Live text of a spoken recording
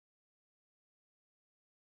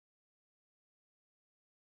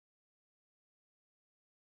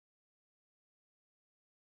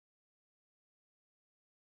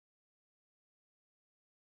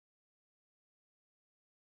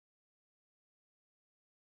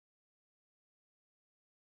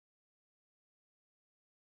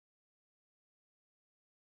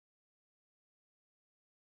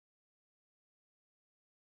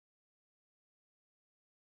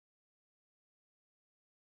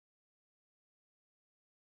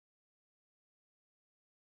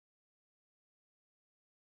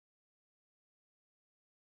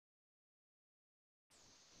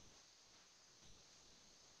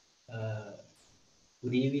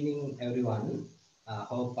Good evening, everyone.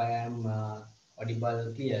 Hope I am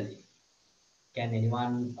audible clearly. Can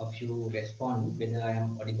anyone of you respond whether I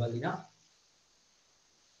am audible enough?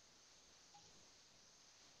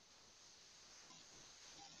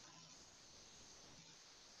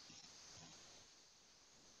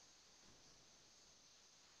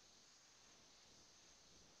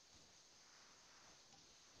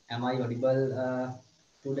 Am I audible,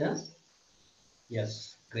 students?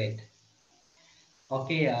 Yes, great.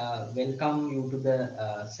 Okay, welcome you to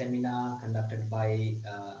the seminar conducted by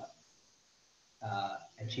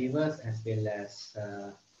Achievers as well as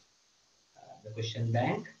the question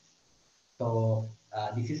bank. So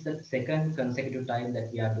this is the second consecutive time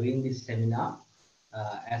that we are doing this seminar.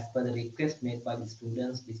 As per the request made by the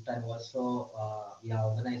students, this time also we are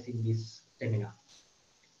organizing this seminar.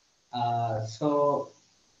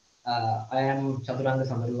 I am Chaturanga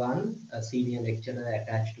Samaruwan, a senior lecturer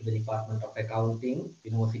attached to the Department of Accounting,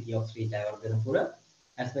 University of Sri Jayawardhanapura,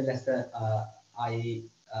 as well as I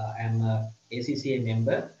am a ACCA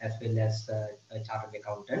member as well as a chartered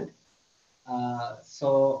accountant.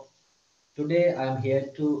 So today I'm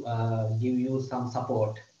here to give you some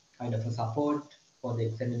support, kind of a support for the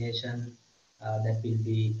examination that will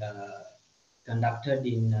be conducted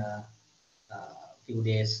in few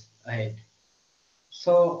days ahead.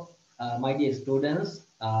 So, my dear students,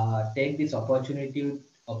 take this opportunity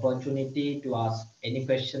to ask any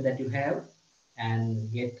question that you have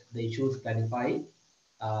and get the issues clarified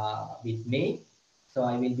with me. So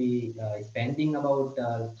I will be spending about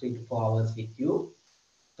 3 to 4 hours with you.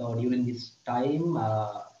 So during this time,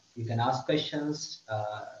 you can ask questions,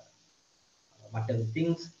 whatever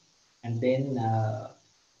things, and then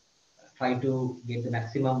try to get the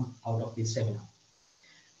maximum out of this seminar.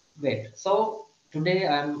 Great. So today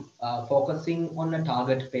I'm focusing on a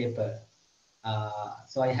target paper.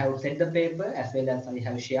 So I have set the paper as well as I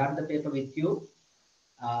have shared the paper with you.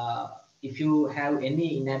 If you have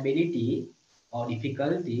any inability or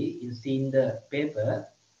difficulty in seeing the paper,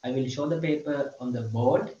 I will show the paper on the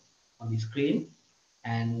board on the screen,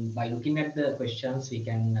 and by looking at the questions, we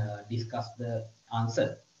can discuss the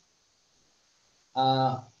answer.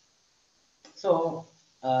 Uh, so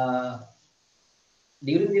uh,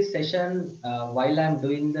 during this session, while I'm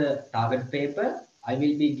doing the target paper, I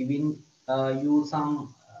will be giving you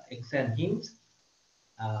some exam hints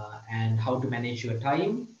and how to manage your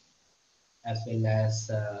time, as well as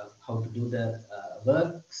how to do the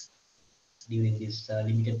works during this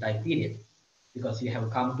limited time period, because you have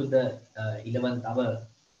come to the 11th hour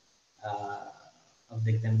uh, of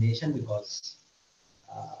the examination, because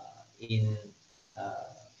in uh,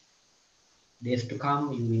 days to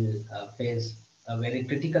come you will face a very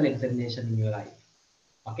critical examination in your life.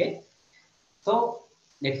 Okay, so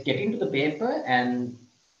let's get into the paper. And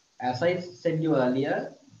as I said you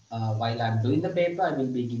earlier, while I'm doing the paper, I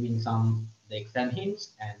will be giving some the exam hints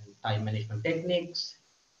and time management techniques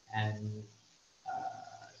and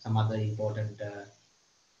some other important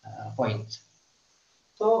points.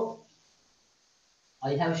 So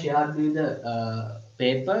I have shared with the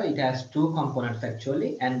paper. It has two components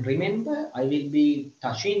actually. And remember, I will be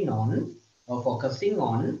touching on or focusing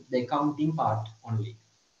on the accounting part only.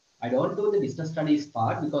 I don't do the business studies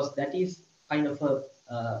part because that is kind of a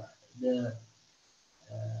the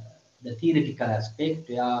uh, the theoretical aspect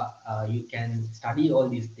where you can study all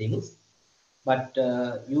these things, but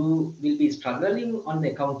you will be struggling on the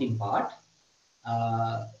accounting part,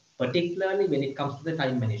 particularly when it comes to the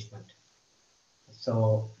time management.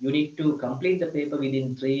 So you need to complete the paper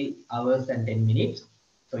within 3 hours and 10 minutes.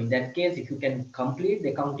 So in that case, if you can complete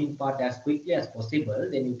the accounting part as quickly as possible,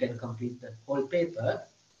 then you can complete the whole paper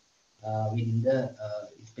within the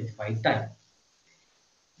specified time.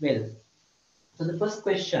 Well, so the first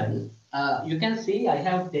question, you can see I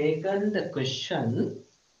have taken the question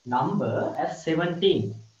number as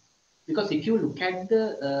 17, because if you look at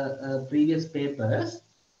the previous papers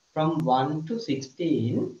from 1 to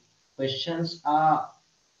 16, questions are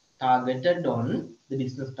targeted on the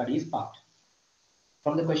business studies part.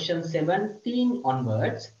 From the question 17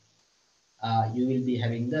 onwards, you will be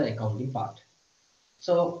having the accounting part.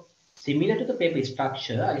 So similar to the paper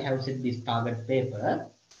structure, I have set this target paper.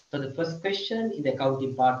 So the first question in the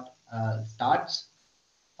accounting part starts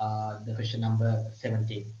the question number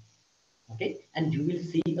 17. Okay, and you will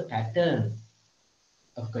see a pattern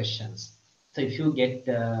of questions. So if you get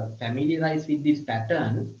familiarized with this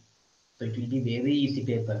pattern, so it will be very easy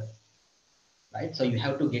paper, right? So you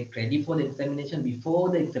have to get ready for the examination before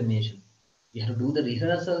the examination. You have to do the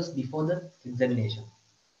rehearsals before the examination.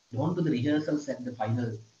 Don't do the rehearsals at the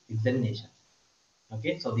final examination.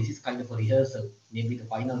 Okay, so this is kind of a rehearsal, maybe the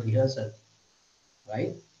final rehearsal,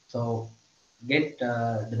 right? So get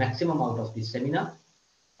the maximum out of this seminar,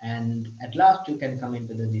 and at last you can comment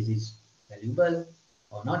whether this is valuable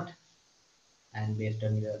or not, and based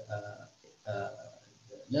on your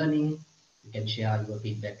learning, you can share your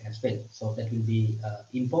feedback as well. So that will be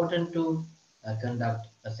important to conduct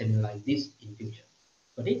a seminar like this in future.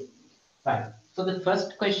 Got it? Right. So the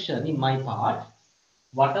first question in my part,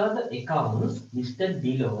 what are the accounts listed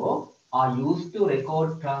below are used to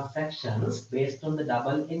record transactions based on the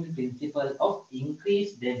double entry principle of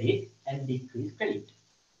increase debit and decrease credit?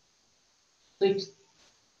 So it's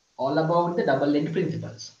all about the double entry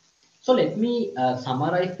principles. So let me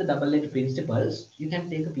summarize the double entry principles. You can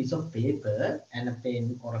take a piece of paper and a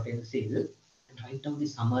pen or a pencil and write down the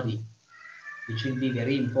summary, which will be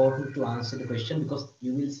very important to answer the question because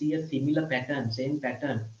you will see a similar pattern, same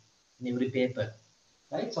pattern in every paper,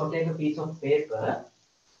 right? So take a piece of paper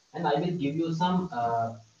and I will give you some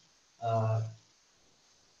uh, uh,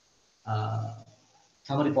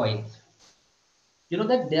 summary points. You know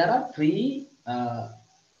that there are three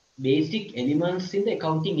basic elements in the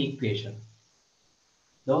accounting equation.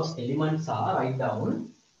 Those elements are, write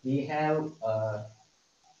down, we have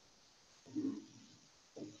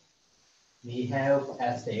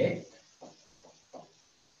asset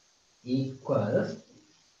equals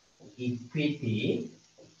equity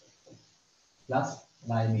plus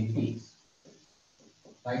liabilities.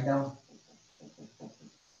 Write down,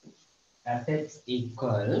 assets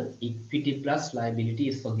equal equity plus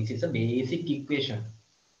liabilities. So this is a basic equation.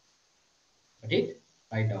 Got it?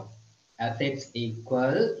 Write down. Assets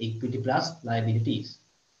equal equity plus liabilities.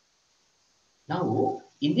 Now,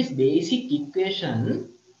 in this basic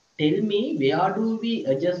equation, tell me where do we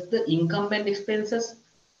adjust the income and expenses?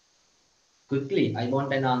 Quickly, I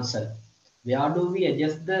want an answer. Where do we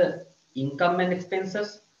adjust the income and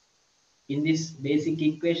expenses in this basic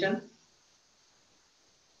equation?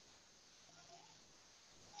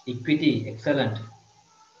 Equity, excellent.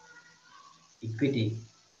 Equity,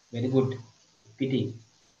 very good. Equity,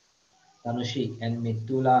 Tanushi and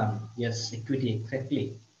Mithulan. Yes, equity,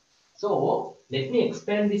 exactly. So let me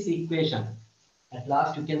expand this equation. At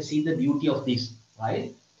last you can see the beauty of this,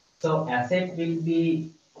 right? So asset will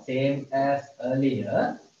be same as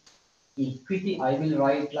earlier. Equity, I will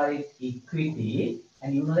write like equity,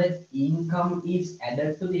 and you know that income is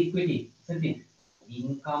added to the equity, isn't it?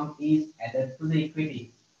 Income is added to the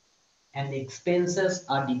equity, and expenses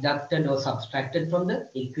are deducted or subtracted from the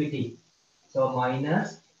equity. So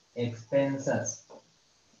minus expenses,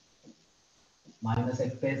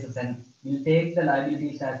 and we'll take the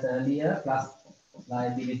liabilities as earlier plus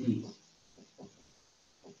liabilities.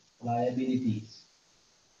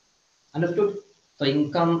 Understood? So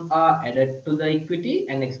income are added to the equity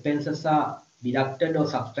and expenses are deducted or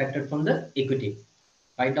subtracted from the equity.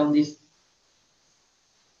 Write down this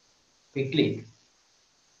quickly.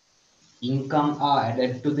 Income are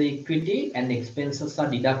added to the equity and expenses are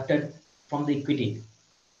deducted from the equity.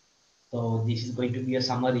 So this is going to be a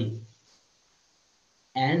summary.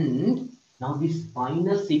 And now this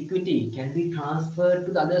minus equity can be transferred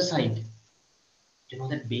to the other side. You know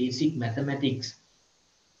that basic mathematics.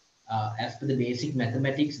 As per the basic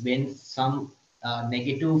mathematics, when some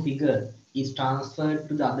negative figure is transferred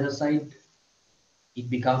to the other side, it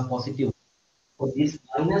becomes positive. So this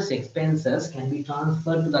minus expenses can be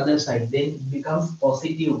transferred to the other side, then it becomes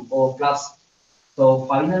positive or plus. So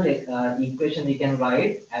final equation we can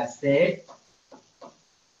write asset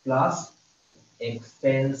plus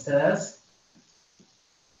expenses.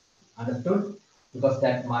 Understood? Because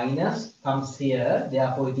that minus comes here,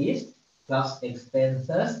 therefore it is plus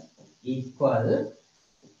expenses equal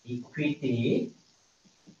equity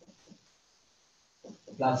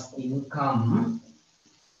plus income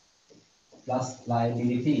plus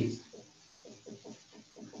liabilities.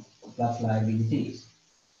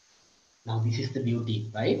 Now this is the beauty,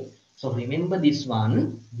 right? So remember this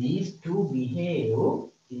one, these two behave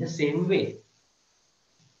in the same way.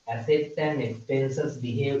 Assets and expenses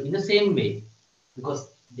behave in the same way because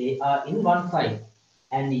they are in one side,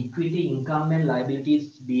 and equity, income and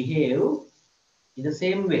liabilities behave in the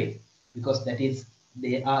same way because that is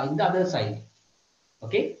they are in the other side.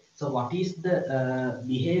 Okay, so what is the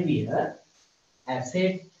behavior?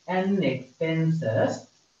 Assets and expenses,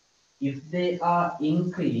 if they are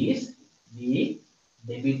increased, we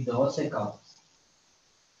debit those accounts,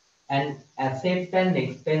 and assets and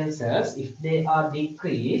expenses, if they are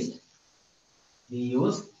decreased, we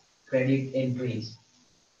use credit entries.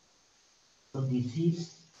 So this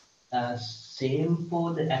is same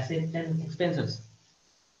for the assets and expenses.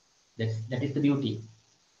 That is the beauty.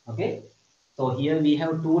 Okay. So here we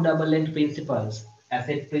have two double entry principles,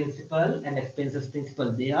 asset principal and expenses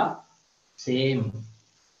principal, they are same.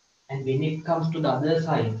 And when it comes to the other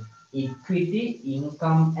side, equity,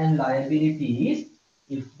 income, and liabilities,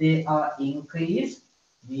 if they are increased,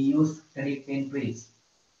 we use credit entries.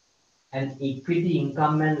 And equity,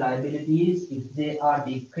 income, and liabilities, if they are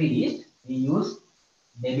decreased, we use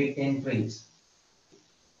debit entries.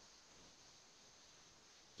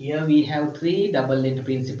 Here we have three double entry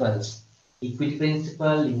principles: equity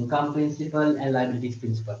principle, income principle, and liabilities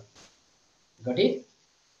principle. Got it?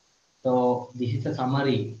 So this is a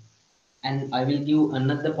summary, and I will give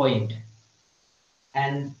another point.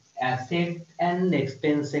 And asset and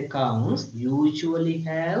expense accounts usually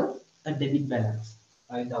have a debit balance.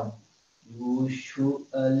 Write down.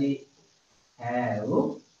 Usually have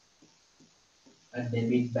a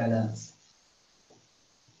debit balance.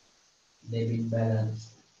 Debit balance.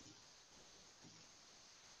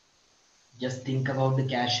 Just think about the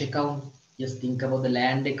cash account. Just think about the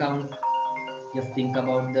land account. Just think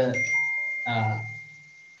about the uh,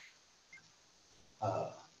 uh,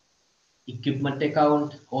 equipment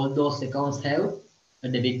account. All those accounts have a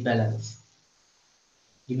debit balance.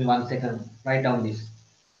 Give me 1 second. Write down this.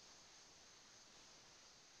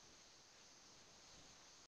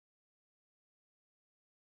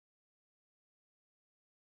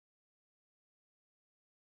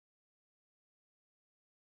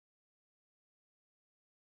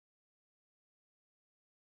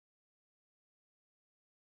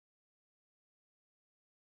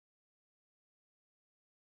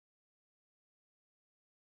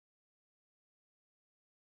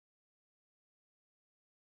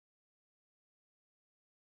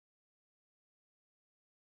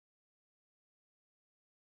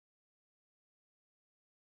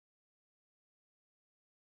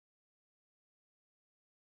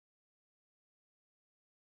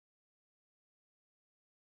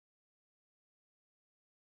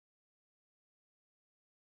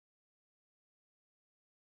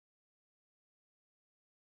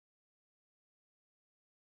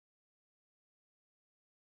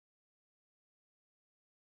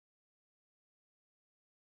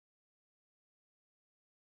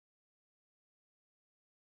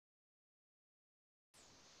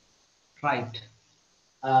 Right.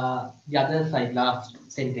 The other side, last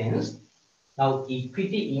sentence. Now,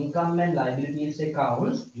 equity, income, and liabilities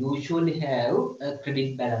accounts usually have a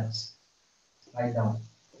credit balance. Write down.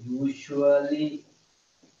 Usually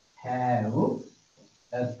have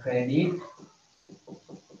a credit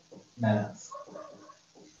balance.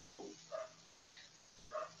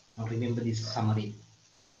 Now, remember this summary.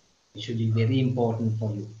 It should be very important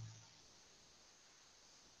for you.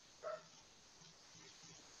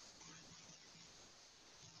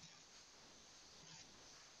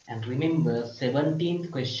 And remember,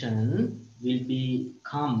 17th question will be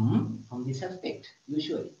come from this aspect,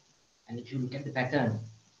 usually. And if you look at the pattern,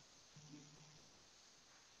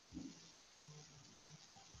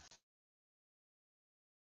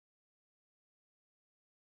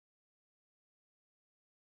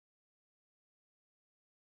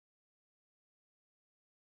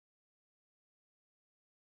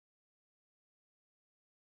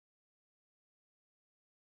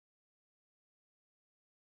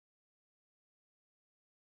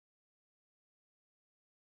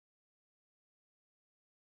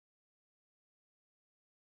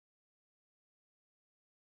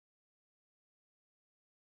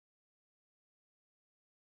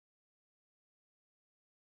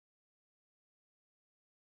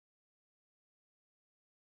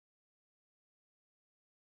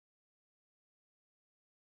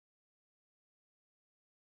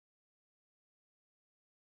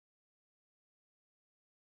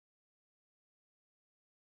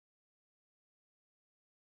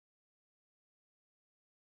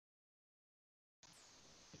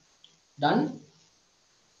 done?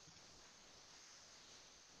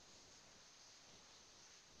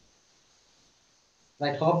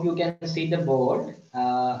 I hope you can see the board.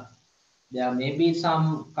 There may be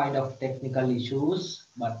some kind of technical issues,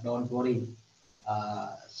 but don't worry.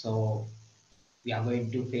 So we are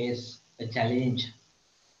going to face a challenge.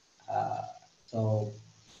 Uh, so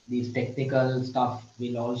these technical stuff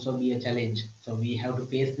will also be a challenge. So we have to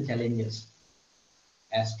face the challenges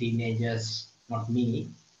as teenagers, not me,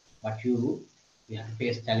 but you. We have to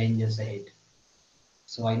face challenges ahead.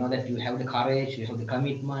 So I know that you have the courage, you have the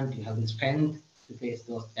commitment, you have the strength to face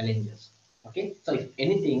those challenges. Okay. So if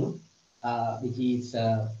anything which is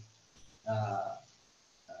uh,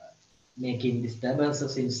 making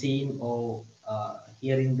disturbances in seeing or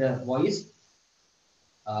hearing the voice,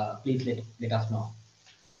 please let us know.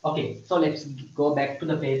 Okay, so let's go back to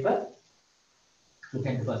the paper. Look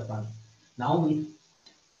at the first one. Now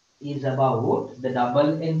is about the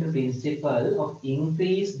double entry principle of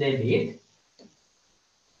increased debit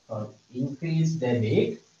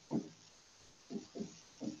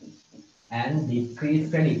and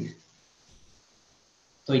decreased credit.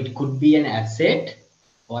 So it could be an asset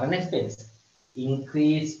or an expense.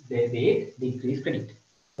 Increased debit, decreased credit.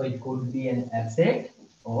 So it could be an asset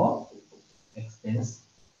or expense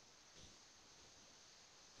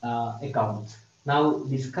account. Now,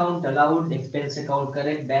 discount allowed, expense account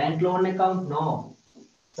correct, bank loan account, no.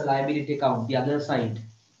 It's a liability account, the other side.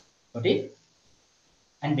 Got it?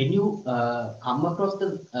 And when you come across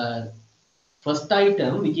the first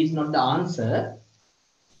item, which is not the answer,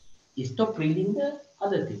 stop reading the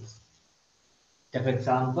other things. So for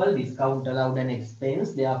example, discount allowed and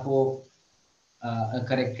expense, therefore a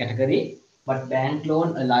correct category, but bank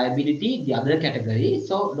loan, a liability, the other category.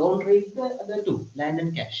 So don't read the other two, land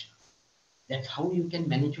and cash. That's how you can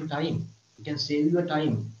manage your time. You can save your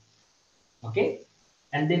time. Okay.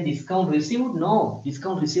 And then discount received, no,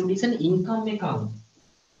 discount received is an income account.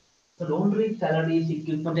 So don't read salaries,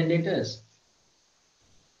 equipment, and debtors.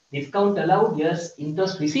 Discount allowed, yes.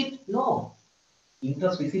 Interest receipt, no.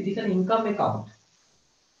 Interest receipt is an income account.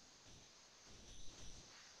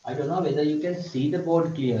 I don't know whether you can see the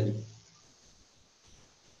board clearly.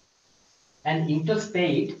 And interest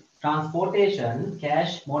paid, transportation,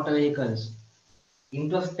 cash, motor vehicles.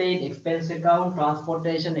 Interest paid, expense account,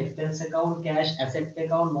 transportation, expense account, cash, asset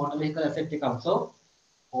account, motor vehicle, asset account. So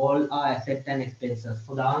all are asset and expenses.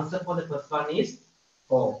 So the answer for the first one is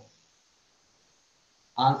 4.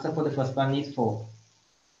 Answer for the first one is 4.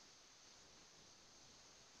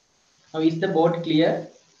 Now is the board clear?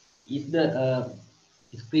 Is the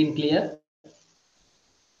screen clear?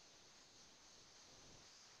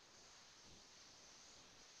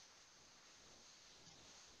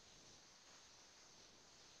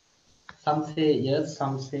 Some say yes,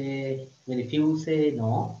 some say, very few say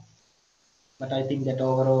no. But I think that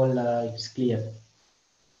overall it's clear.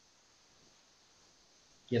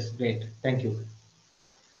 Yes, great. Thank you.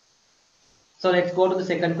 So let's go to the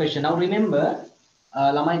second question. Now remember,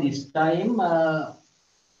 Lamai, this time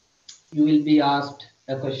you will be asked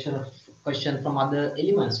a question from other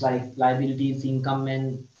elements like liabilities, income,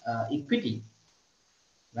 and equity,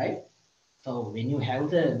 right? So when you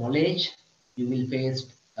have the knowledge, you will face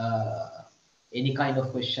any kind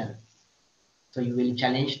of question. So you will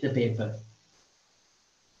challenge the paper.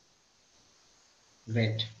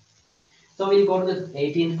 Great. So we'll go to the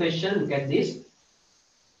 18th question. Look at this.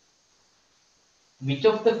 Which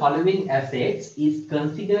of the following assets is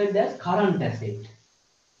considered as current asset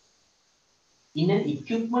in an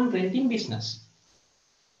equipment renting business?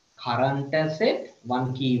 Current asset,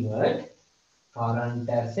 one keyword, current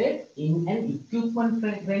asset in an equipment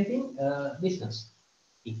renting business.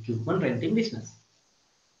 Equipment renting business.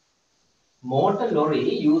 Motor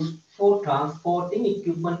lorry used for transporting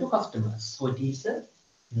equipment to customers. So it is a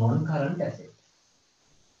non-current asset.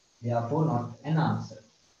 Therefore, not an answer.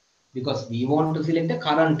 Because we want to select a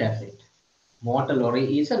current asset. Motor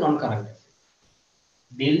lorry is a non-current asset.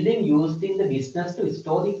 Building used in the business to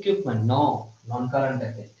store the equipment. No, non-current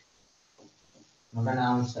asset. Not an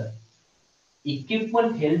answer.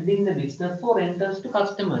 Equipment held in the business for rentals to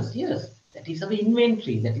customers. Yes, that is our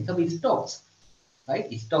inventory. That is our stocks. Right?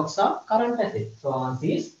 Stocks are current assets. So answer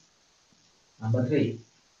is number 3.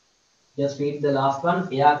 Just read the last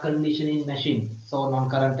one. Air conditioning machine. So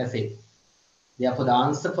non-current asset. Therefore, the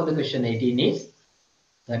answer for the question 18 is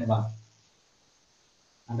that one.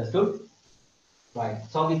 Understood? Right.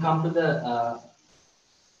 So we come to the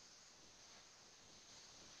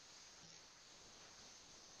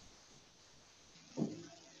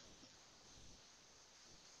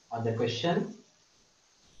other question.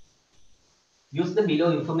 Use the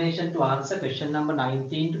below information to answer question number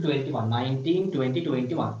 19 to 21. 19, 20,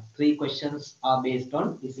 21. 3 questions are based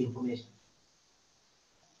on this information.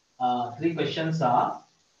 3 questions are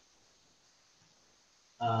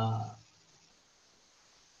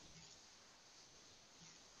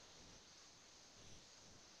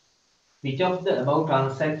which of the above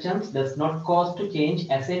transactions does not cause to change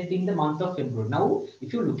asset in the month of February? Now,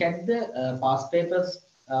 if you look at the past papers,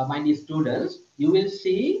 my dear students, you will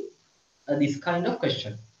see this kind of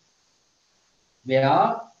question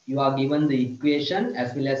where you are given the equation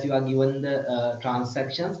as well as you are given the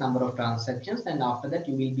transactions, number of transactions, and after that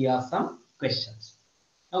you will be asked some questions.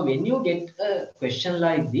 Now, when you get a question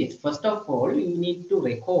like this, first of all, you need to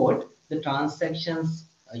record the transactions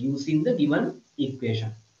using the given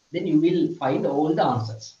equation. Then you will find all the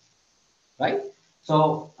answers, right?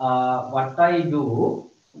 So, what I do,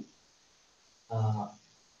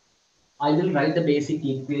 I will write the basic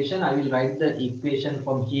equation. I will write the equation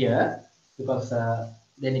from here because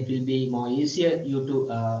then it will be more easier you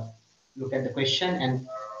to look at the question and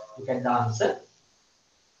look at the answer.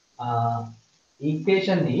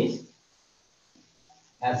 Equation is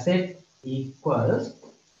asset equals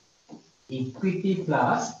equity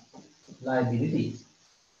plus liabilities.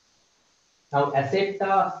 Now assets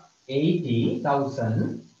are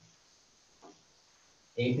 80,000.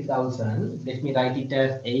 80,000. Let me write it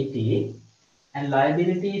as 80. And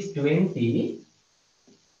liability is 20.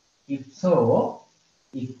 If so,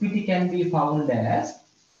 equity can be found as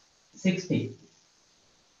 60.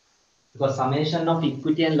 Because summation of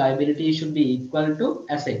equity and liability should be equal to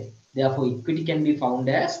asset. Therefore, equity can be found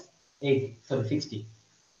as 60.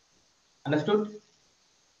 Understood?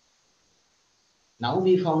 Now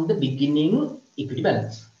we found the beginning equity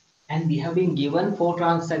balance. And we have been given 4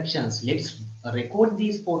 transactions. Let's record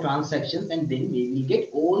these 4 transactions and then we will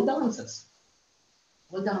get all the answers.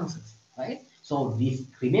 All the answers, right? So this,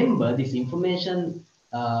 remember, this information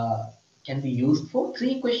can be used for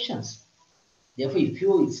 3 questions. Therefore, if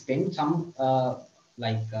you spend some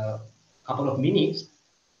couple of minutes,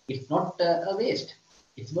 it's not a waste.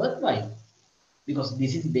 It's worthwhile because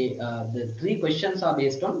this is the 3 questions are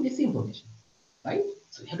based on this information, right?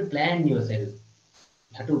 So you have to plan yourself.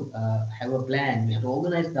 You have to have a plan. You have to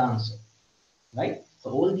organize the answer, right?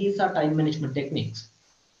 So all these are time management techniques,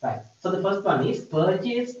 right? So the first one is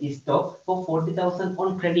purchase stock for 40,000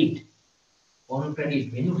 on credit. On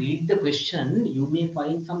credit, when you read the question, you may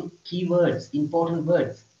find some keywords, important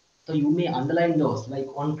words. So you may underline those, like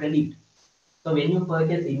on credit. So when you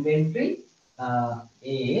purchase inventory,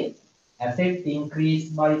 A, assets increase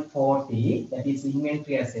by 40, that is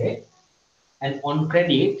inventory asset. And on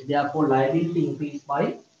credit, therefore liability increased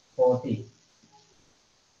by 40.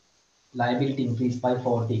 Liability increased by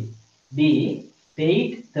 40. B,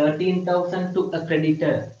 paid 13,000 to a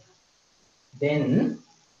creditor. Then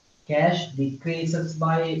cash decreases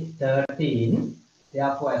by 13.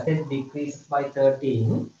 Therefore, asset decreases by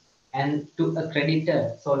 13. And to a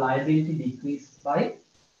creditor, so liability decreases by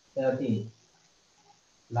 13.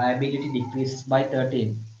 Liability decreases by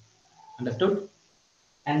 13. Understood?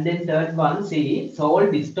 And then third one, see,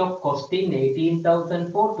 sold stock costing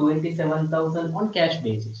 18,000 for 27,000 on cash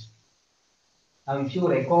basis. Now, if you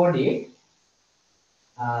record it,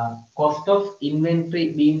 cost of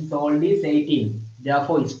inventory being sold is 18.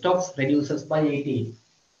 Therefore, stocks reduces by 18.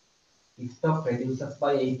 Stock reduces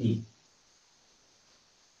by 18.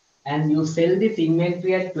 And you sell this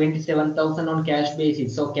inventory at 27,000 on cash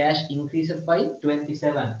basis. So cash increases by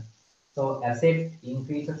 27. So asset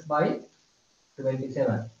increases by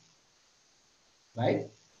 27. Right?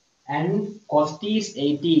 And cost is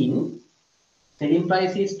 18. Selling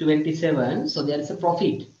price is 27. So there is a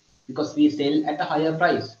profit because we sell at a higher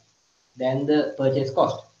price than the purchase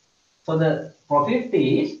cost. So the profit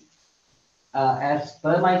is, as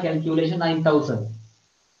per my calculation, 9,000.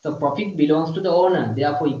 So profit belongs to the owner.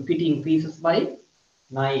 Therefore, equity increases by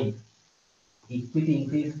 9. Equity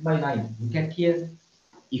increases by 9. Look at here.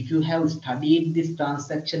 If you have studied this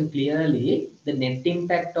transaction clearly, the net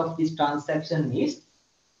impact of this transaction is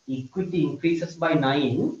equity increases by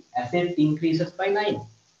 9, asset increases by 9.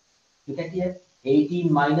 Look at here.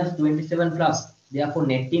 18 minus 27 plus. Therefore,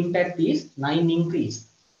 net impact is 9 increase.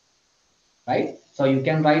 Right? So you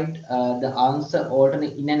can write the answer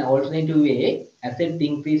in an alternative way. Asset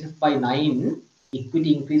increases by 9,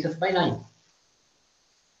 equity increases by 9.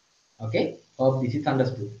 Okay, hope this is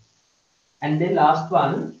understood. And then last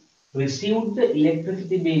one, received the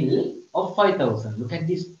electricity bill of 5,000. Look at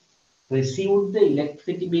this. Received the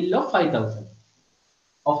electricity bill of 5,000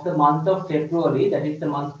 of the month of February, that is the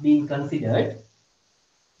month being considered.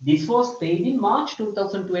 This was paid in March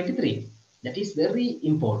 2023. That is very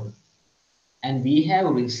important. And we have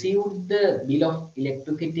received the bill of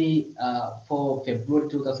electricity for February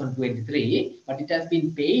 2023, but it has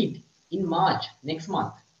been paid in March next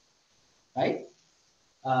month, right?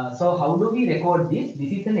 So how do we record this?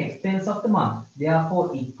 This is an expense of the month.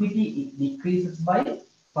 Therefore, equity decreases by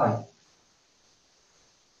 5.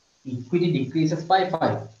 Equity decreases by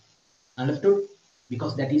 5. Understood?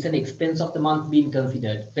 Because that is an expense of the month being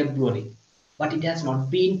considered, February. But it has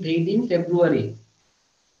not been paid in February.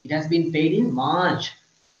 It has been paid in March.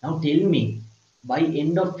 Now tell me, by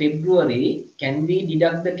end of February, can we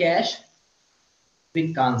deduct the cash?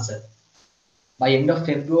 Quick answer. By end of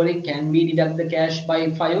February, can we deduct the cash by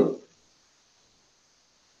 5?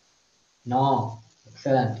 No.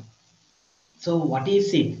 Excellent. So what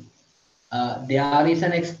is it? There is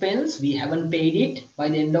an expense. We haven't paid it by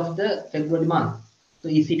the end of the February month. So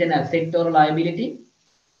is it an asset or a liability?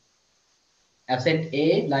 Asset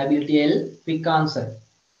A, liability L, quick answer.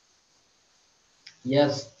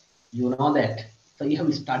 Yes, you know that. So you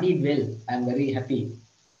have studied well. I am very happy.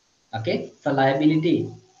 Okay, so liability.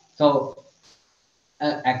 So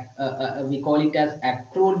we call it as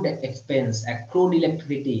accrued expense, accrued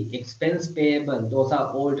electricity, expense payable. Those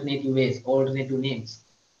are alternative ways, alternative names.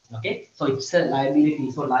 Okay, so it's a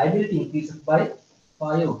liability. So liability increases by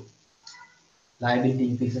 5. Liability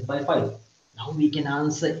increases by 5. Now we can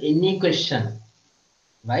answer any question,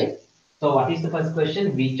 right? So what is the first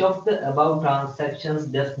question? Which of the above transactions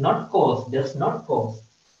does not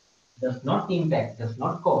impact, does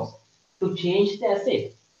not cause to change the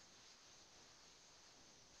asset?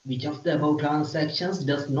 Which of the above transactions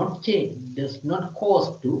does not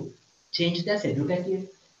cause to change the asset? Look at here.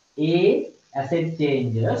 A, asset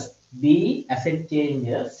changes. B, asset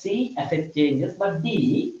changes. C, asset changes. But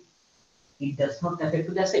D, it does not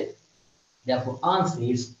affect the asset. Therefore, answer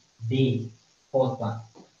is D, fourth one.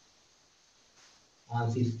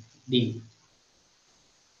 Answer is D.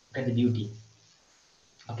 Look at the duty.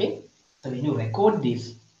 Okay? So when you record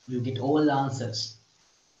this, you get all the answers.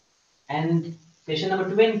 And question number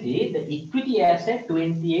 20, the equity asset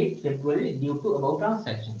 28 February due to above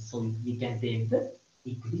transactions. So we can take the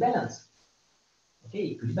equity balance.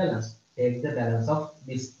 Okay, equity balance. Take the balance of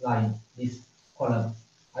this line, this column.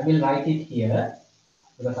 I will write it here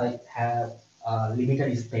because I have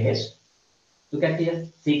limited space. Look at here,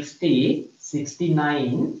 60,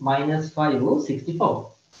 69 minus 5,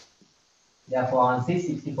 64. Therefore, answer is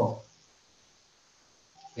 64.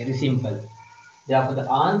 Very simple. Therefore, the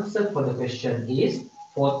answer for the question is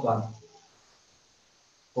fourth one.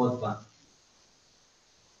 Fourth one.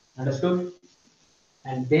 Understood?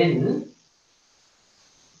 And then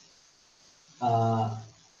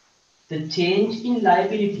the change in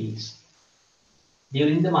liabilities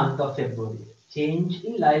during the month of February. Change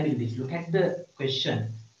in liabilities. Look at the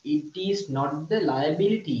question. It is not the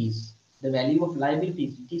liabilities, the value of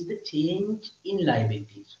liabilities. It is the change in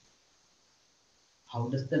liabilities. How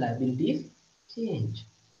does the liabilities change?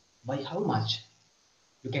 By how much?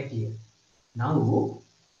 Look at here. Now,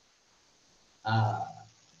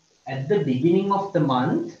 at the beginning of the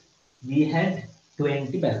month, we had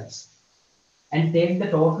 20 balance. And take the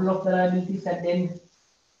total of the liabilities at the end.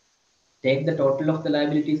 Take the total of the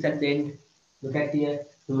liabilities at the end. Look at here,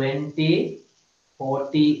 20,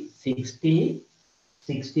 40, 60,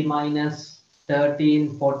 60 minus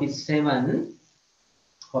 13, 47.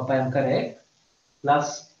 Hope I am correct.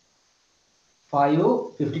 Plus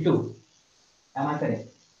 5, 52. Am I correct?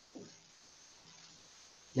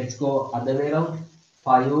 Let's go other way around.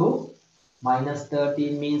 5 minus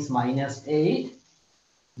 13 means minus 8.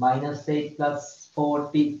 Minus 8 plus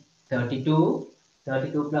 40, 32.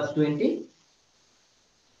 32 plus 20,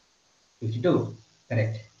 52.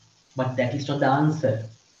 Correct. But that is not the answer.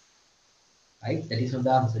 Right? That is not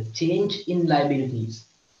the answer. Change in liabilities.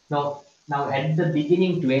 Now at the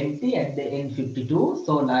beginning 20, at the end 52.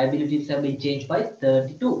 So liabilities have been changed by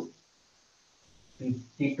 32.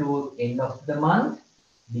 52 end of the month,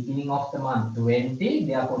 beginning of the month 20.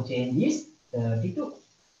 Therefore, change is 32.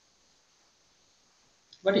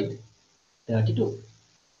 Got it? 32.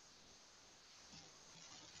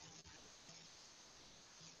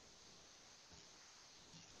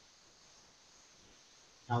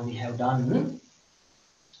 Now we have done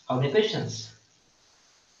how many questions?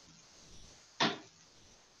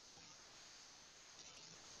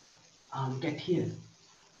 Look at here.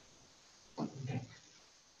 Okay.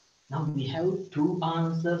 Now we have two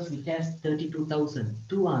answers which has 32,000.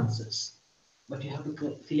 Two answers. But you have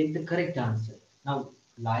to select the correct answer. Now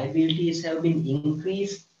liabilities have been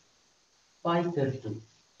increased by 32.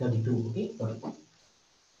 32, okay? Sorry.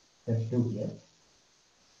 32 here.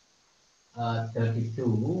 32,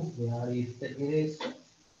 where is the eraser?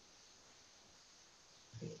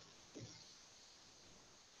 Okay.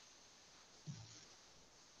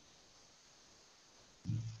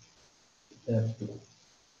 32.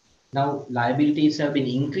 Now liabilities have been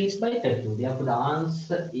increased by 32. Therefore, the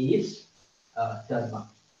answer is third one.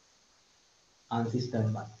 Answer is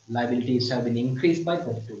third one. Liabilities have been increased by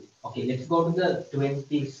 32. Okay, let's go to the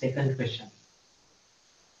 22nd question.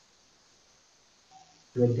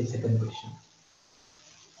 22nd question.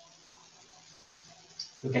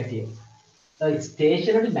 Look at here. The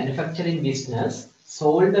stationery manufacturing business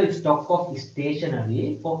sold a stock of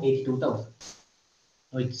stationery for 82,000.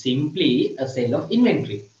 So it's simply a sale of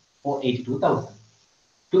inventory for 82,000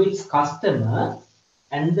 to its customer,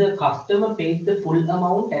 and the customer paid the full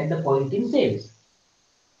amount at the point in sales.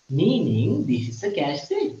 Meaning this is a cash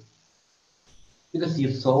sale. Because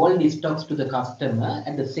you sold the stocks to the customer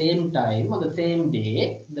at the same time, on the same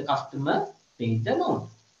day, the customer paid the amount.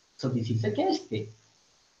 So this is a cash pay.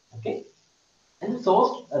 Okay. And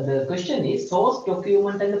the question is source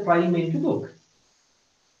document and the prime entry book.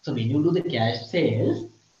 So when you do the cash sales,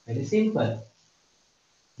 very simple.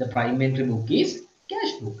 The prime entry book is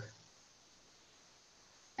cash book.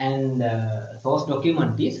 And source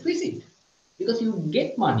document is receipt. Because you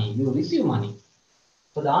get money, you receive money.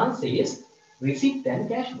 So the answer is receipt and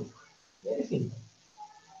cash book. Very simple.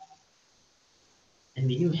 And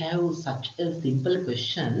when you have such a simple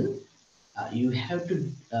question, you have to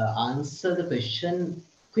answer the question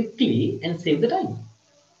quickly and save the time.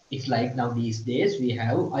 It's like now these days we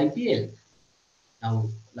have IPL. Now,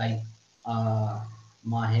 like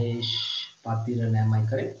Mahesh Patirana, am I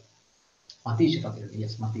correct? Matish Patirana,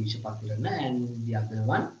 yes, Matish Patirana, and the other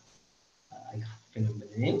one, I can't remember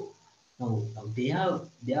the name. Now they are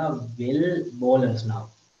well bowlers now.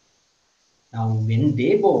 Now, when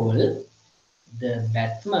they bowl, the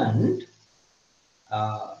batsmen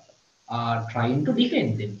uh, are trying to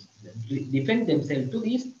defend themselves to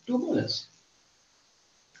these two bowlers.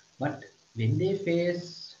 But when they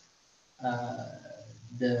face uh,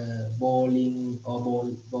 the bowling or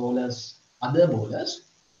bowlers, other bowlers,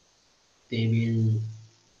 they will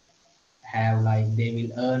have like they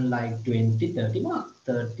will earn like 20, 30 marks,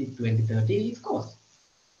 30, 20, 30 scores.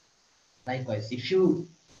 Likewise, if you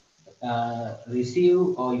receive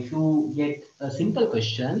or if you get a simple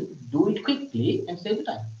question, do it quickly and save the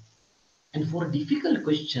time. And for a difficult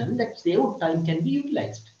question, that saved time can be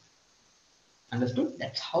utilized. Understood?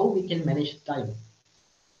 That's how we can manage time.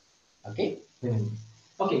 Okay?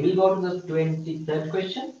 Okay, we'll go to the 23rd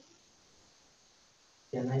question.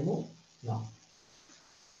 Can I move? No.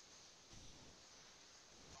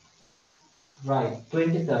 Right,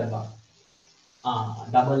 23rd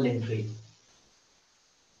one. Double entry.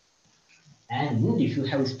 And if you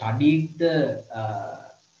have studied the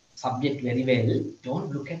subject very well,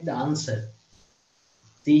 don't look at the answer.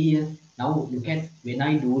 See here, now look at when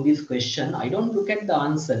I do this question, I don't look at the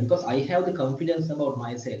answer because I have the confidence about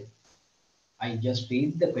myself. I just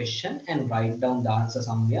read the question and write down the answer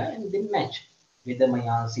somewhere and then match whether my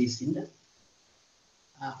answer is in the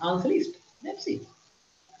answer list. That's it.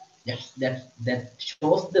 That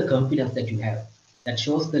shows the confidence that you have. That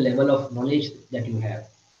shows the level of knowledge that you have.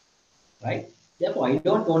 Right? Therefore, I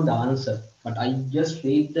don't want the answer, but I just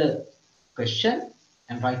read the question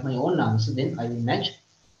and write my own answer. Then I will match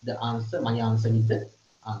the answer, my answer with the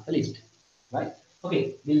answer list. Right?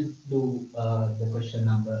 Okay, we'll do the question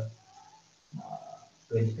number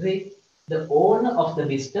 23. The owner of the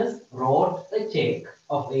business wrote a check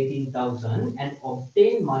of 18,000 and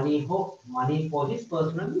obtained money for his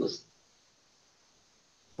personal use.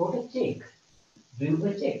 Wrote a check, drew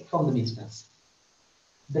a check from the business.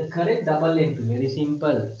 The correct double entry, very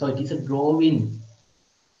simple. So it is a draw-in.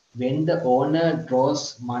 When the owner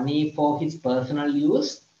draws money for his personal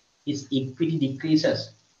use, his equity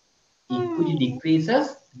decreases. Equity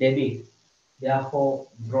decreases, debit. Therefore,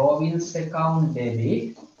 drawings account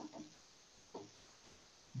debit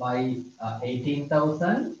by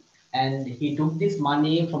 18,000 and he took this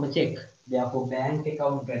money from a check. Therefore, bank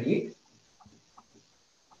account credit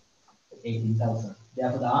 18,000.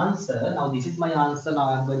 Therefore, the answer, now this is my answer.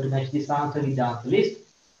 Now I'm going to match this answer with the answer list.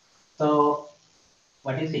 So,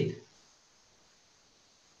 what is it?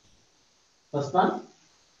 First one,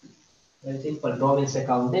 very simple. Drawings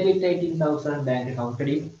account debit 18,000, bank account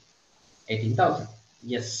credit 18,000.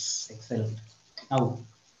 Yes, excellent. Now,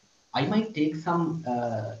 I might take some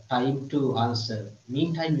time to answer.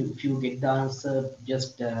 Meantime, if you get the answer,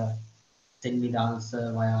 just send me the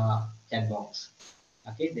answer via chat box.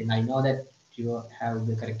 Okay, then I know that you have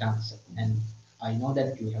the correct answer and I know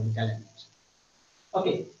that you have the talent.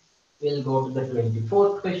 Okay, we'll go to the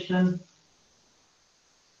 24th question.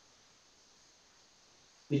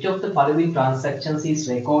 Which of the following transactions is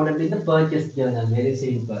recorded in the purchase journal? Very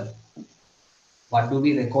simple. What do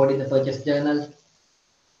we record in the purchase journal?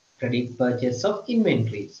 Credit purchase of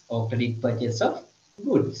inventories or credit purchase of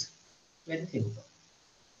goods. Very simple.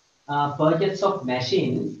 Purchase of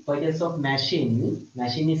machine. Purchase of machine.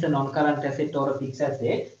 Machine is a non-current asset or a fixed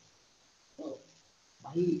asset. So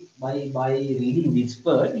by reading this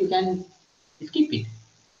word, you can skip it.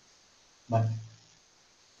 But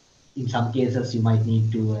in some cases, you might need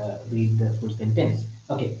to read the full sentence.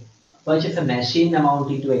 Okay. Purchase a machine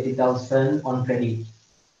amounting to 80,000 on credit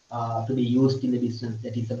to be used in the business.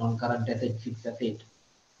 That is a non-current asset, fixed asset.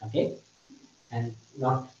 Okay. And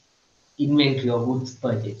not inventory or goods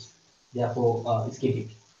purchase. Therefore, skip it.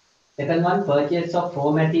 Second one, purchase of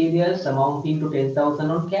raw materials amounting to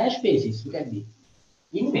 10,000 on cash basis. Look at this.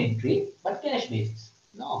 Inventory, but cash basis.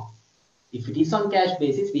 No. If it is on cash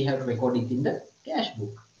basis, we have to record it in the cash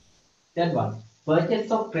book. Third one,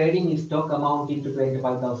 purchase of trading in stock amounting to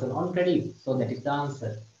 25,000 on credit. So that is the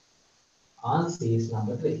answer. Answer is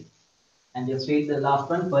number 3. And just read the last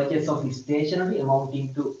one, purchase of stationery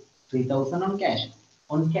amounting to 3,000 on cash.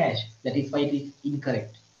 On cash, that is why it is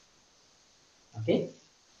incorrect. Okay,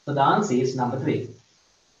 so the answer is number 3.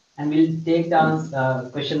 And we'll take the answer,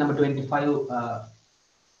 question number 25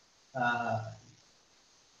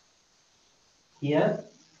 here.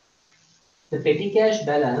 The petty cash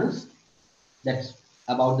balance, that's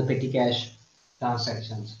about the petty cash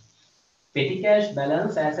transactions. Petty cash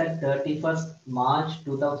balance as at 31st March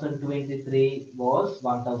 2023 was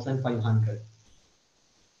 1,500.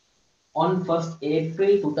 On 1st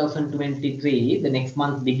April 2023, the next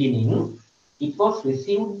month beginning, it was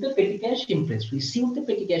received the petty cash interest. Received the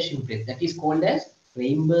petty cash interest. That is called as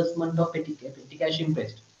reimbursement of petty cash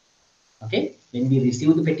interest. Okay, when we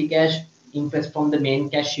receive the petty cash interest from the main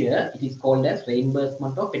cashier, it is called as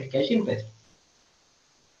reimbursement of petty cash interest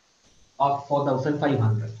of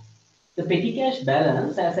 4,500. The petty cash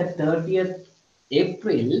balance as at 30th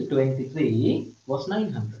April 23 was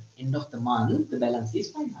 900. End of the month, the balance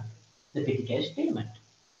is 900. The petty cash payment.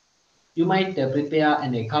 You might prepare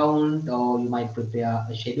an account, or you might prepare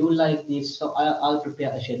a schedule like this. So I'll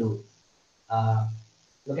prepare a schedule.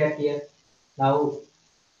 Look at here. Now,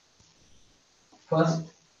 1st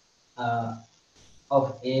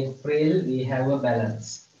of April, we have a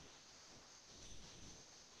balance.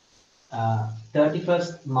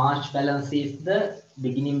 31st March balance is the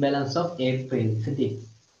beginning balance of April, isn't it?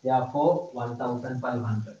 Therefore,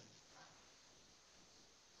 1,500.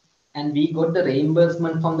 And we got the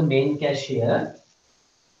reimbursement from the main cashier.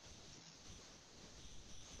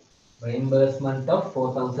 Reimbursement of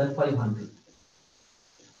 4,500.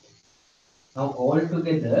 Now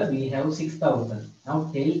altogether we have 6,000. Now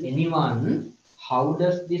tell anyone, how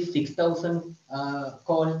does this 6,000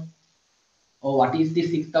 call? Or what is this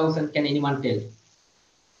 6,000? Can anyone tell?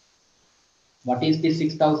 What is this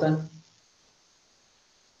 6,000?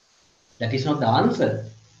 That is not the answer.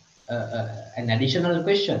 An additional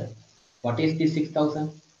question. What is this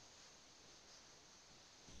 6,000?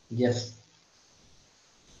 Yes.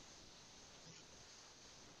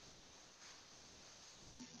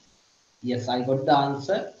 Yes, I got the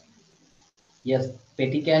answer. Yes,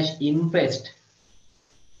 petty cash interest.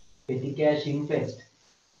 Petty cash interest.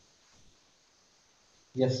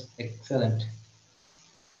 Yes, excellent.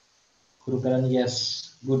 Kurukaran,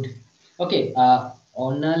 yes, good. Okay,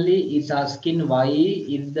 Onali is asking why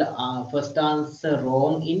is the first answer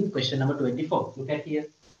wrong in question number 24. Look at here.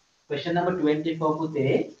 Question number 24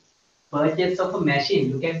 Pute, purchase of a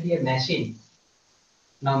machine. Look at here, machine.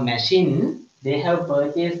 Now machine, they have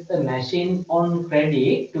purchased the machine on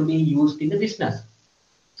credit to be used in the business.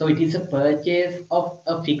 So it is a purchase of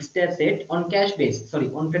a fixed asset on cash basis, sorry,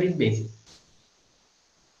 on credit basis.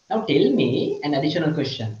 Now tell me an additional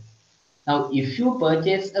question. Now, if you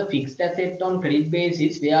purchase a fixed asset on credit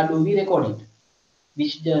basis, where do we record it?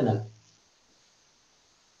 Which journal?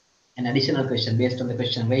 An additional question based on the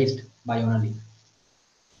question raised by Onali.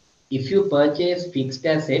 If you purchase fixed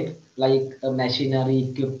asset like a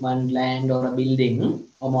machinery, equipment, land, or a building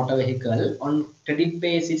or motor vehicle on credit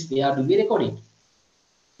basis, where do we record it?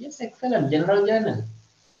 Yes, excellent. General journal.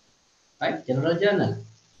 Right? General journal.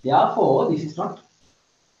 Therefore, this is not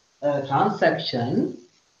a transaction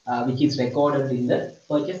which is recorded in the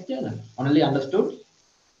purchase journal. Only understood?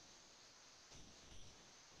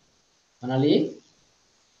 Only?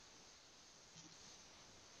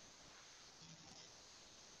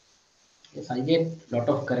 Yes, I get a lot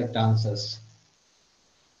of correct answers.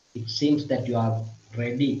 It seems that you are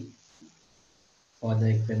ready for the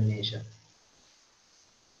examination.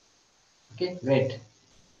 Okay, great.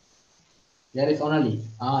 There is Onali.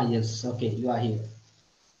 Ah, yes. Okay, you are here.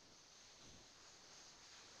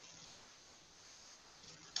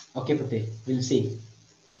 Okay, Pute, we'll see.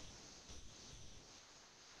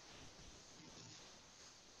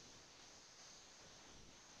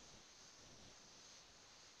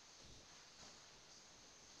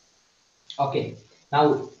 Okay,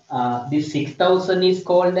 now this 6,000 is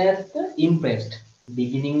called as the interest.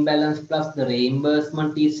 Beginning balance plus the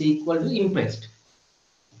reimbursement is equal to interest.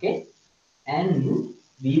 Okay, and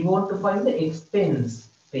we want to find the expense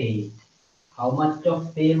paid. How much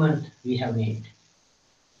of payment we have made?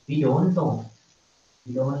 We don't know.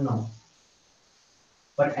 We don't know.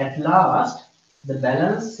 But at last, the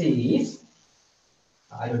balance is,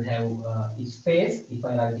 I don't have space. If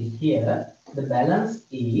I write it here, the balance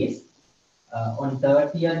is on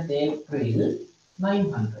 30th April,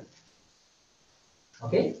 900.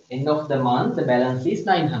 Okay, end of the month, the balance is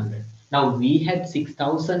 900. Now we had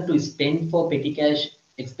 6,000 to spend for petty cash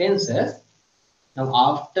expenses. Now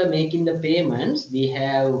after making the payments, we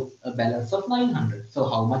have a balance of 900. So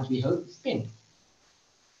how much we have spent?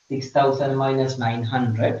 6,000 minus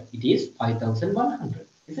 900, it is 5,100,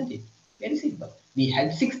 isn't it? Very simple. We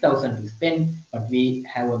had 6,000 to spend, but we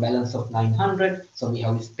have a balance of 900, so we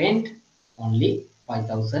have spent only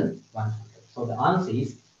 5,100. So the answer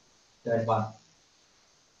is third one,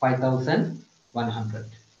 5,100.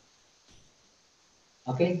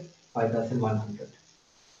 Okay, 5,100.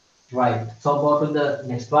 Right. So go to the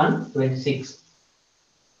next one, 26.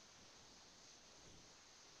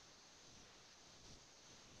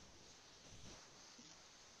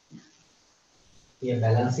 Here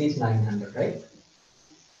balance is 900, right?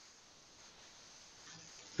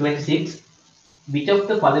 26. Which of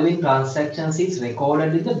the following transactions is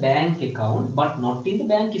recorded in the bank account but not in the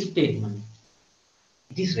bank statement?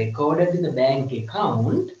 It is recorded in the bank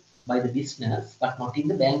account by the business but not in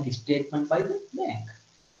the bank statement by the bank.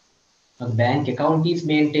 Now, the bank account is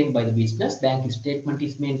maintained by the business, bank statement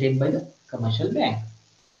is maintained by the commercial bank.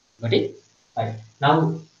 Got it? Right.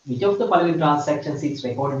 Now, which of the following transactions is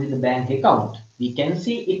recorded in the bank account? We can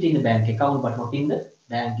see it in the bank account but not in the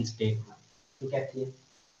bank statement. Look at here.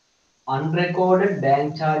 Unrecorded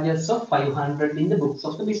bank charges of 500 in the books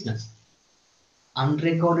of the business.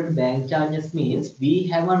 Unrecorded bank charges means we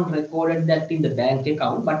haven't recorded that in the bank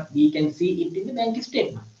account, but we can see it in the bank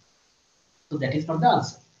statement. So that is not the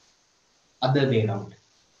answer. Other way around.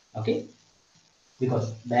 Okay?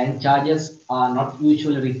 Because bank charges are not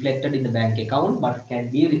usually reflected in the bank account, but can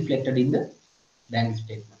be reflected in the bank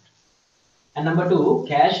statement. And number two,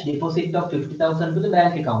 cash deposit of 50,000 to the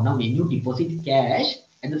bank account. Now, when you deposit cash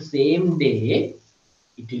at the same day,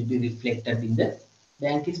 it will be reflected in the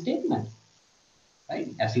bank statement,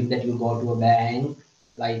 right? Assume that you go to a bank,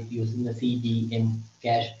 like using the CDM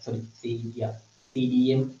cash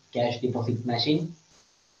deposit machine,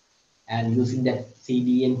 and using that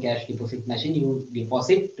CDM cash deposit machine, you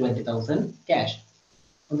deposit 20,000 cash.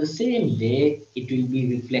 On the same day, it will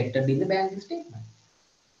be reflected in the bank statement.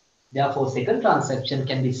 Therefore, second transaction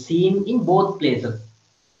can be seen in both places.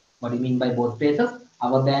 What do you mean by both places?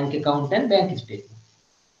 Our bank account and bank statement.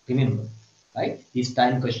 Remember, right? This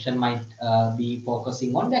time question might be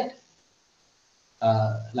focusing on that.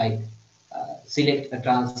 Select a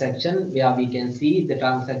transaction where we can see the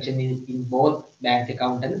transaction in both bank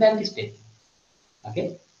account and bank statement.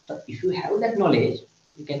 Okay. So if you have that knowledge,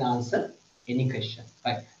 you can answer any question.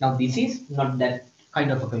 Right. Now, this is not that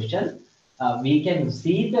kind of a question. We can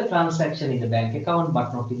see the transaction in the bank account,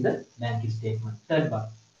 but not in the bank statement. Third one.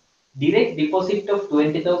 Direct deposit of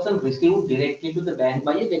 20,000 received directly to the bank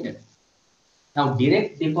by a debtor. Now,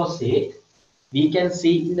 direct deposit, we can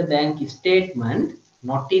see in the bank statement,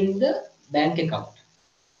 not in the bank account.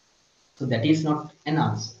 So that is not an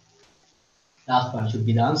answer. Last one should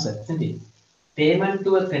be the answer, isn't it? Payment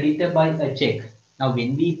to a creditor by a check. Now,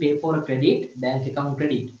 when we pay for a credit, bank account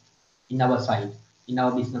credit in our side, in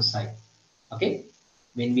our business side. Okay?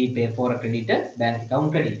 When we pay for a creditor, bank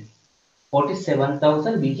account credit.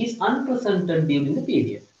 47,000, which is unpresented during the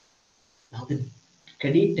period. Now, the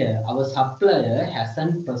creditor, our supplier,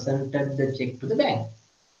 hasn't presented the check to the bank.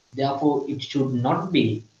 Therefore, it should not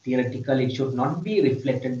be, theoretically, it should not be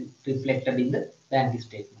reflected in the bank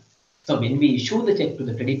statement. So when we issue the check to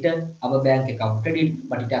the creditor, our bank account credit,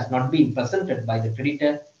 but it has not been presented by the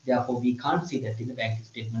creditor. Therefore, we can't see that in the bank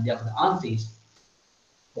statement. Therefore, the answer is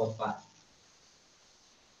fourth one.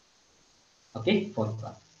 Okay, fourth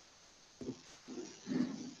one.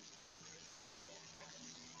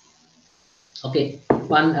 Okay,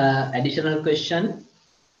 one additional question.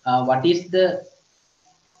 What is the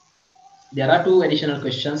There are two additional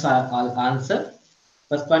questions I'll answer.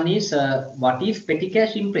 First one is, what is petty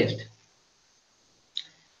cash interest?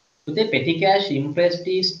 So the petty cash interest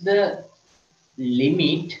is the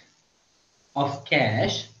limit of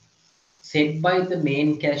cash set by the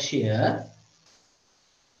main cashier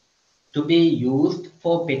to be used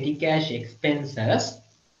for petty cash expenses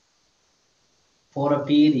for a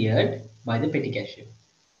period by the petty cashier.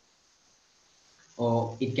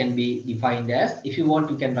 Or it can be defined as, if you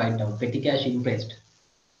want, you can write down petty cash interest.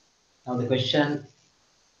 Now the question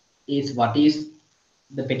is, what is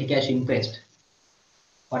the petty cash interest?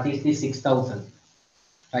 What is the 6,000?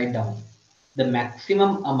 Write down the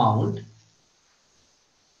maximum amount,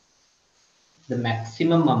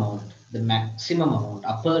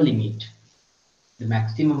 upper limit, the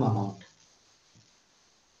maximum amount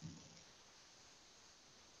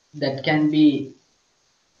that can be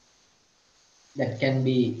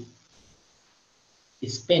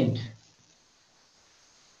spent,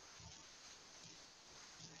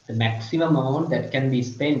 the maximum amount that can be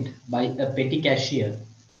spent by a petty cashier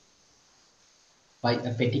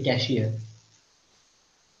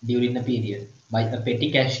during a period,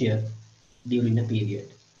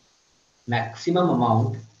 maximum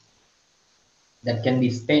amount that can be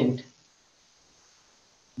spent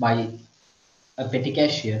by a petty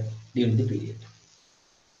cashier during the period.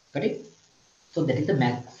 Got it? So that is the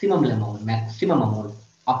maximum amount,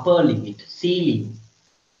 upper limit, ceiling.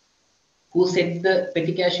 Who set the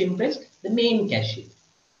petty cash interest? The main cashier.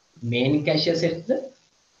 Main cashier sets the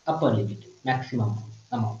upper limit, maximum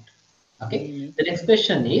amount. Okay. The next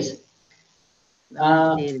question is,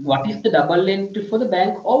 what is the double entry for the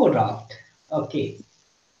bank overdraft? Okay.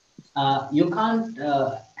 You can't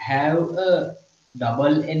have a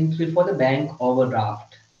double entry for the bank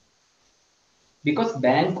overdraft because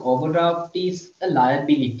bank overdraft is a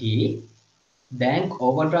liability. Bank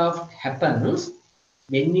overdraft happens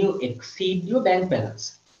when you exceed your bank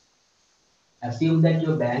balance. Assume that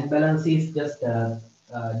your bank balance is just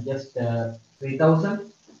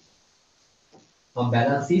 3,000. Now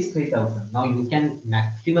balance is 3,000. Now you can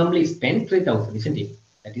maximally spend 3,000, isn't it?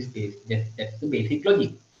 That is that's the basic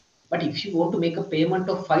logic. But if you want to make a payment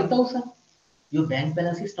of 5,000, your bank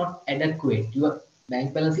balance is not adequate. Your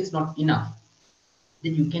bank balance is not enough.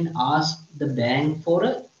 Then you can ask the bank for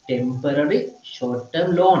a temporary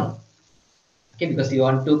short-term loan. Okay, because you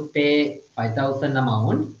want to pay 5,000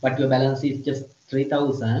 amount, but your balance is just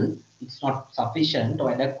 3,000. It's not sufficient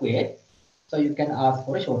or adequate. So you can ask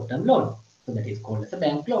for a short-term loan. So that is called as a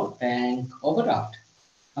bank loan, bank overdraft.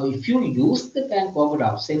 Now, if you use the bank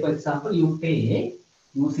overdraft, say for example, you pay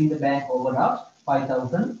using the bank overdraft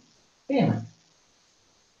 5,000 payment,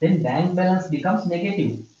 then bank balance becomes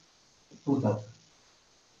negative 2,000.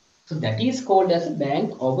 So that is called as a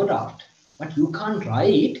bank overdraft. But you can't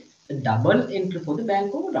write a double entry for the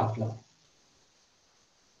bank overdraft loan.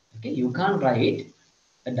 Okay, you can't write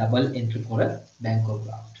a double entry for a bank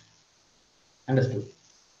overdraft. Understood?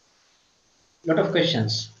 Lot of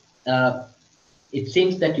questions. It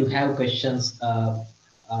seems that you have questions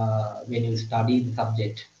when you study the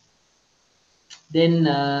subject. Then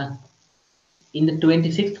in the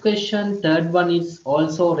 26th question, third one is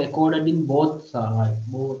also recorded in both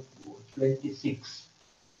 26.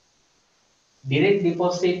 Direct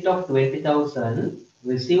deposit of 20,000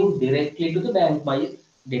 received directly to the bank by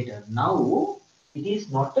debtor. Now it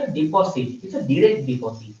is not a deposit, it is a direct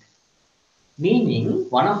deposit. Meaning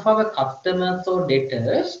one of our customers or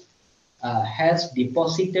debtors has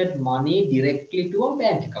deposited money directly to a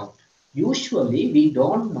bank account. Usually we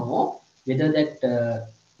don't know whether that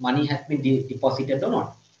money has been deposited or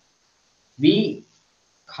not. We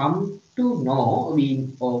come to know,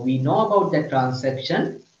 we know about that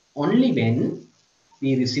transaction only when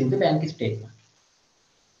we receive the bank statement.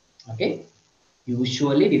 Okay.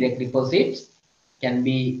 Usually direct deposits can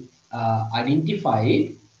be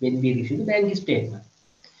identified when we receive the bank statement.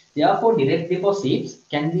 Therefore, direct deposits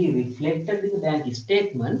can be reflected in the bank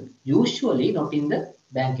statement, usually not in the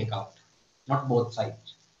bank account, not both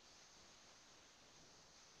sides.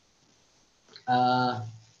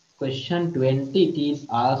 Question 20, it is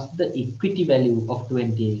asked the equity value of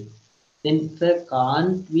 28. Then, sir,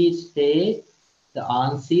 can't we say the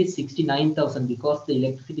answer is 69,000 because the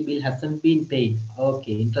electricity bill hasn't been paid?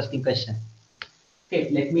 Okay, interesting question.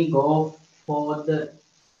 Okay, let me go for the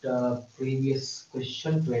previous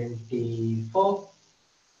question 24.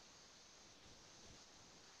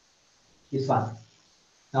 This one.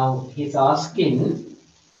 Now he's asking,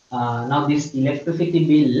 now this electricity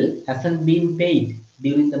bill hasn't been paid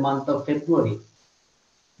during the month of February.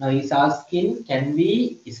 Now he's asking, can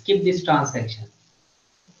we skip this transaction?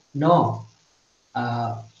 No.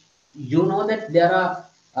 You know that there are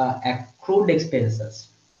accrued expenses.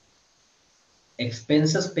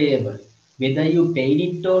 Expenses payable. Whether you paid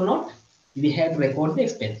it or not, we have to record the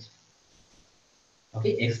expense.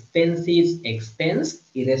 Okay, expense is expense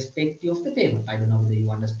irrespective of the payment. I don't know whether you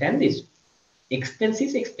understand this. Expense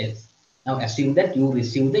is expense. Now assume that you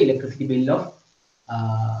received the electricity bill of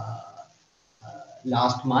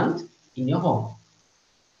last month in your home,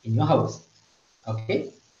 in your house.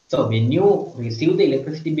 Okay, so when you receive the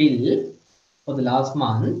electricity bill for the last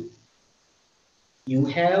month, you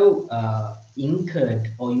have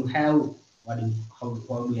incurred, or you have, how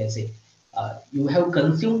do I say, you have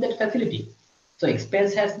consumed that facility. So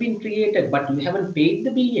expense has been created, but you haven't paid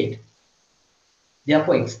the bill yet.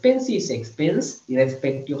 Therefore, expense is expense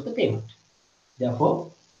irrespective of the payment.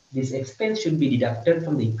 Therefore, this expense should be deducted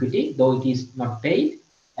from the equity, though it is not paid.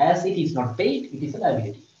 As it is not paid, it is a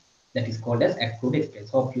liability. That is called as accrued expense.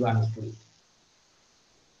 Hope you understood it.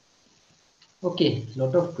 Okay,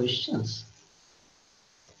 lot of questions.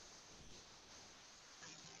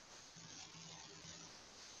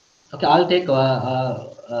 Okay, I'll take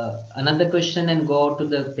another question and go to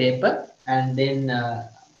the paper, and then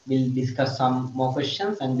we'll discuss some more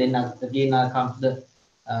questions, and then again I'll come to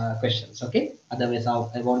the questions. Okay, otherwise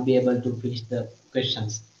I won't be able to finish the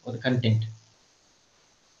questions or the content.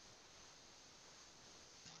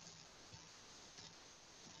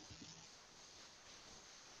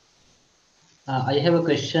 I have a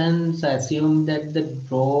question. So assume that the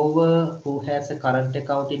drawer who has a current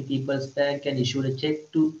account in People's Bank can issue a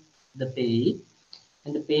check to the payee,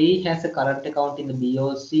 and the payee has a current account in the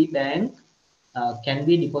BOC bank. Can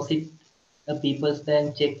we deposit a People's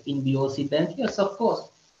Bank check in BOC Bank? Yes, of course.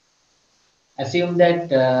 Assume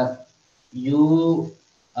that you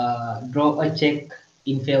draw a check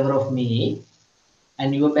in favor of me,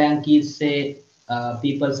 and your bank is, say,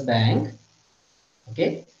 People's Bank,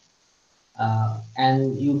 okay?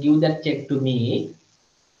 And you give that check to me,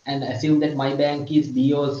 and assume that my bank is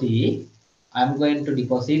BOC, I'm going to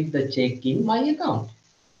deposit the check in my account.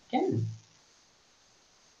 Can?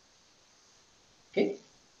 Okay.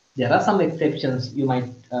 There are some exceptions you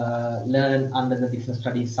might learn under the business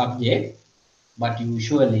studies subject, but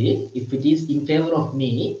usually if it is in favor of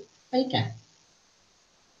me, I can.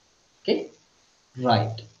 Okay,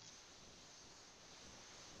 right.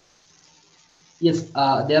 Yes,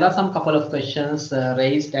 there are some couple of questions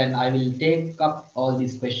raised, and I will take up all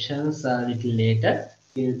these questions a little later.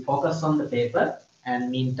 We'll focus on the paper,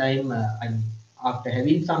 and meantime, after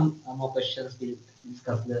having some more questions, we'll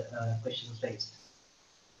discuss the questions raised.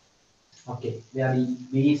 Okay, where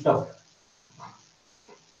we stop.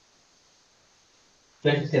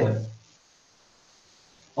 27.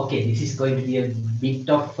 Okay, this is going to be a bit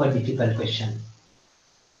of a difficult question.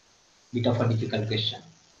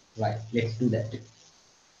 Right, let's do that.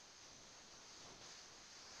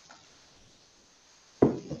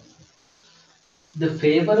 The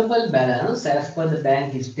favorable balance as per the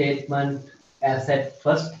bank statement as at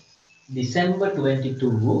 1st December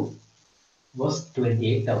 22 was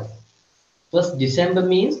 28,000. 1st December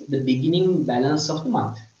means the beginning balance of the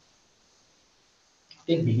month.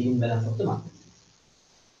 Okay, beginning balance of the month.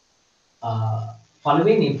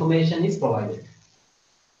 Following information is provided.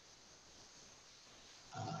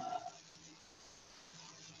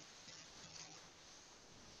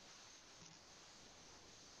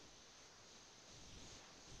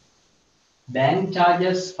 Bank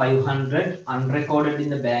charges 500 unrecorded in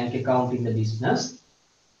the bank account in the business.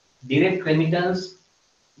 Direct remittance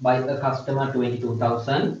by the customer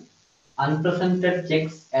 22,000. Unpresented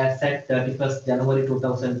checks as at 31st January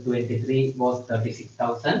 2023 was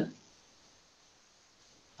 36,000.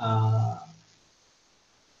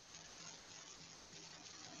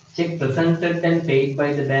 Check presented and paid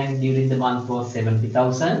by the bank during the month was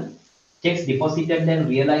 70,000. Checks deposited and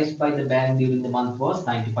realized by the bank during the month was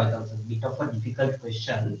 95,000. Bit of a difficult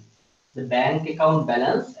question. The bank account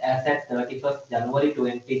balance as at 31st January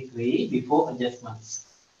 23 before adjustments.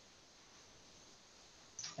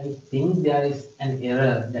 I think there is an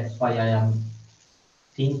error. That's why I am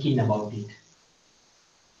thinking about it.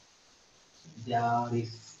 There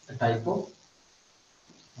is a typo.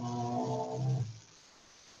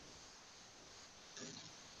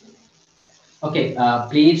 Okay,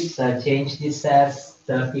 please change this as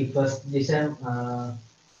 31st December.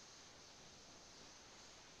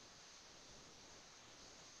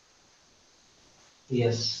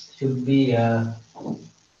 Yes, should be,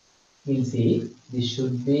 we'll see, this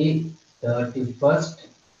should be 31st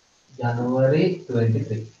January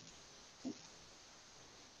 23.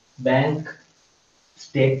 Bank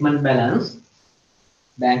statement balance,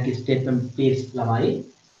 bank statement, please, Lamai.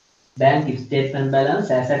 Bank statement balance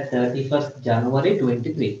as at 31st January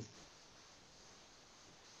 23.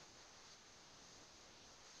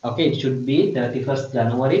 Okay, it should be 31st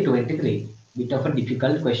January 23. Bit of a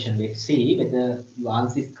difficult question. Let's see whether your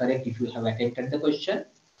answer is correct if you have attempted the question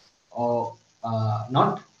or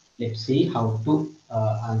not. Let's see how to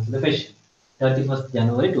answer the question. 31st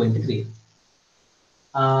January 23.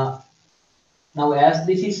 Now, as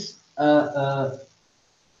this is a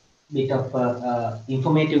bit of a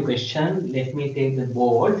informative question, let me take the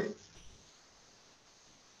board.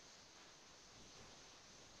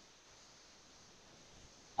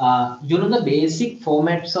 You know the basic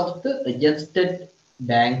formats of the adjusted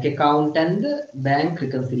bank account and the bank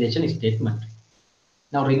reconciliation statement.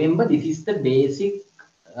 Now remember, this is the basic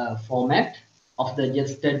format of the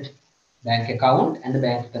adjusted bank account and the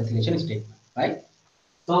bank reconciliation statement, right?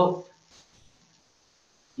 So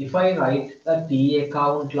if I write a T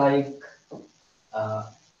account like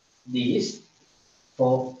this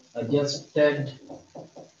for adjusted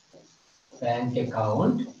bank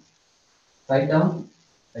account, write down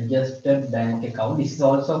adjusted bank account. This is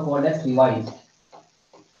also called as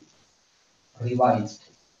revised,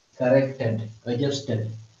 corrected,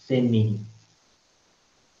 adjusted, same meaning.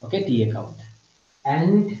 Okay, T account.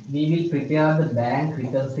 And we will prepare the bank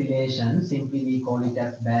reconciliation. Simply we call it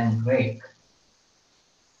as bank rec.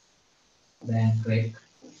 Bank rec.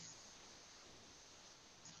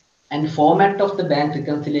 And format of the bank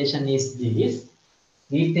reconciliation is this.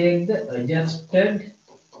 We take the adjusted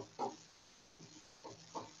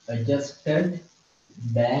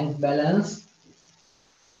bank balance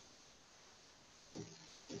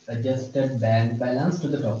to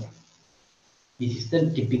the top. This is the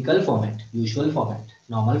typical format, usual format,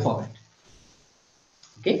 normal format.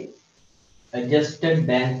 Okay, adjusted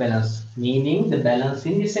bank balance, meaning the balance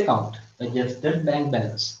in this account, adjusted bank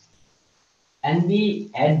balance. And we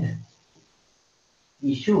add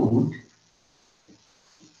issued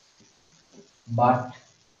but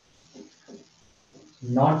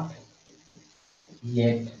not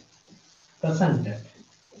yet presented.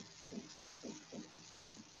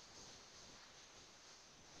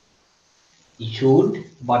 Issued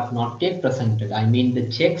but not yet presented. I mean the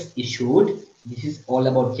checks issued. This is all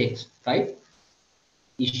about checks, right?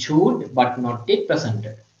 Issued but not yet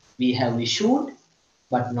presented. We have issued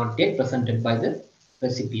but not yet presented by the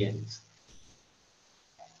recipients.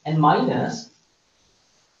 And minus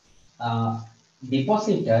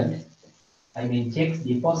deposited, I mean checks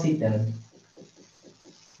deposited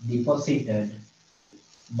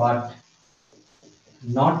but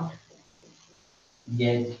not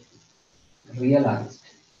yet realized.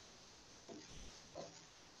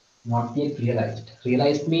 Not yet realized.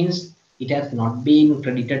 Realized means it has not been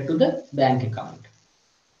credited to the bank account.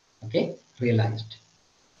 Okay, realized.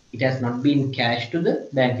 It has not been cashed to the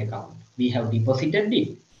bank account. We have deposited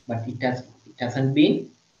it, but it hasn't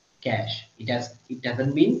been cash. It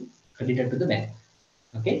hasn't been credited to the bank.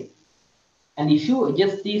 Okay, and if you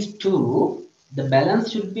adjust these two, the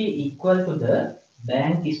balance should be equal to the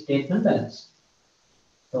bank statement balance.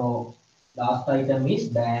 So last item is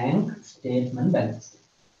bank statement balance.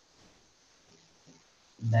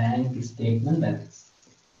 Bank statement balance.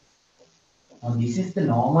 Now this is the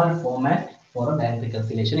normal format for a bank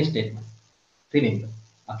reconciliation statement. Remember,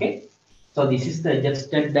 okay? So this is the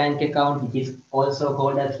adjusted bank account, which is also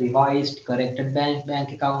called as revised, corrected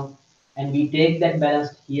bank account. And we take that balance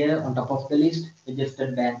here on top of the list,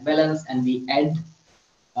 adjusted bank balance, and we add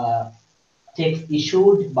checks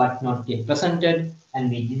issued but not yet presented, and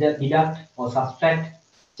we deduct or subtract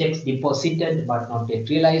checks deposited but not yet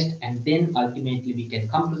realized, and then ultimately we can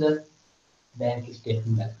come to the bank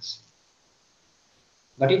statement balance.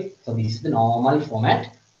 Got it? So this is the normal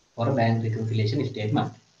format for a bank reconciliation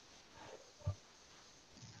statement.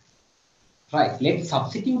 Right, let's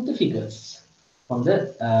substitute the figures from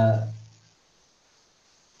the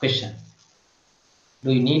question.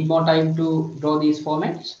 Do you need more time to draw these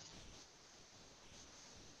formats?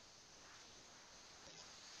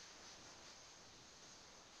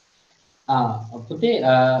 Okay,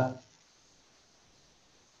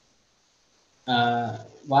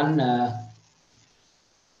 one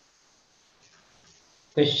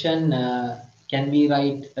question, can we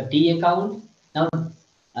write a T account? Now,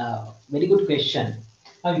 very good question.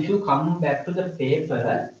 Now, if you come back to the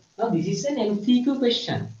paper, now this is an MCQ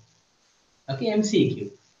question. Okay,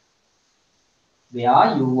 MCQ.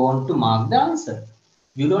 Where you want to mark the answer.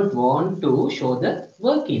 You don't want to show the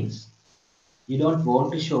workings. You don't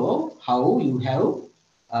want to show how you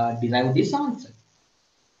have derived this answer.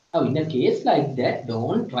 Now, in a case like that,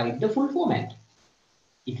 don't write the full format.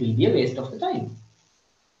 It will be a waste of the time.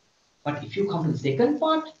 But if you come to the second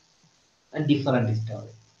part, a different story.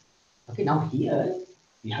 Okay, now here,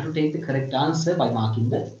 we have to take the correct answer by marking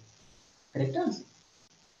the correct answer.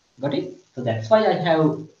 Got it? So that's why I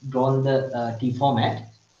have drawn the T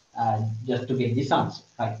format just to get this answer.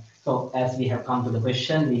 Right. So as we have come to the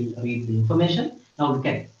question, we'll read the information. Now look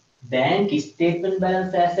at bank statement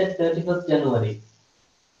balance as at 31st January.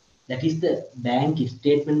 That is the bank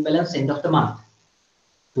statement balance end of the month,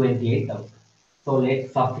 28,000. So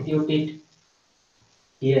let's substitute it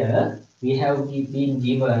here. We have been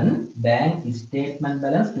given bank statement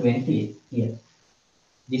balance 28 here.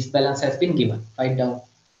 This balance has been given. Write down.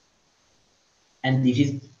 And this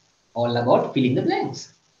is all about filling the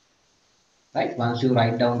blanks. Right? Once you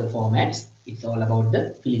write down the formats, it's all about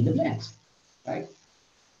the filling the blanks. Right?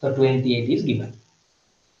 So 28 is given.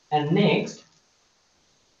 And next,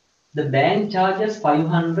 the bank charges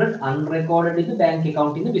 500 unrecorded in the bank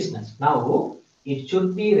account in the business. Now, it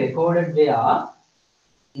should be recorded there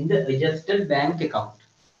in the adjusted bank account.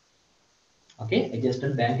 Okay,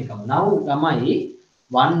 adjusted bank account. Now, Ramai,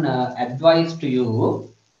 one advice to you.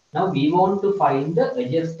 Now we want to find the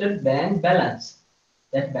adjusted bank balance.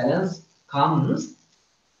 That balance comes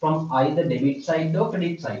from either debit side or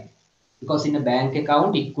credit side. Because in a bank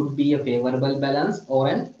account, it could be a favorable balance or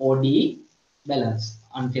an OD balance,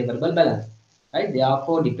 unfavorable balance, right?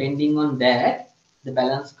 Therefore, depending on that, the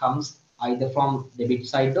balance comes either from debit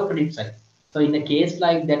side or credit side. So in a case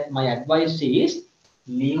like that, my advice is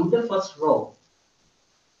leave the first row.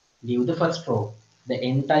 Leave the first row. The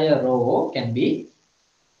entire row can be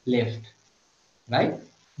left, right?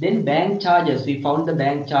 Then bank charges, we found the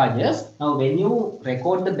bank charges. Now, when you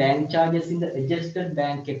record the bank charges in the adjusted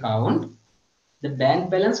bank account, the bank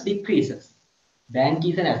balance decreases. Bank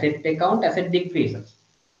is an asset account, asset decreases.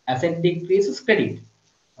 Asset decreases, credit.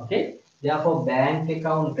 Okay. Therefore, bank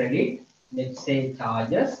account credit, let's say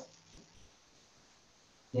charges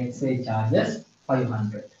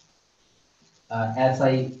 500. As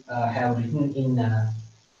I have written in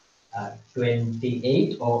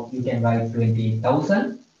 28, or you can write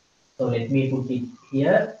 28,000. So let me put it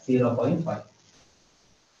here 0.5.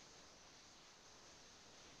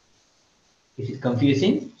 Is it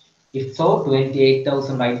confusing? If so,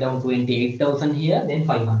 28,000, write down 28,000 here, then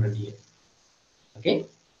 500 here. Okay,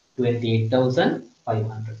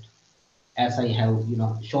 28,500. As I have,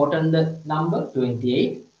 shortened the number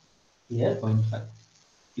 28 here, 0.5.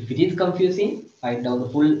 If it is confusing, write down the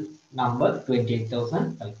full number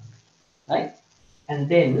 28,500, right? And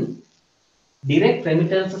then direct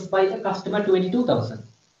remittances by a customer 22,000.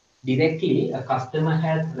 Directly, a customer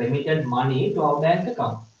has remitted money to our bank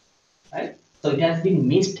account, right? So it has been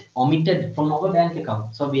missed, omitted from our bank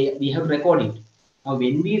account. So we have recorded it. Now,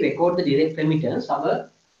 when we record the direct remittance,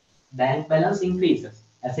 our bank balance increases,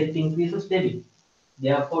 asset increases, debit.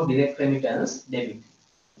 Therefore, direct remittance, debit.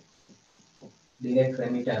 Direct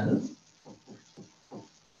remittance,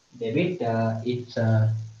 debit. Let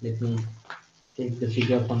me take the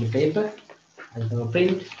figure from the paper and from a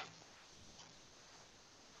print.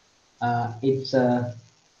 It's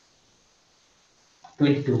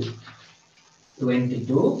 22.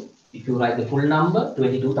 22. If you write the full number,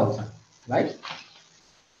 22,000, right?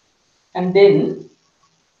 And then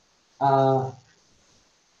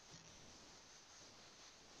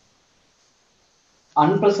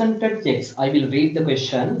unpresented checks. I will read the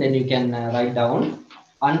question, then you can write down.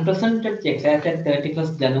 Unpresented checks as at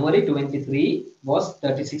 31st January 23 was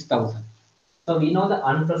 36,000. So we know the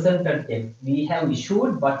unpresented check. We have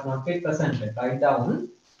issued but not yet presented. Write down.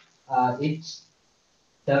 It's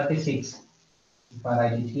 36. If I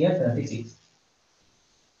write it here, 36.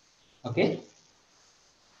 Okay.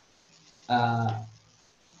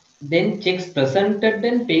 Then checks presented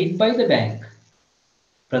and paid by the bank.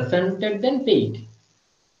 Presented and paid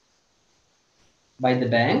by the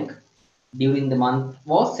bank during the month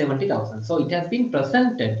was 70,000. So it has been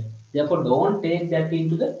presented. Therefore, don't take that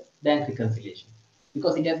into the bank reconciliation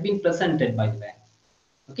because it has been presented by the bank.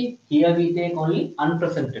 Okay. Here we take only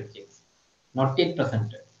unpresented checks, not yet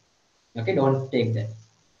presented. Okay. Don't take that.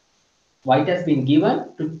 Why it has been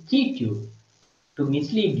given? To cheat you, to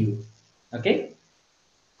mislead you. Okay.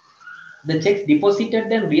 The checks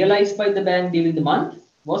deposited and realized by the bank during the month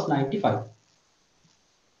was 95.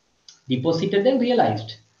 Deposited and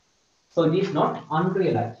realized. So it is not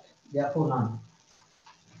unrealized. Therefore, none.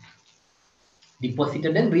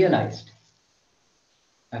 Deposited and realized.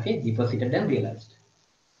 Okay, deposited and realized.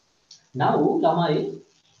 Now, Lamai,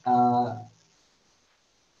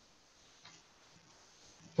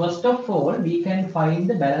 first of all, we can find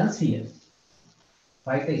the balance here.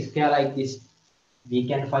 Write a square like this. We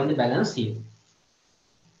can find the balance here.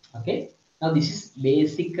 Okay. Now, this is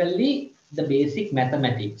basically the basic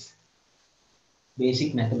mathematics.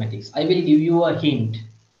 Basic mathematics. I will give you a hint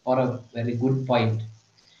or a very good point.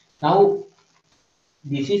 Now,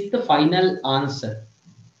 this is the final answer.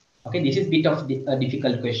 Okay, this is a bit of a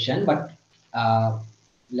difficult question, but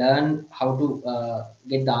learn how to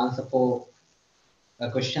get the answer for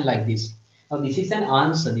a question like this. Now, this is an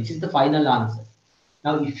answer. This is the final answer.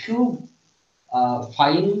 Now, if you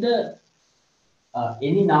find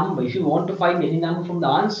any number, if you want to find any number from the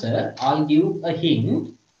answer, I'll give a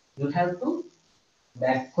hint. You have to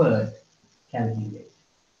backward calculate.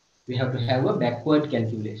 We have to have a backward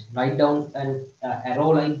calculation. Write down an arrow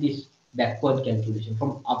like this, backward calculation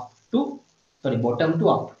from bottom to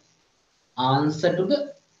up. Answer to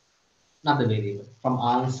the another variable. From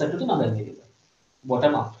answer to the another variable.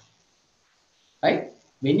 Bottom up. Right?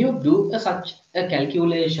 When you do such a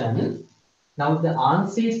calculation, now the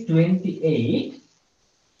answer is 28.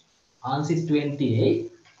 Answer is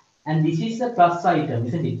 28. And this is a plus item,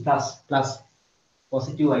 isn't it? Plus,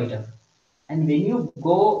 positive item. And when you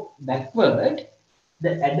go backward,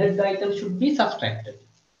 the added item should be subtracted.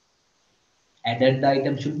 Added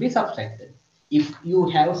item should be subtracted. If you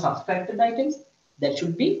have subtracted items, that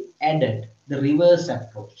should be added. The reverse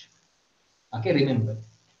approach. Okay, remember.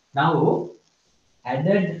 Now,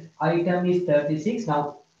 added item is 36.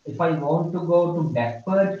 Now, if I want to go to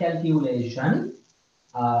backward calculation,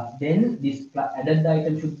 then this added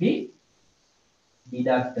item should be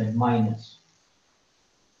deducted minus.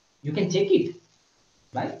 You can check it,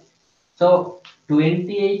 right? So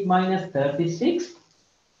 28 minus 36,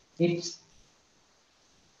 it's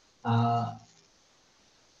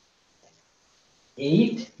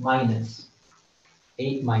 8 minus.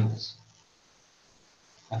 8 minus.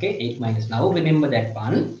 Okay, 8 minus. Now remember that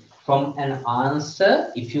one. From an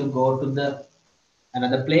answer, if you go to the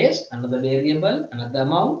another place, another variable, another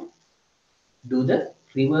amount, do the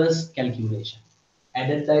reverse calculation.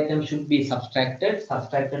 Added item should be subtracted,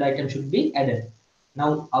 subtracted item should be added.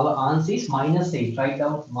 Now our answer is minus 8. Write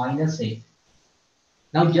down minus 8.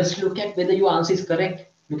 Now just look at whether your answer is correct.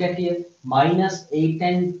 Look at here. Minus 8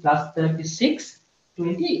 and plus 36,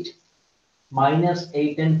 28. Minus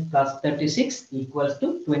 8 and plus 36 equals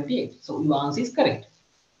to 28. So your answer is correct.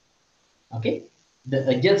 Okay. The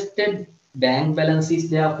adjusted bank balance is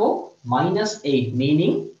therefore minus 8,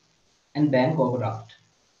 meaning and bank overdraft.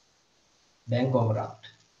 Bank overdraft.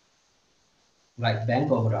 Right,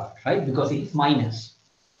 bank overdraft, right? Because it's minus.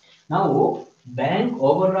 Now, bank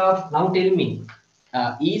overdraft, now tell me,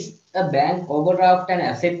 is a bank overdraft an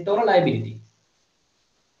asset or a liability?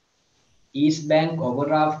 Is bank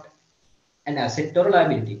overdraft an asset or a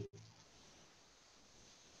liability?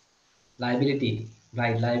 Liability,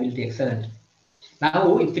 right, liability, excellent.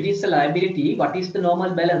 Now, if it is a liability, what is the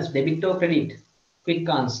normal balance, debit or credit? Quick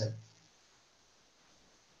answer.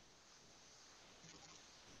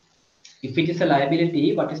 If it is a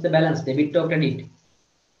liability, what is the balance, debit or credit?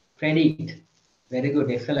 Credit. Very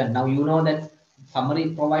good, excellent. Now you know that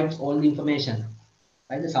summary provides all the information.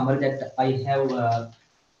 Right, the summary that I have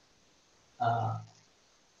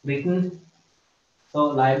written. So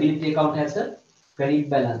liability account has a credit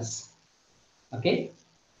balance. Okay,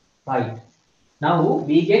 right. Now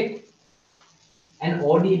we get an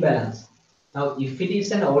OD balance. Now if it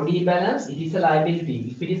is an OD balance, it is a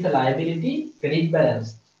liability. If it is a liability, credit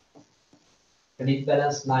balance. Credit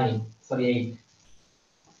balance 9, sorry 8.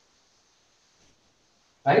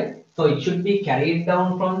 Right? So it should be carried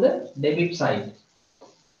down from the debit side.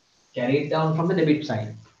 Carried down from the debit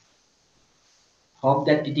side. Hope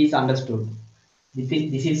that it is understood. This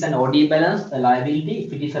is an OD balance, a liability.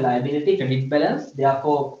 If it is a liability, credit balance.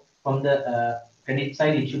 Therefore, from the credit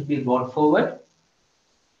side, it should be brought forward.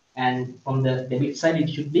 And from the debit side, it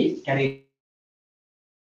should be carried.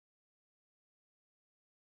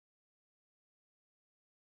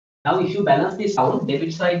 Now, if you balance this out,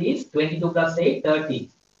 debit side is 22 plus 8, 30.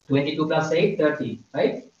 22 plus 8, 30,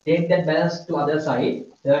 right? Take that balance to other side,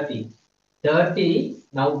 30. 30,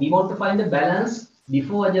 now we want to find the balance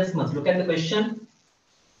before adjustments. Look at the question.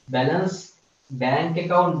 Balance, bank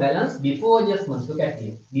account balance before adjustments. Look at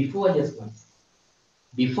here, before adjustments.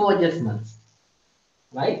 Before adjustments,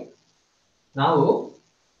 right? Now,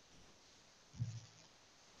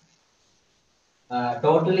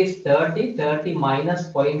 total is 30, 30 minus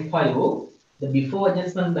 0.5. The before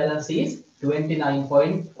adjustment balance is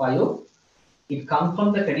 29.5. It comes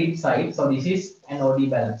from the credit side. So this is an OD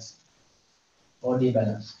balance. OD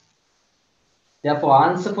balance. Therefore,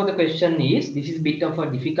 answer for the question is, this is a bit of a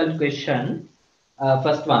difficult question.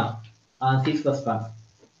 First one. Answer is first one.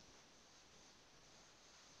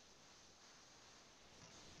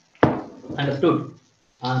 Understood?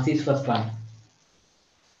 Answer is first one.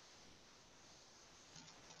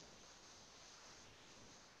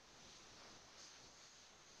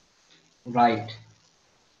 Right.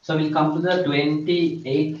 So we'll come to the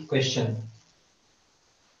 28th question.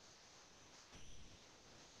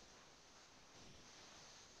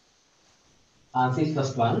 Answer is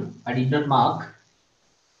first one. I did not mark.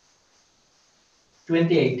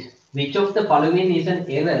 28. Which of the following is an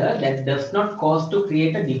error that does not cause to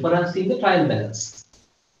create a difference in the trial balance?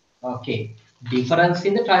 Okay. Difference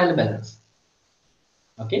in the trial balance.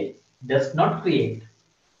 Okay. Does not create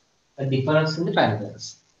a difference in the trial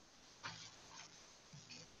balance.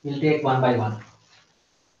 We'll take one by one.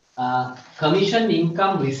 Commission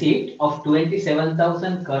income receipt of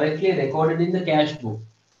 27,000 correctly recorded in the cash book.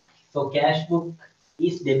 So cash book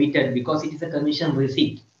is debited because it is a commission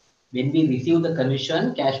receipt. When we receive the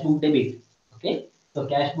commission, cash book debit. Okay. So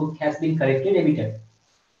cash book has been correctly debited,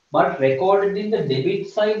 but recorded in the debit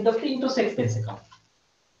side of the interest expense account.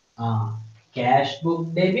 Cash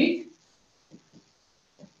book debit,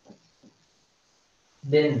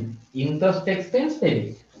 then interest expense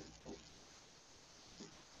debit.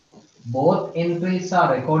 both entries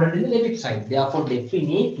are recorded in the debit side. Therefore,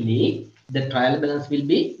 definitely the trial balance will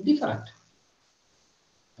be different.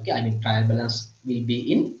 Okay, I mean trial balance will be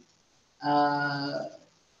in uh,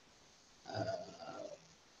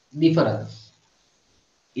 difference.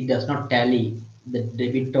 It does not tally. The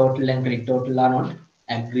debit total and credit total are not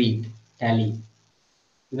agreed tally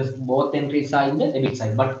because both entries are in the debit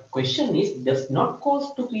side. But question is does not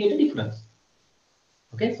cause to create a difference.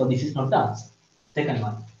 Okay, so this is not the answer. Second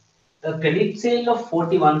one. A credit sale of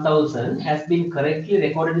 41,000 has been correctly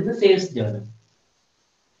recorded in the sales journal.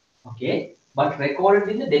 Okay, but recorded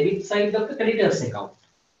in the debit side of the creditor's account.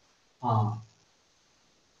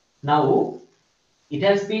 Now, it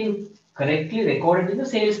has been correctly recorded in the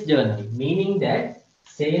sales journal, meaning that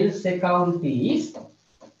sales account is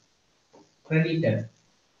credited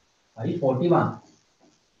by 41.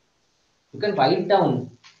 You can write down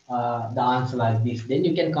the answer like this, then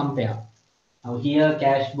you can compare. Now here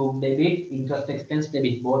cash book debit, interest expense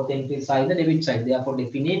debit, both entries are in the debit side. Therefore,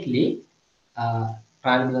 definitely trial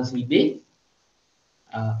balance will be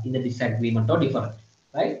in the disagreement or different,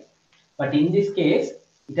 right? But in this case,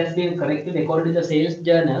 it has been correctly recorded in the sales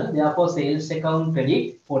journal. Therefore, sales account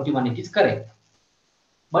credit 41, it is correct.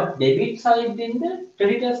 But debit side in the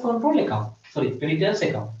creditors control account, sorry, creditors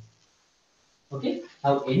account. Okay.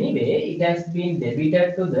 Now, anyway, it has been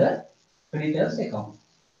debited to the creditors account.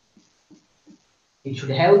 It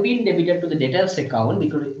should have been debited to the debtors account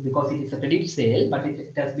because it is a credit sale, but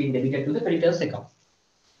it has been debited to the creditors account.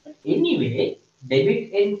 But anyway,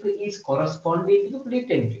 debit entry is corresponding to the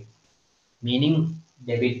credit entry, meaning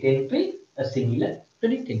debit entry a similar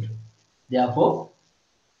credit entry. Therefore,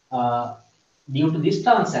 uh, due to this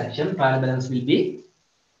transaction, trial balance will be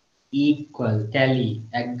equal, tally,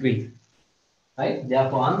 agree, right?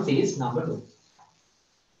 Therefore, answer is number 2.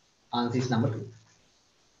 Answer is number 2.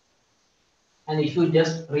 And if you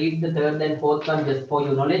just read the third and fourth one, just for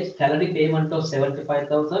your knowledge, salary payment of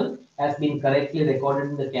 75,000 has been correctly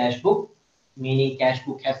recorded in the cash book, meaning cash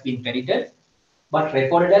book has been credited, but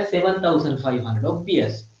recorded as 7,500.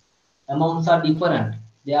 Obvious. Amounts are different.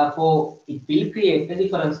 Therefore, it will create a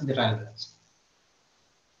difference in the trial balance.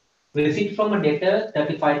 Receipt from a debtor,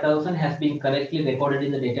 35,000 has been correctly recorded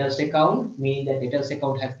in the debtor's account, meaning the debtor's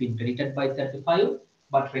account has been credited by 35,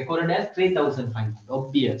 but recorded as 3,500.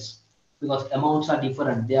 Obvious, because amounts are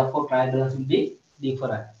different. Therefore, trial balance will be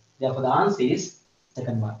different. Therefore, the answer is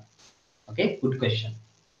second one. Okay, good question.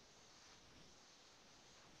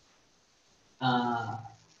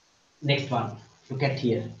 Next one, look at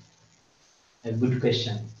here. A good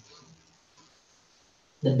question.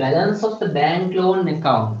 The balance of the bank loan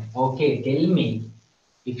account. Okay, tell me.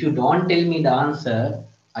 If you don't tell me the answer,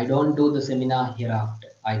 I don't do the seminar hereafter.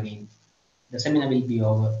 I mean, the seminar will be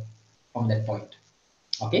over from that point.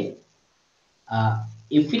 Okay.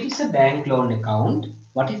 If it is a bank loan account,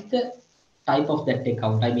 what is the type of that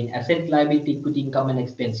account? I mean, asset, liability, equity, income, and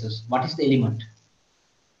expenses. What is the element?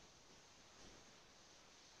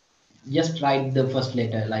 Just write the first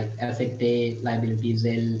letter like asset A, liability is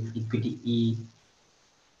L, equity E,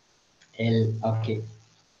 L. Okay.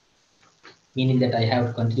 Meaning that I have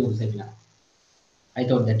to continue the seminar. I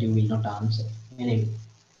thought that you will not answer. Anyway.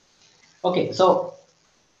 Okay, so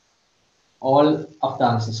all of the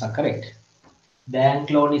answers are correct. Bank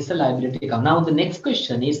loan is a liability account. Now the next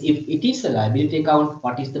question is, if it is a liability account,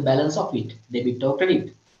 what is the balance of it? Debit or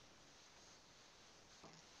credit?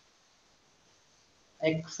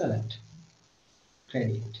 Excellent.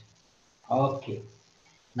 Credit. Okay.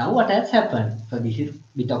 Now what has happened? So this is a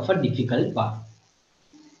bit of a difficult one.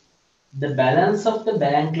 The balance of the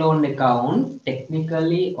bank loan account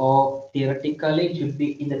technically or theoretically should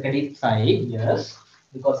be in the credit side, yes,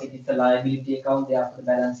 because it is a liability account, therefore the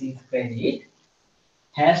balance is credit,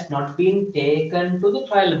 has not been taken to the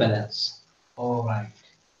trial balance. All right,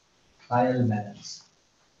 trial balance.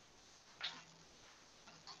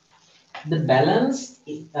 The balance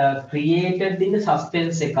created in the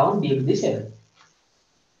suspense account due to this error.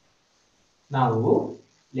 Now,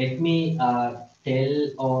 let me tell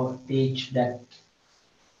or teach that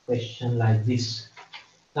question like this.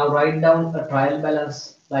 Now write down a trial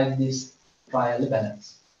balance like this, trial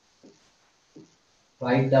balance.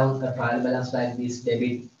 Write down a trial balance like this,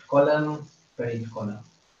 debit column, credit column.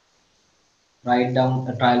 Write down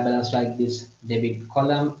a trial balance like this, debit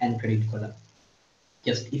column and credit column.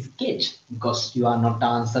 Just sketch, because you are not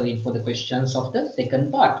answering for the questions of the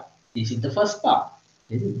second part. This is the first part.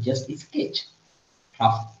 Just sketch.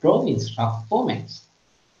 Rough drawings, rough formats.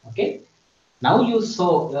 Okay. Now you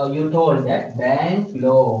saw, you told that bank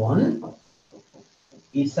loan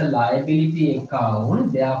is a liability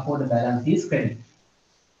account, therefore the balance is credit.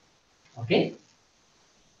 Okay.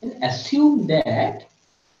 And assume that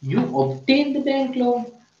you obtain the bank loan.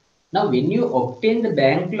 Now, when you obtain the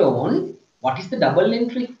bank loan, what is the double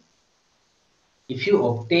entry? If you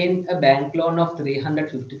obtain a bank loan of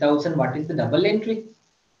 350,000, what is the double entry?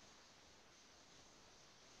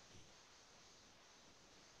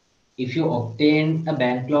 If you obtain a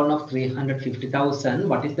bank loan of 350,000,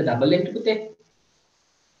 what is the double entry? Pute?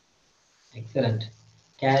 Excellent.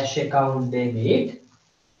 Cash account debit,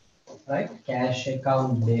 right? Cash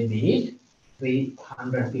account debit,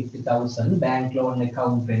 350,000. Bank loan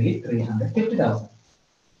account credit, 350,000.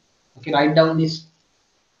 Okay, write down this.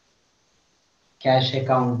 Cash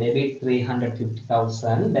account debit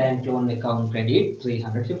 350,000, bank loan account credit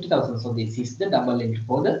 350,000. So this is the double entry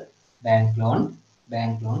for the bank loan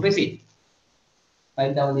receipt.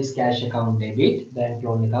 Write down this cash account debit, bank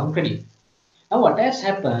loan account credit. Now what has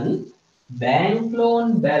happened? Bank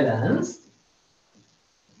loan balance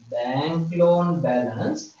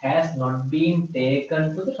has not been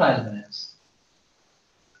taken to the trial balance.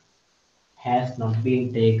 Has not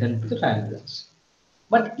been taken to the trial balance.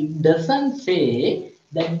 But it doesn't say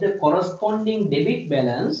that the corresponding debit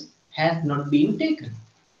balance has not been taken.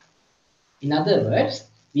 In other words,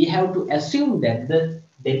 we have to assume that the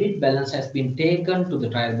debit balance has been taken to the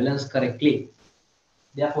trial balance correctly.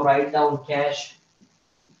 Therefore, write down cash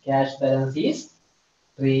balance is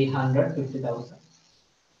 350,000.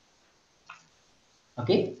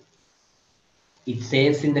 Okay. It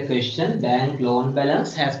says in the question, bank loan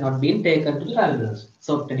balance has not been taken to the trial balance.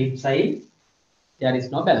 So credit side, there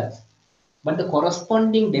is no balance. But the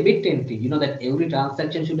corresponding debit entry, you know that every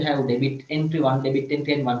transaction should have debit entry, one debit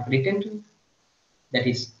entry and one credit entry. That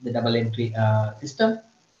is the double entry system,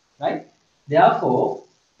 right? Therefore,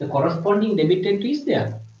 the corresponding debit entry is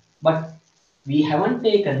there. But we haven't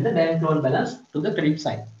taken the bank loan balance to the credit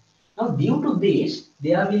side. Now, due to this,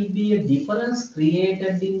 there will be a difference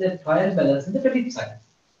created in the trial balance in the credit side.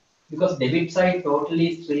 Because debit side total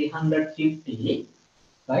is 350,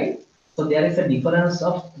 right? So there is a difference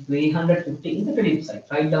of 350 in the credit side.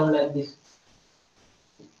 Write down like this.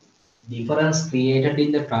 Difference created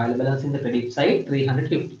in the trial balance in the credit side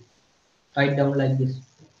 350. Write down like this.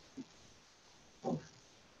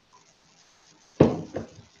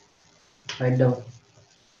 Write down.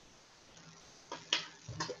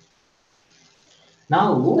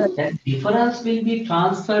 Now that difference will be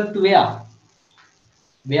transferred to where?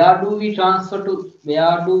 Where do we transfer to?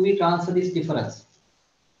 Where do we transfer this difference?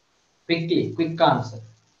 Quickly, quick answer.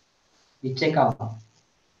 Which account?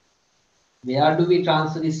 Where do we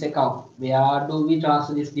transfer this account? Where do we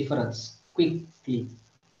transfer this difference? Quickly.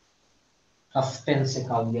 Suspense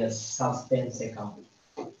account, yes, suspense account.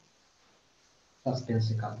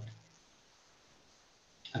 Suspense account.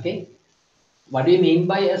 Okay. What do you mean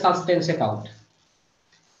by a suspense account?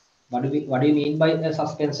 What do you mean by a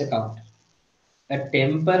suspense account? A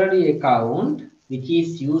temporary account which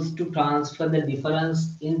is used to transfer the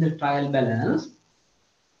difference in the trial balance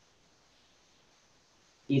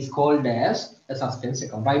is called as a suspense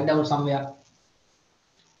account. Write down somewhere.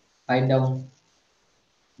 Write down.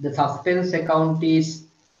 The suspense account is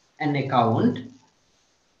an account.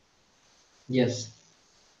 Yes.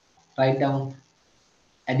 Write down.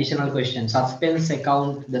 Additional question. Suspense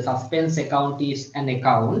account. The suspense account is an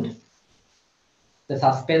account. The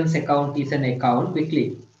suspense account is an account.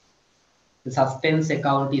 Quickly. The suspense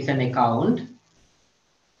account is an account.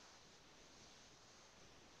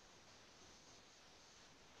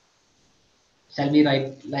 Shall we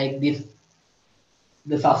write like this?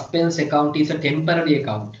 The suspense account is a temporary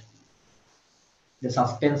account. The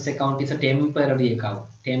suspense account is a temporary account.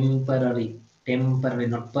 Temporary,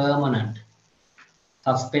 not permanent.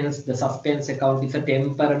 The suspense account is a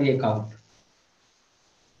temporary account.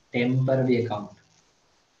 Temporary account.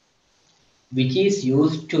 Which is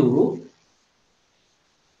used to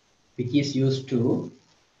record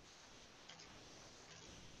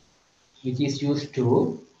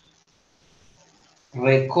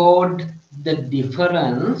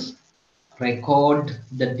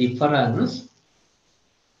the difference.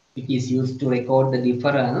 It is used to record the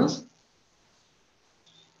difference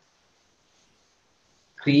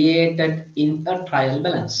created in a trial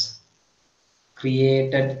balance.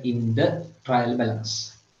 Created in the trial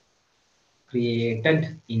balance.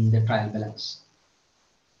 Created in the trial balance.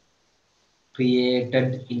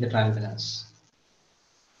 Created in the trial balance.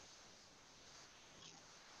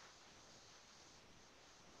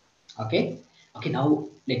 Okay. Okay. Now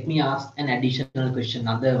let me ask an additional question.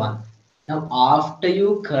 Another one. Now, after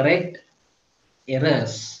you correct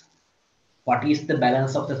errors, what is the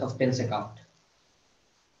balance of the suspense account?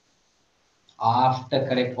 After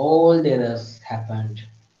correct all the errors happened,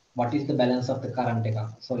 What is the balance of the current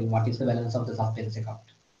account? Sorry, what is the balance of the suspense account?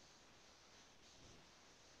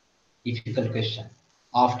 Difficult question.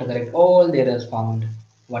 After correct all the errors found,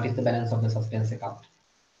 what is the balance of the suspense account?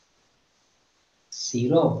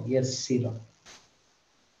 Zero. Yes, zero.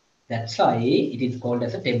 That's why it is called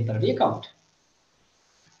as a temporary account.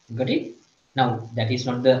 Got it? Now, that is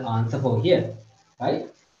not the answer for here, right?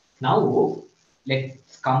 Now,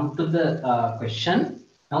 let's come to the question.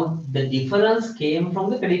 Now, the difference came from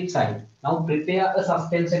the credit side. Now, prepare a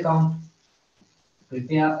suspense account.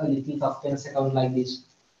 Prepare a little suspense account like this.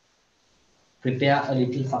 Prepare a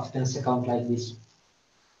little suspense account like this.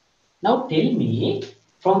 Now, tell me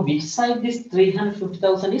from which side this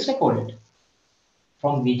 350,000 is recorded.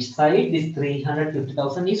 From which side this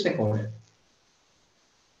 350,000 is recorded.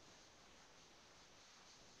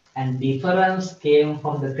 And difference came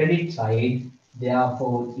from the credit side,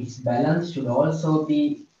 therefore its balance should also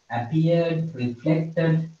be appeared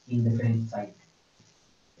reflected in the credit side.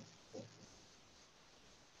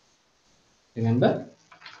 Remember,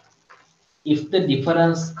 if the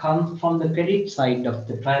difference comes from the credit side of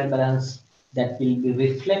the trial balance, that will be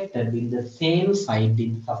reflected in the same side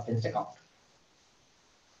in suspense account.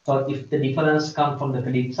 So if the difference comes from the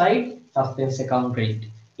credit side, suspense account credit.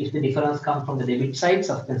 If the difference comes from the debit side,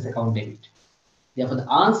 suspense account debit. Therefore,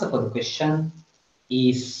 the answer for the question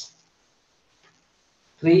is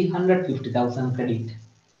 350,000 credit.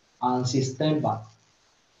 Answer is third one.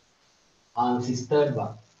 Answer is third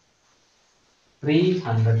one.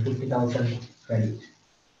 350,000 credit.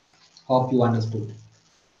 Hope you understood.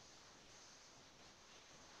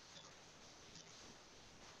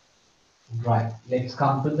 Right. Let's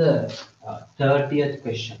come to the 30th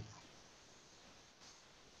question.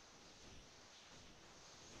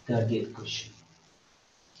 30th question.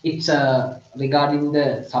 It's regarding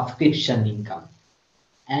the subscription income.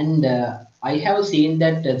 And I have seen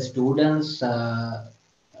that students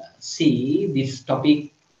see this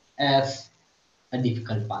topic as a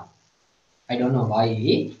difficult one. I don't know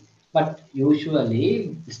why, but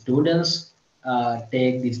usually students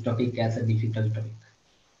take this topic as a difficult topic.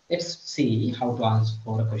 Let's see how to answer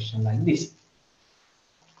for a question like this.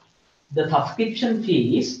 The subscription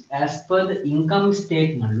fees as per the income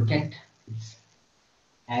statement, look at this,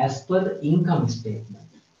 as per the income statement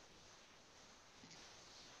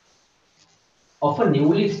of a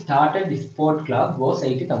newly started sport club was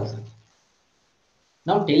 80,000.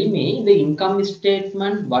 Now tell me the income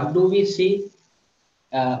statement, what do we see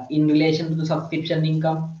in relation to the subscription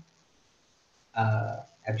income?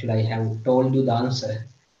 Actually, I have told you the answer,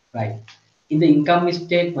 right? In the income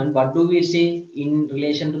statement, what do we see in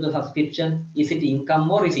relation to the subscription? Is it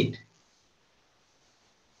income or is it?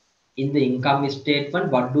 In the income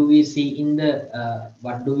statement, what do we see in the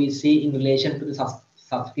in relation to the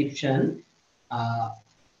subscription?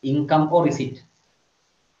 Income or is it?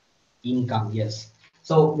 Income, yes.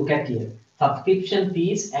 So look at here. Subscription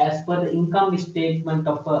fees as per the income statement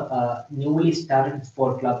of a newly started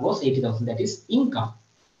sport club was 80,000. That is income.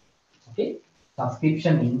 Okay.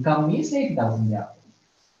 Subscription income is 80,000 there.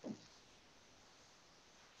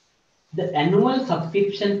 The annual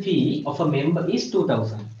subscription fee of a member is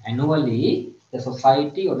 2,000. Annually, the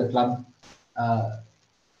society or the club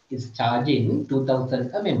is charging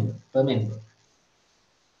 2,000 a member per member.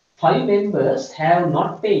 5 members have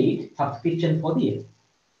not paid subscription for the year.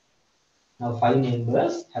 Now 5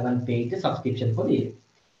 members haven't paid the subscription for the year.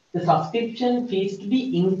 The subscription fees to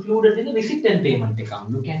be included in the receipt and payment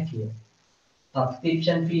account. Look at here.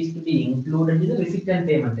 Subscription fees to be included in the receipt and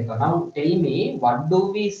payment account. Now tell me, what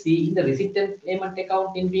do we see in the receipt and payment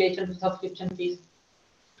account in relation to subscription fees?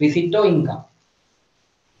 Receipt or income?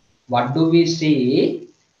 What do we see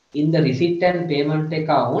in the receipt and payment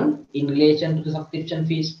account in relation to the subscription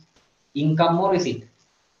fees? Income or receipt?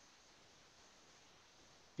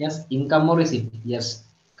 Yes, income or receipt? Yes,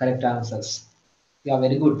 correct answers. Yeah,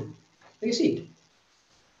 very good. Receipt.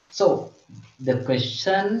 So the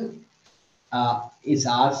question is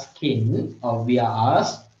asking, or we are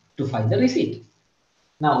asked to find the receipt.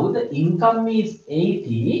 Now the income is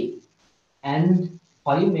 80 and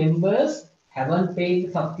 5 members haven't paid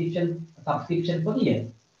the subscription for the year.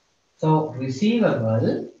 So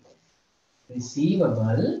receivable,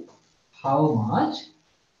 how much?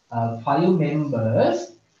 5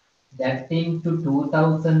 members, that into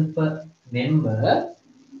 2,000 per member,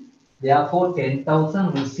 therefore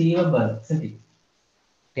 10,000 receivable, isn't it?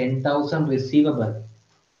 10,000 receivable.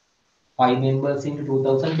 5 members into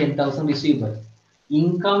 2,000, 10,000 receivable.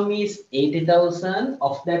 Income is 80,000.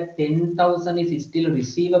 Of that, 10,000 is still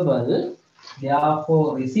receivable.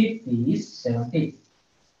 Therefore, receipt is 70.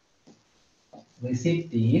 Receipt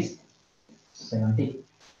is 70.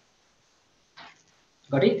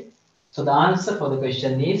 Got it? So the answer for the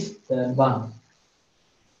question is third one.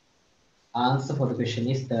 Answer for the question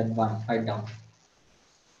is third one. Write down.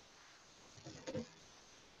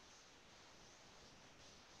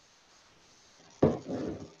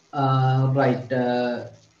 Right.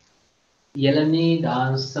 Yeleni, the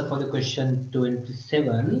answer for the question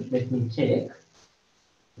 27. Let me check.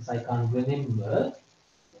 Because I can't remember.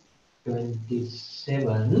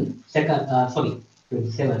 27. Second, sorry,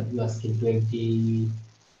 27. You are asking 20.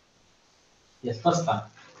 Yes, first one.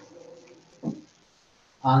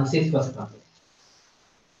 Answer is first one.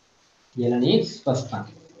 Yeleni is first one.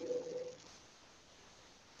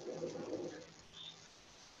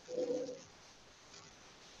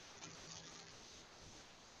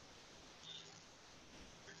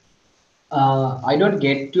 I don't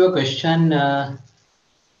get your question,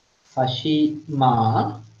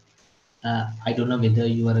 Sashima. I don't know whether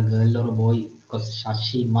you are a girl or a boy because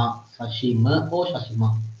Shashima, Shashima or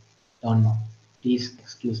Shashima. Don't know. Please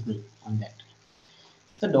excuse me on that.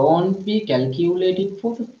 So don't be calculated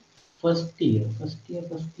for the first year. First year.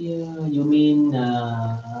 You mean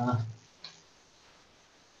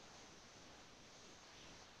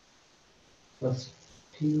first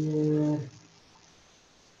year?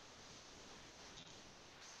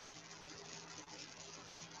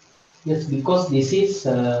 Yes, because this is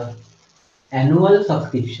annual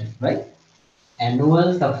subscription, right?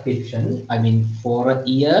 Annual subscription. I mean, for a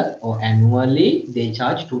year or annually, they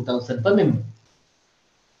charge 2,000 per member.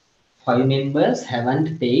 5 members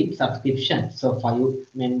haven't paid subscription, so 5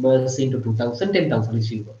 members into 2,000, 10,000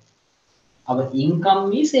 receivable. Our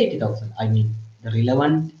income is 80,000. I mean, the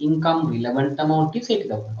relevant income, relevant amount is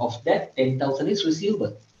 80,000. Of that, 10,000 is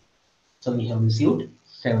receivable. So we have received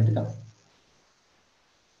 70,000.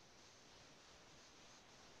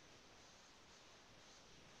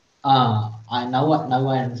 Now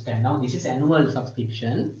I understand. Now this is annual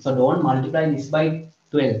subscription. So don't multiply this by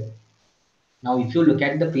 12. Now, if you look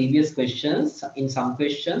at the previous questions, in some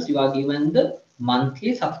questions, you are given the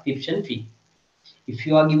monthly subscription fee. If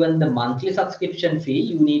you are given the monthly subscription fee,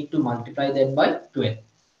 you need to multiply that by 12.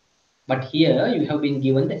 But here you have been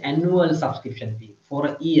given the annual subscription fee for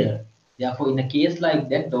a year. Therefore, in a case like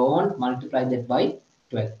that, don't multiply that by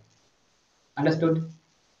 12. Understood?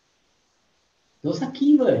 Those are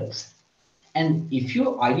keywords. And if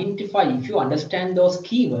you identify, if you understand those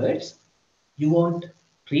keywords, you won't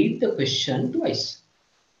read the question twice.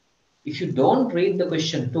 If you don't read the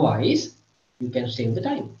question twice, you can save the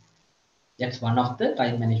time. That's one of the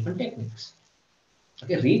time management techniques.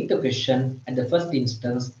 Okay, read the question at the first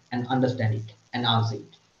instance and understand it and answer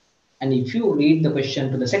it. And if you read the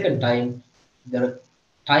question to the second time, the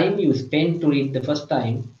time you spend to read the first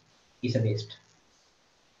time is a waste.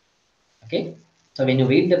 Okay, so when you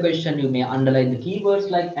read the question, you may underline the keywords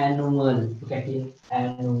like annual. Look at it,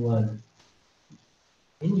 annual.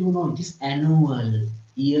 Then you know it is annual,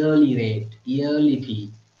 yearly rate, yearly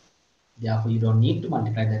fee. Therefore, you don't need to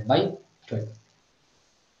multiply that by 12.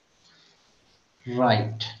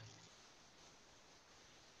 Right.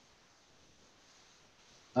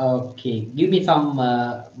 Okay, give me some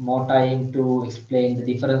more time to explain the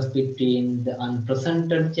difference between the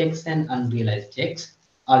unpresented checks and unrealized checks.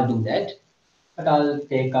 I'll do that, but I'll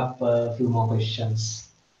take up a few more questions.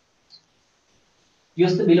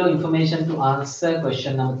 Use the below information to answer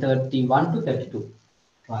question number 31 to 32.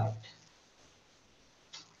 Right.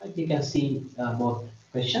 You can see both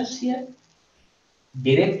questions here.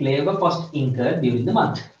 Direct labor cost incurred during the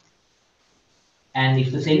month. And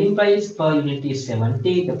if the selling price per unit is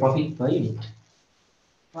 70, the profit per unit.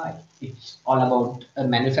 Right. It's all about a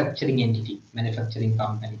manufacturing entity, manufacturing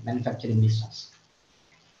company, manufacturing business.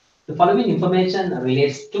 The following information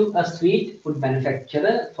relates to a sweet food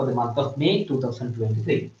manufacturer for the month of May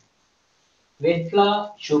 2023. Wet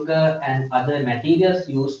flour, sugar, and other materials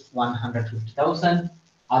used 150,000.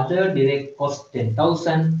 Other direct cost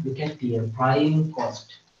 10,000. Look at here, prime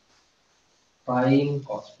cost. Prime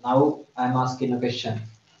cost. Now I'm asking a question.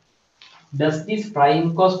 Does this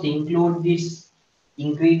prime cost include these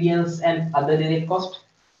ingredients and other direct cost?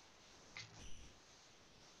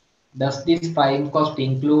 Does this prime cost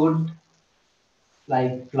include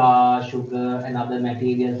like flour, sugar, and other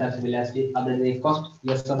materials as well as the other direct cost?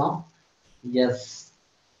 Yes or no? Yes.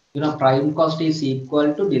 You know, prime cost is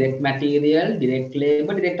equal to direct material, direct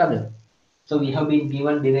labor, direct other. So we have been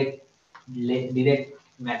given direct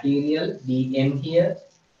material, DM here,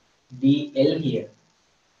 DL here,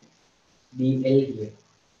 DL here.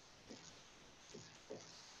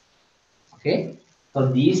 Okay. So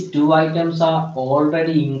these two items are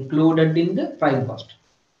already included in the prime cost.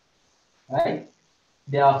 Right?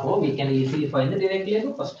 Therefore, we can easily find the direct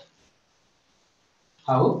labor cost.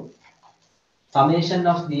 How? Summation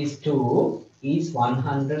of these two is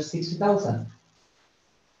 160,000.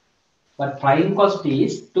 But prime cost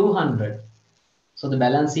is 200. So the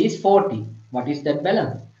balance is 40. What is that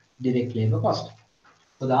balance? Direct labor cost.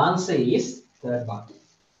 So the answer is third one.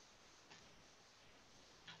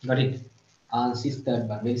 Got it? Answer is third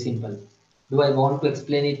one. Very simple. Do I want to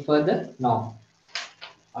explain it further? No.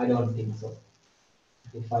 I don't think so.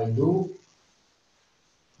 If I do,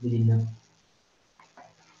 within a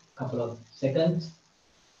couple of seconds,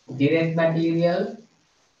 direct material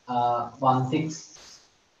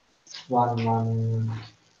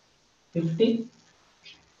 161150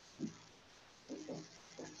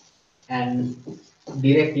 and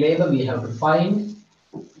direct labor we have to find,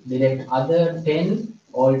 direct other 10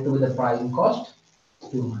 all to the prime cost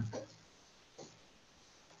 200.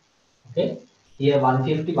 Okay, here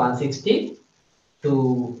 150, 160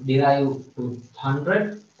 to derive to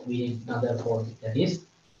 100 we need another 40, that is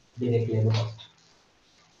direct labor cost.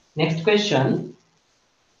 Next question,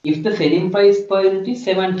 if the selling price per unit is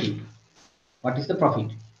 70, what is the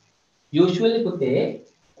profit? Usually Pute,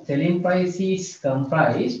 selling price is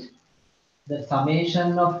comprised the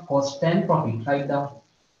summation of cost and profit. Write down.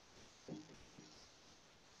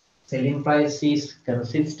 Selling price is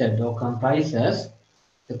consistent or comprises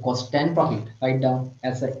the cost and profit. Write down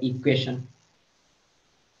as an equation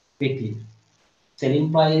quickly.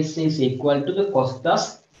 Selling price is equal to the cost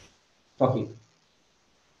plus profit.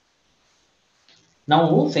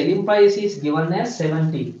 Now selling price is given as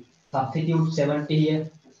 70. Substitute 70 here.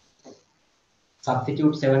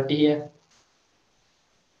 Substitute 70 here.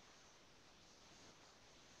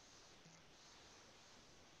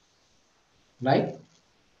 Right?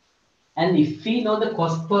 And if we know the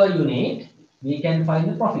cost per unit, we can find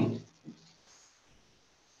the profit.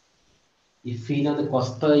 If we know the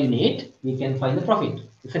cost per unit, we can find the profit,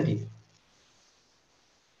 isn't it?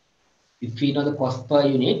 If we know the cost per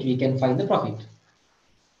unit, we can find the profit.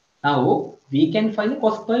 Now, we can find the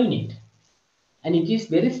cost per unit. And it is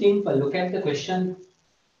very simple. Look at the question.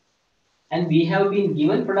 And we have been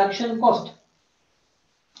given production cost.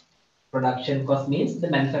 Production cost means the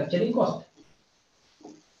manufacturing cost.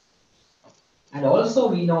 And also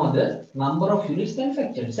we know the number of units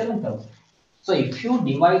manufactured, 7,000. So if you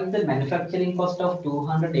divide the manufacturing cost of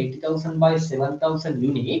 280,000 by 7,000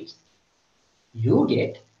 units, you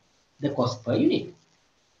get the cost per unit.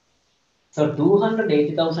 So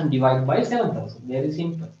 280,000 divided by 7,000. Very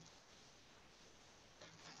simple.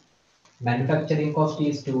 Manufacturing cost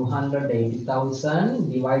is 280,000.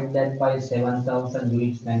 Divide that by 7,000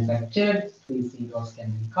 units manufactured. 3 zeros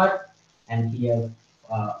can be cut. And here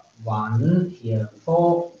 1, here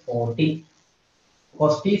 4, 40.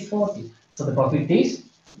 Cost is 40. So the profit is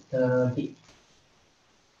 30.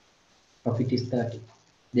 Profit is 30.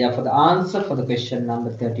 Therefore, the answer for the question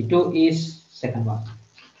number 32 is second one.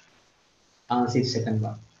 Answer is second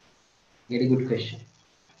one. Very good question.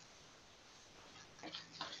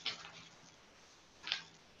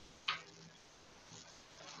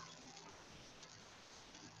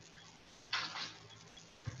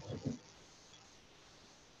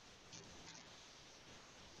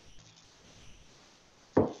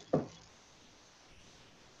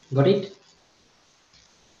 Got it?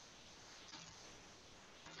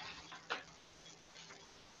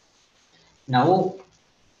 Now,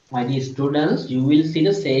 my dear students, you will see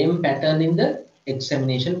the same pattern in the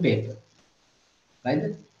examination paper. Right?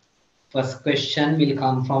 The first question will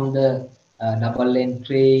come from the double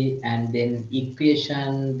entry and then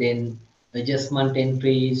equation, then adjustment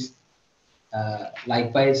entries.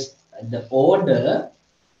 Likewise, the order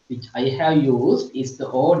which I have used is the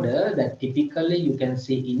order that typically you can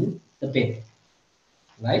see in the paper.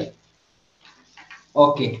 Right?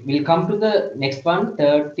 Okay, we'll come to the next one,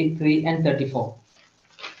 33 and 34.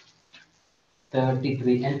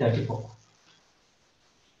 33 and 34.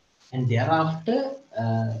 And thereafter,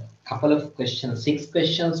 couple of questions, 6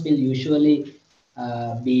 questions will usually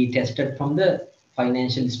be tested from the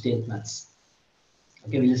financial statements.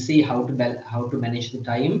 Okay, we'll see how to manage the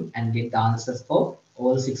time and get the answers for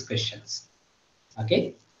all 6 questions.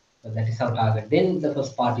 Okay, so that is our target. Then the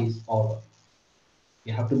first part is over.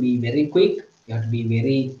 You have to be very quick. You have to be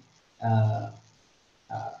very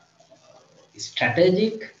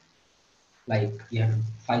strategic. Like you have to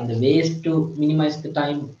find the ways to minimize the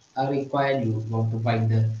time required. You want to find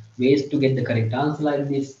the ways to get the correct answer like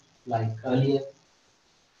this, like earlier.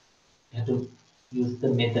 You have to use the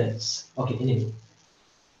methods. Okay, anyway.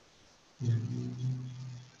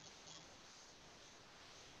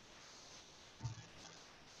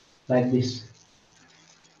 Like this.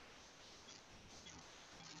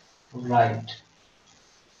 Right.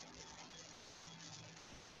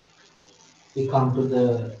 we come to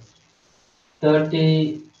the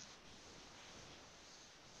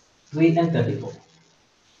 33 and 34.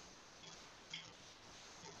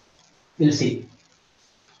 We'll see.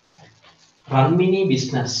 Run mini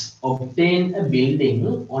business. Obtain a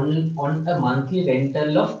building on a monthly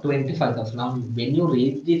rental of 25,000. Now, when you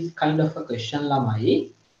read this kind of a question, Lamai,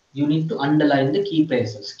 you need to underline the key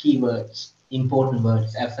phrases, keywords, important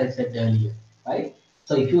words, as I said earlier, right?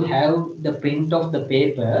 So, if you have the print of the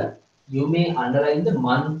paper, you may underline the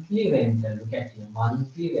monthly rental. Look at here,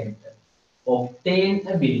 monthly rental. Obtain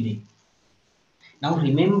a building. Now,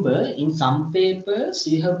 remember, in some papers,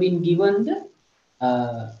 you have been given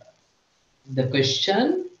the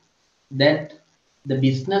question that the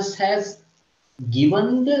business has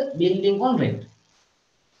given the building on rent.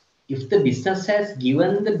 If the business has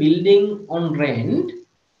given the building on rent,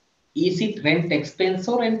 is it rent expense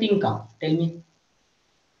or rent income? Tell me.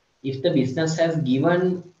 If the business has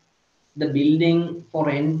given the building for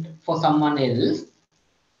rent for someone else,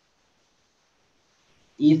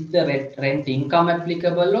 is the rent income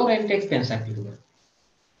applicable or rent expense applicable?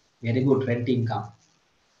 Very good, rent income.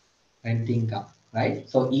 Rent income, right?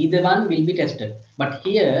 So either one will be tested. But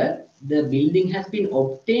here, the building has been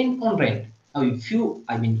obtained on rent. Now, if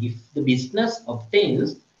the business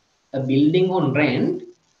obtains a building on rent,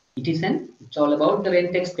 it's all about the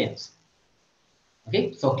rent expense.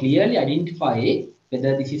 Okay, so clearly identify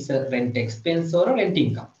whether this is a rent expense or a rent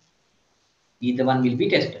income. Either one will be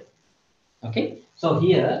tested. Okay, so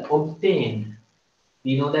here obtained,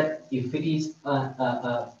 we know that if it is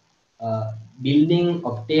a building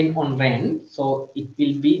obtained on rent, so it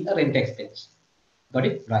will be a rent expense. Got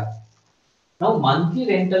it? Right. Now, monthly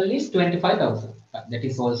rental is 25,000. That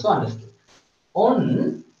is also understood.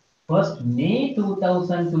 On 1st May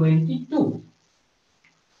 2022.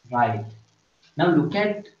 Right. Now, look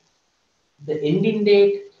at the ending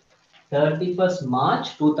date 31st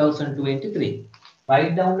March 2023.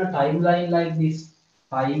 Write down a timeline like this.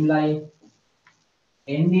 Timeline.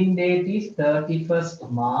 Ending date is 31st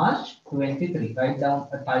March 23. Write down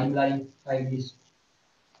a timeline like this.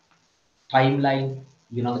 Timeline,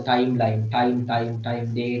 you know the timeline, time,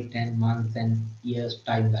 date and months and years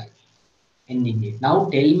timeline. Ending date. Now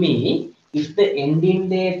tell me, if the ending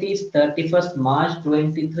date is 31st March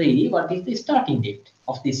 23, what is the starting date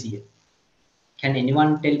of this year? Can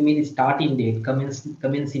anyone tell me the starting date,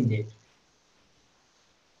 commencing date?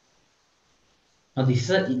 Now this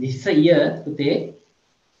is a year, Pute.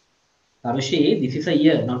 Tarushi, this is a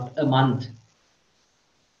year, not a month.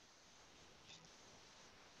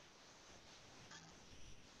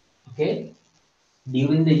 Okay,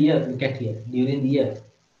 during the year, look at here, during the year.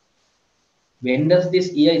 When does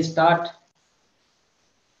this year start?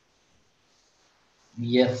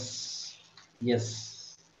 Yes,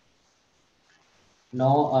 yes.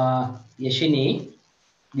 Now, Yashini,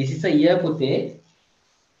 this is a year, Pute.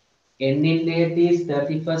 Ending date is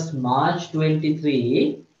 31st March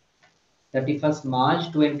 23. 31st March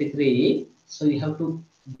 23. So you have to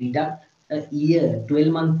deduct a year,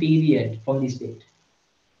 12-month period from this date.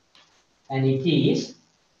 And it is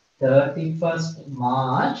 31st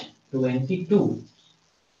March 22.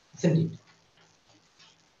 Isn't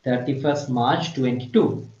it? 31st March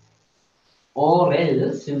 22. Or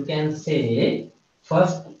else you can say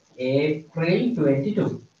 1st April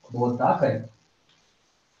 22. Both are correct.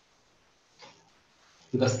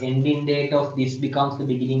 Because ending date of this becomes the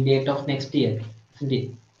beginning date of next year, isn't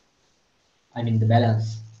it? I mean the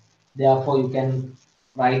balance. Therefore, you can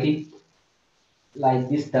write it like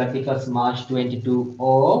this: 31st March 22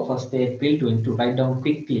 or 1st April 22. Write down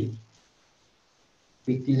quickly.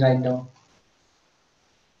 Quickly write down.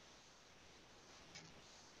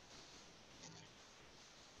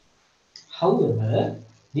 However,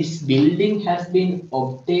 this building has been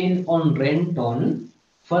obtained on rent on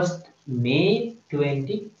 1st May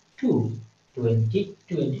 22,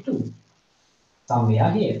 2022.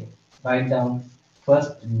 Somewhere here. Write down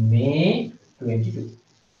 1st May 22.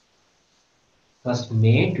 1st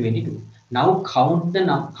May 22. Now count the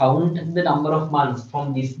number of months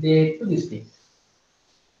from this date to this date.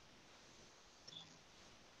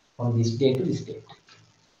 From this date to this date.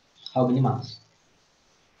 How many months?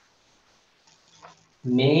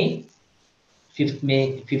 May,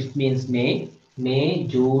 5th means May,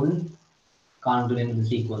 June, can't remember the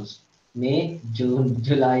sequence. May, June,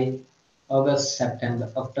 July, August,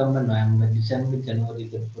 September, October, November, December, January,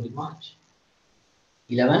 February, March.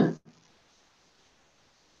 11.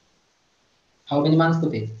 How many months to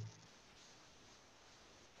pay?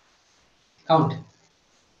 Count.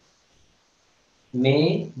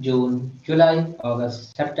 May, June, July,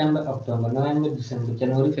 August, September, October, November, December,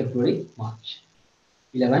 January, February, March.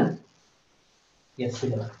 11. Yes,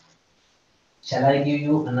 11. Shall I give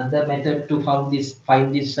you another method to find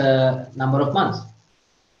this number of months?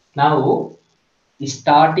 Now, the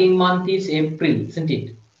starting month is April, isn't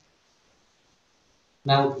it?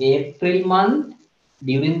 Now, April month,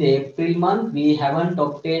 during the April month, we haven't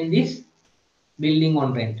obtained this building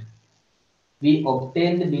on rent. We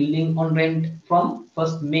obtained the building on rent from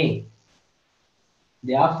 1st May.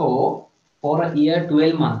 Therefore, for a year,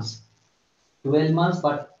 12 months. 12 months,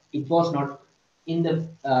 but it was not in the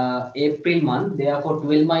April month. Therefore,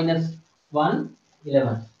 12 minus 1,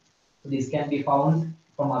 11. So this can be found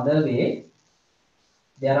from other way.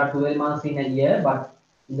 There are 12 months in a year, but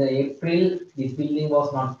in the April, this building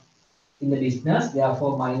was not in the business.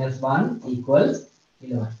 Therefore, minus 1 equals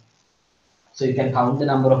 11. So you can count the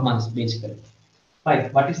number of months basically.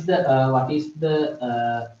 Right. What is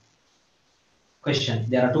the question?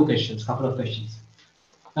 There are two questions, couple of questions.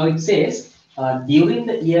 Now it says during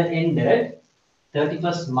the year ended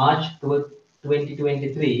 31st March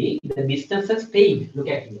 2023, the businesses paid. Look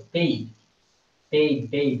at here, paid,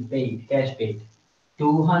 cash paid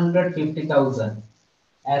 250,000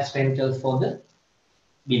 as rentals for the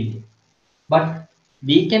building. But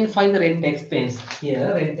we can find the rent expense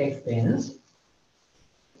here. Rent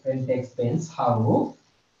expense how?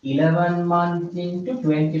 11 months into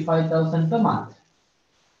 25,000 per month.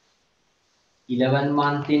 11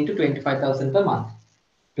 months into 25,000 per month.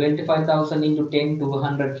 25,000 into 10,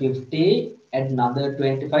 250. Add another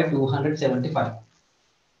 25, 275.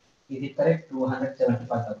 Is it correct?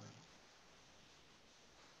 275,000.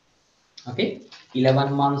 Okay.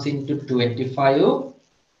 11 months into 25,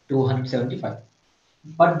 275.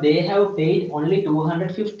 But they have paid only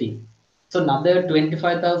 250. So another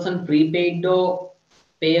 25,000 prepaid or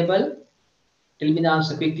payable. Tell me the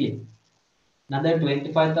answer quickly. Another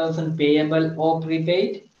 25,000 payable or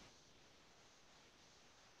prepaid.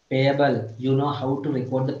 Payable. You know how to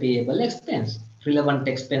record the payable expense. Relevant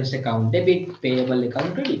expense account debit, payable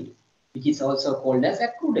account credit, which is also called as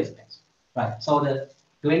accrued expense. Right. So the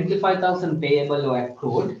 25,000 payable or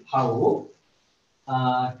accrued, how?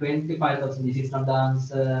 25,000, this is not the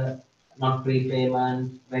answer, not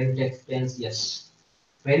prepayment, rent expense, yes.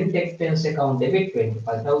 Rent expense account debit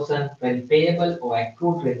 25,000, rent payable or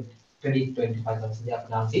accrued rent credit 25,000.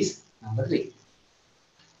 The answer is number 3.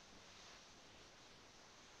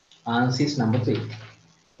 Answer is number 3.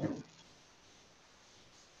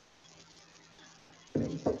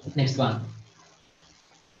 Next one.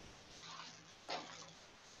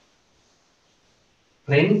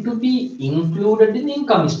 Rent to be included in the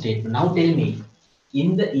income statement. Now tell me,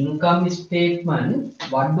 in the income statement,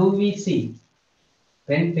 what do we see?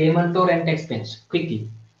 Rent payment or rent expense? Quickly.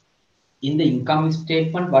 In the income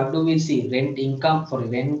statement, what do we see? Rent income, sorry,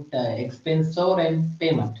 rent expense or rent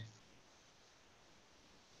payment?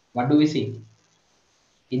 What do we see?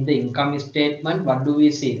 In the income statement, what do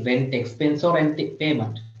we see? Rent expense or rent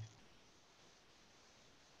payment?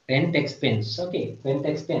 Rent expense. Okay, rent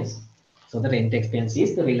expense. So the rent expense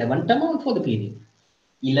is the relevant amount for the period.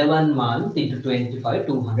 11 months into 25,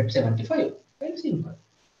 275. Very simple.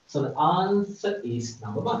 So the answer is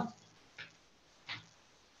number 1.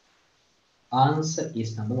 Answer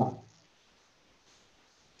is number 1.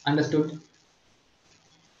 Understood?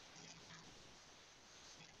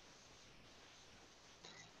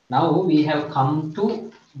 Now we have come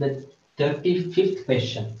to the 35th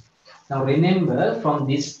question. Now remember from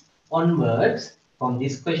this onwards, from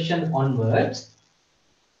this question onwards,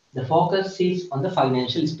 the focus is on the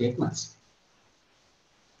financial statements.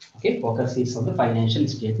 Okay, focus is on the financial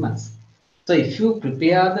statements. So if you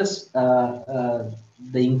prepare this, the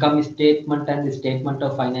income statement and the statement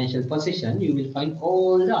of financial position, you will find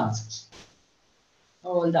all the answers.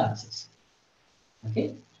 All the answers.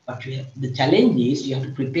 Okay, but the challenge is you have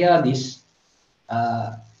to prepare this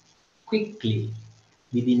quickly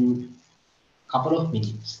within couple of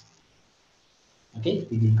minutes. Okay,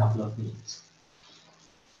 within couple of minutes.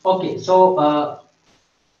 Okay, so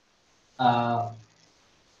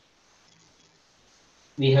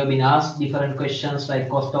we have been asked different questions like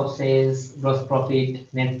cost of sales, gross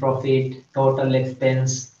profit, net profit, total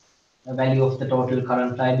expense, the value of the total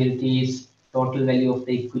current liabilities, total value of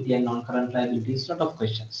the equity and non-current liabilities, lot of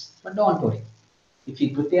questions. But don't worry. If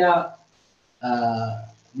you prepare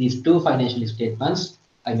these two financial statements,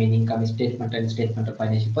 I mean income statement and statement of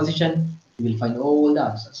financial position, you will find all the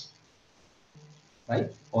answers.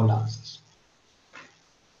 Right? All answers.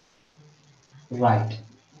 Right.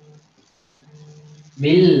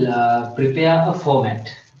 We'll prepare a format.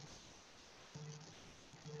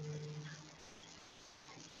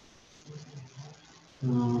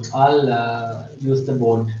 I'll use the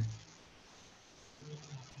board.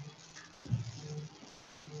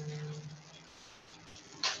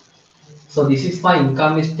 So this is my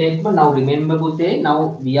income statement. Now remember, Bute,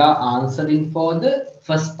 now we are answering for the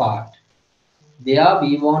first part. There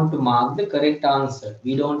we want to mark the correct answer.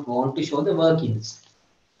 We don't want to show the workings.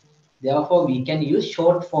 Therefore, we can use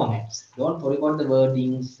short formats. Don't worry about the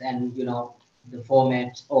wordings and the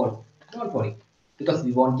formats all. Don't worry, because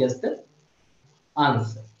we want just the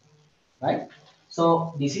answer, right?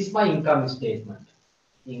 So this is my income statement.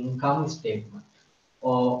 Income statement,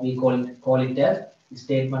 or we call it as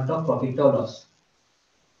statement of profit or loss.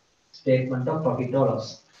 Statement of profit or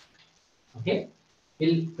loss. Okay,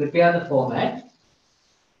 we'll prepare the format.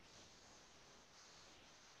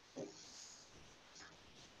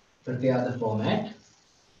 Prepare the format.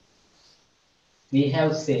 We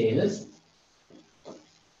have sales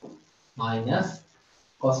minus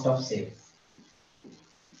cost of sales.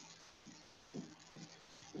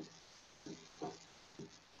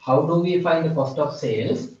 How do we find the cost of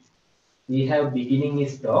sales? We have beginning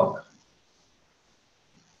stock.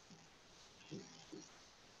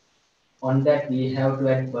 On that we have to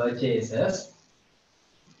add purchases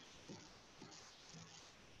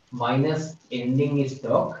minus ending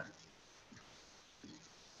stock.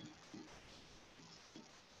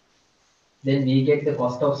 Then we get the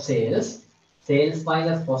cost of sales. Sales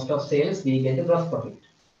minus cost of sales, we get the gross profit.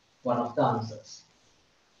 One of the answers.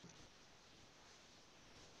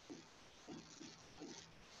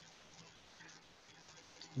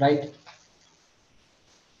 Right?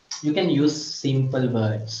 You can use simple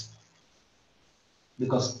words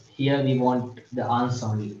because here we want the answer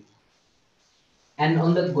only. And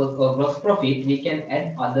on the gross profit, we can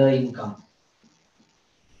add other income.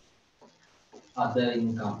 Other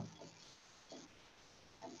income.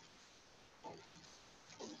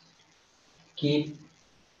 Keep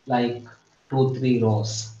like 2-3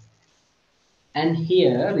 rows. And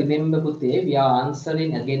here, remember, Bute, we are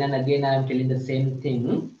answering again and again. I am telling the same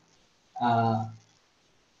thing.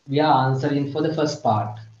 We are answering for the first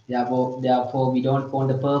part. Therefore, we don't want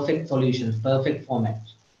the perfect solutions, perfect format.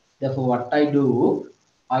 Therefore, what I do,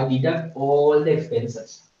 I deduct all the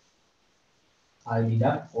expenses. I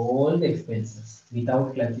deduct all the expenses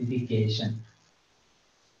without classification.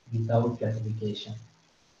 Without classification.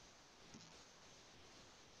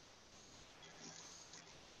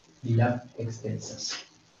 Deduct expenses.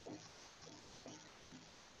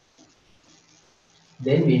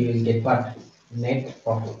 Then we will get what? Net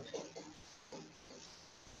profit.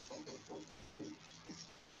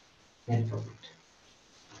 Net profit.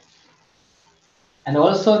 And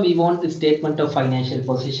also we want the statement of financial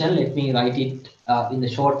position. Let me write it in the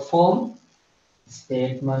short form.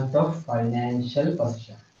 Statement of financial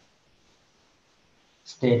position.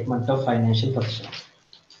 Statement of financial position.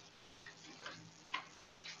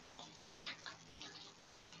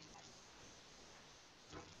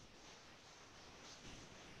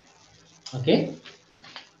 Okay.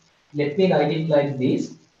 Let me write it like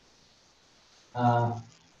this.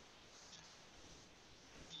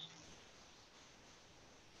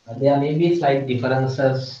 There may be slight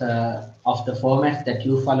differences of the formats that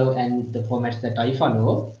you follow and the formats that I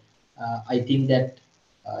follow. I think that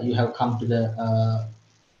you have come to the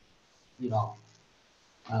you know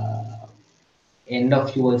end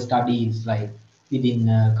of your studies, like within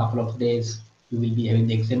a couple of days you will be having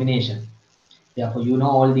the examination. Therefore, you know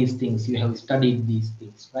all these things, you have studied these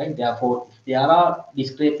things, right? Therefore, if there are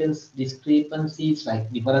discrepancies like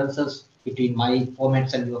differences between my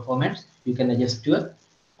formats and your formats, you can adjust your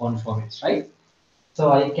own formats, right?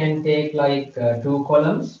 So I can take like 2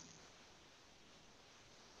 columns,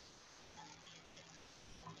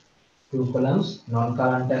 2 columns,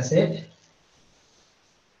 non-current asset,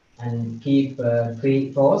 and keep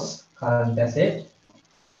 3 rows, current asset.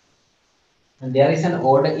 And there is an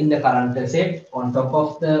order in the current asset. On top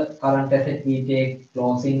of the current asset, we take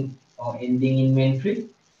closing or ending inventory.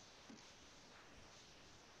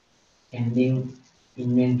 Ending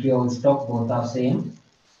inventory or stock, both are same.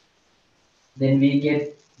 Then we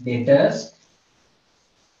get debtors.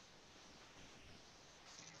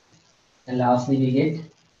 And lastly, we get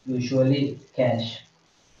usually cash.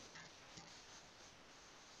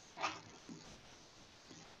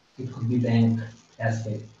 It could be bank as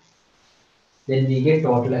well. Then we get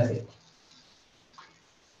total asset.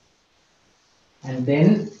 And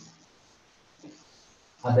then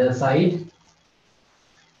other side,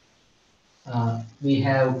 we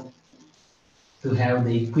have to have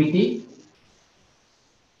the equity.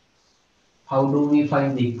 How do we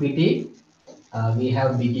find the equity? We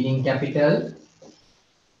have beginning capital.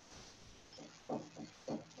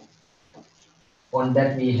 On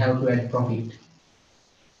that we have to add profit.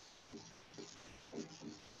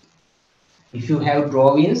 If you have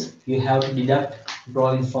drawings, you have to deduct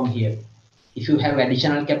drawings from here. If you have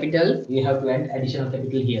additional capital, you have to add additional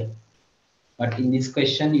capital here. But in this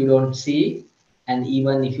question, you don't see, and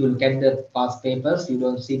even if you look at the past papers, you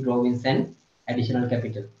don't see drawings and additional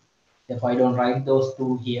capital. Therefore, I don't write those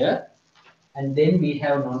two here. And then we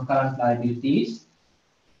have non-current liabilities,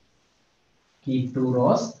 keep 2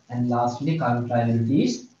 rows, and lastly, current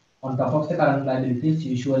liabilities. On top of the current liabilities,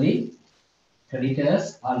 usually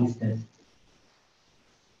creditors are listed.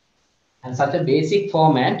 And such a basic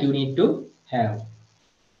format you need to have.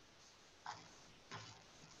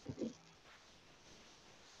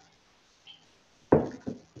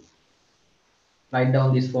 Write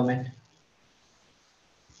down this format.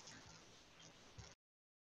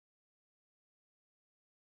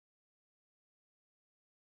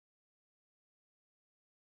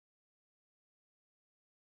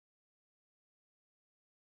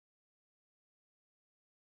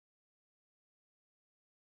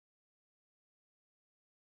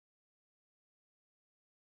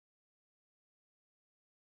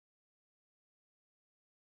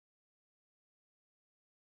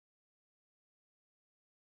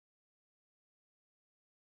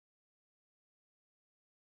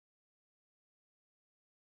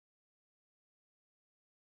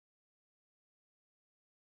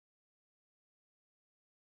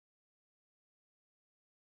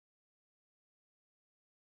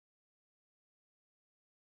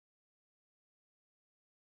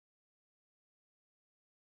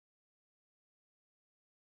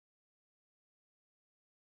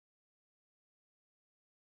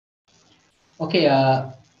 Okay,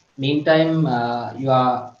 meantime, you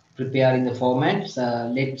are preparing the formats.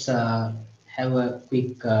 Let's have a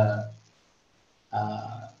quick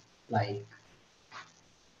like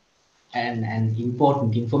and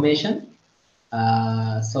important information.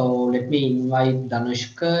 So let me invite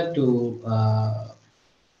Danushka to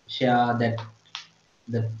share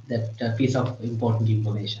that piece of important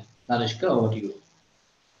information. Danushka, over to you.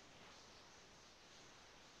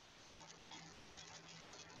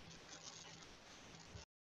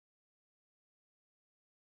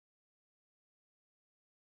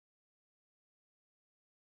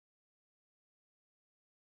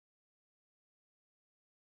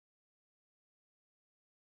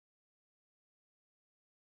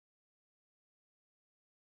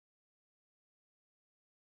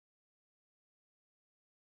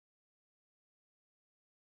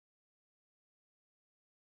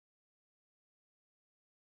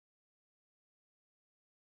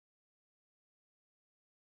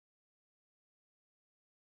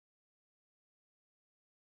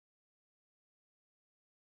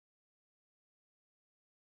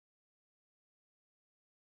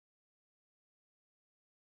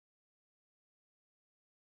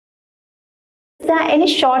 Is there any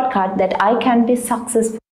shortcut that I can be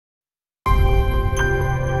successful?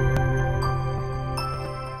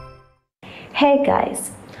 Hey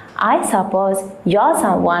guys, I suppose you're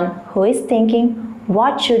someone who is thinking,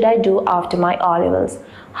 what should I do after my O-levels?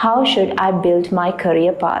 How should I build my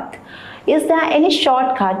career path? Is there any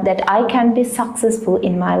shortcut that I can be successful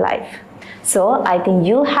in my life? So I think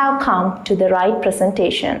you have come to the right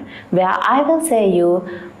presentation where I will say you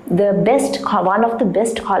one of the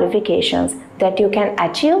best qualifications that you can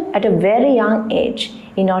achieve at a very young age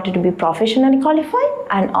in order to be professionally qualified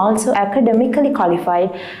and also academically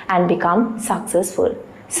qualified and become successful.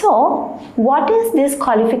 So, what is this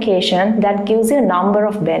qualification that gives you a number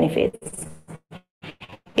of benefits?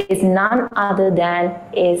 It is none other than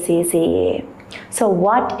ACCA. So,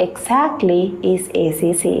 what exactly is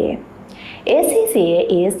ACCA?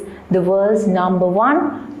 ACCA is the world's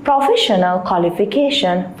 #1 professional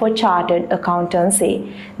qualification for chartered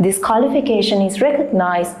accountancy. This qualification is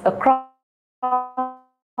recognized across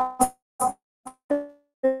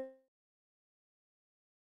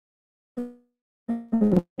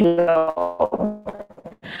the globe.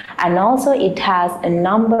 And also it has a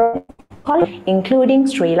number of including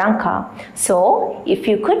Sri Lanka. So if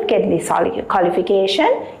you could get this qualification,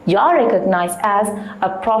 you are recognized as a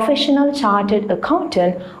professional chartered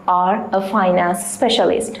accountant or a finance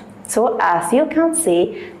specialist. So as you can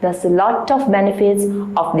see, there's a lot of benefits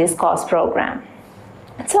of this course program.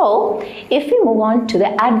 So if we move on to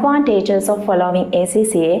the advantages of following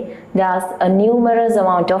ACCA, there's a numerous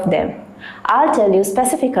amount of them. I'll tell you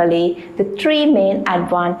specifically the 3 main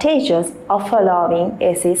advantages of following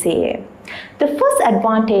ACCA. The first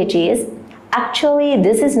advantage is, actually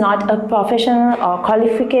this is not a professional or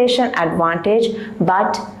qualification advantage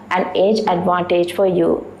but an age advantage for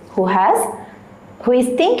you who is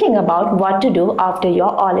thinking about what to do after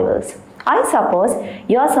your O-levels. I suppose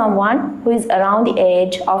you're someone who is around the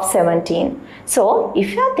age of 17. So,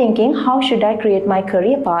 if you're thinking, how should I create my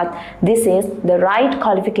career path? This is the right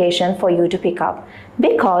qualification for you to pick up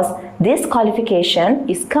because this qualification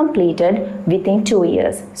is completed within 2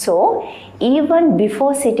 years. So, even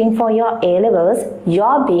before sitting for your A levels,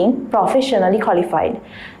 you're being professionally qualified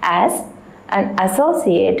as an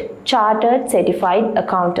associate chartered certified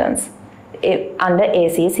accountants under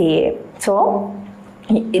ACCA. So,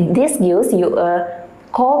 this gives you a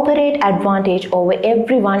corporate advantage over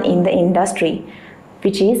everyone in the industry,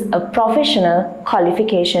 which is a professional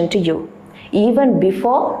qualification to you even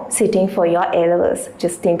before sitting for your A levels.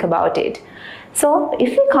 Just think about it. So, if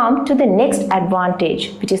we come to the next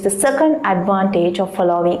advantage, which is the second advantage of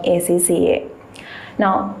following ACCA.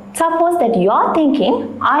 Now, suppose that you are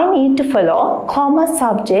thinking, I need to follow commerce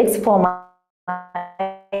subjects for my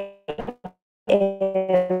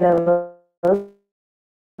A level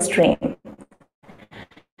stream.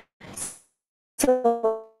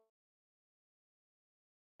 So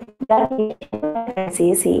that is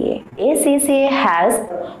ACCA. ACCA has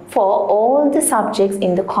for all the subjects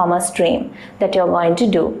in the commerce stream that you're going to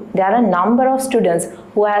do. There are a number of students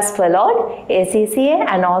who has followed ACCA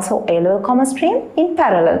and also A-level commerce stream in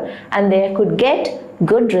parallel, and they could get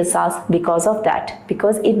good results because of that,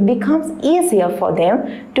 because it becomes easier for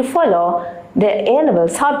them to follow their A-level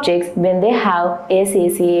subjects when they have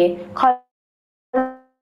ACCA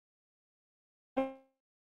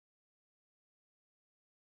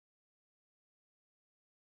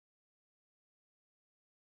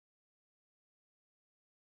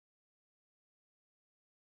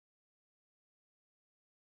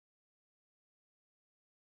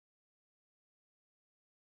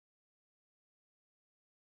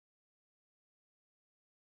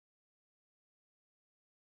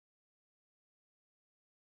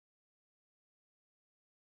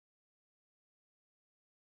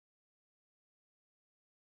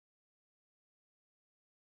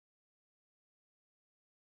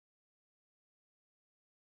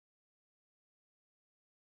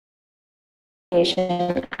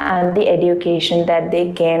and the education that they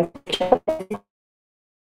gain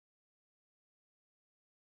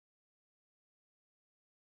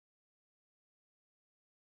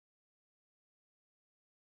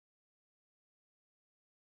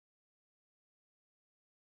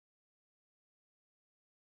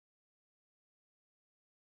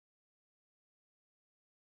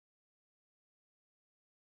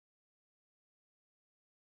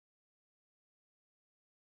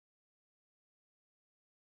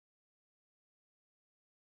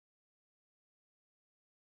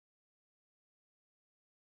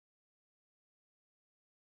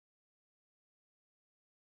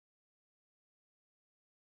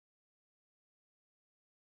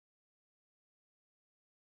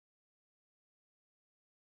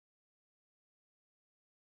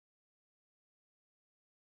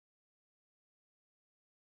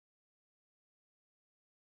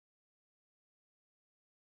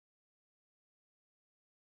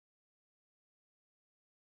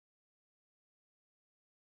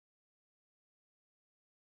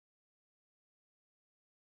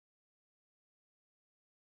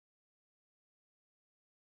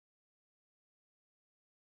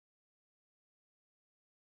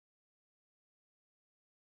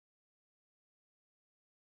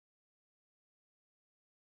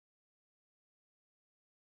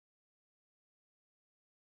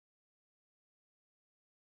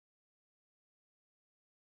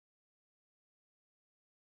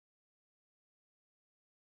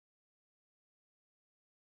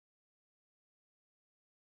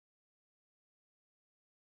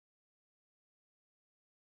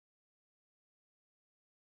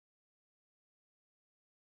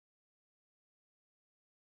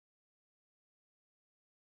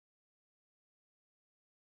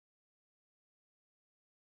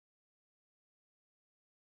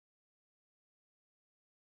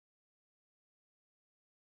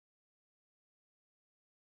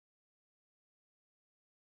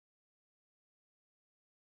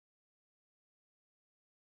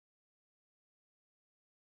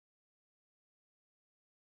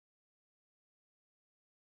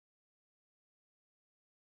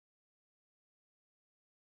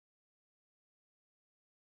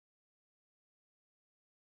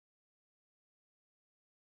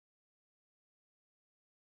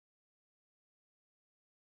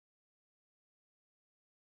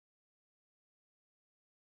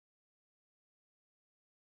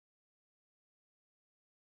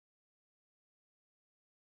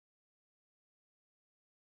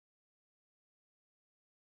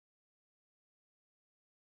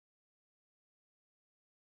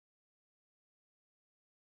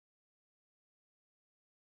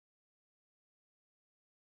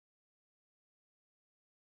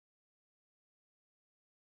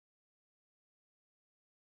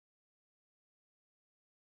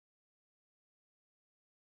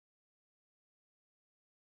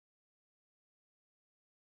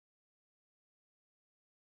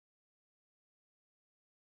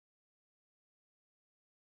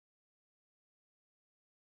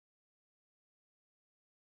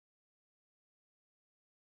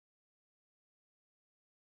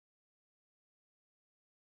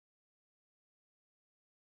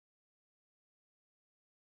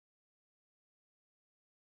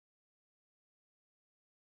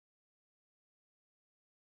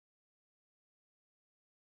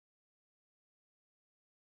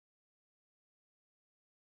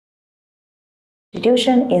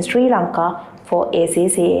institution in Sri Lanka for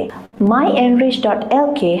ACCA.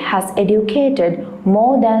 MyEnrich.lk has educated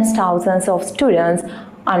more than thousands of students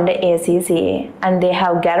under ACCA, and they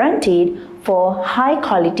have guaranteed for high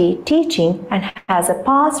quality teaching and has a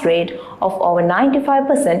pass rate of over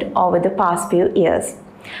 95% over the past few years.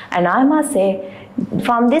 And I must say,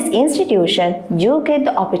 from this institution, you get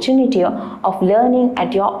the opportunity of learning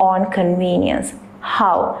at your own convenience.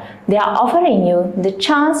 How? They are offering you the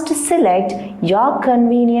chance to select your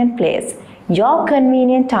convenient place, your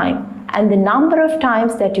convenient time, and the number of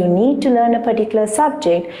times that you need to learn a particular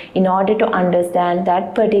subject in order to understand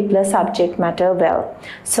that particular subject matter well.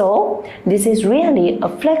 So, this is really a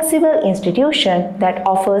flexible institution that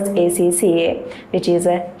offers ACCA, which is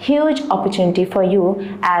a huge opportunity for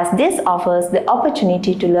you, as this offers the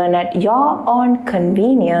opportunity to learn at your own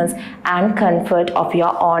convenience and comfort of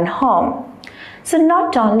your own home. So,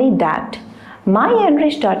 not only that,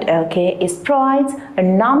 MyEnrich.lk provides a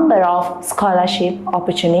number of scholarship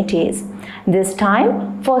opportunities. This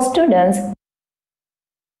time for students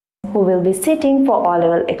who will be sitting for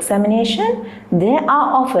O-level examination, they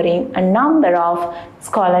are offering a number of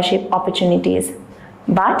scholarship opportunities,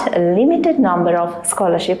 but a limited number of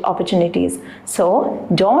scholarship opportunities. So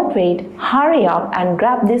don't wait, hurry up and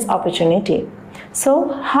grab this opportunity.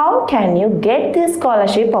 So how can you get this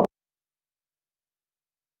scholarship opportunity?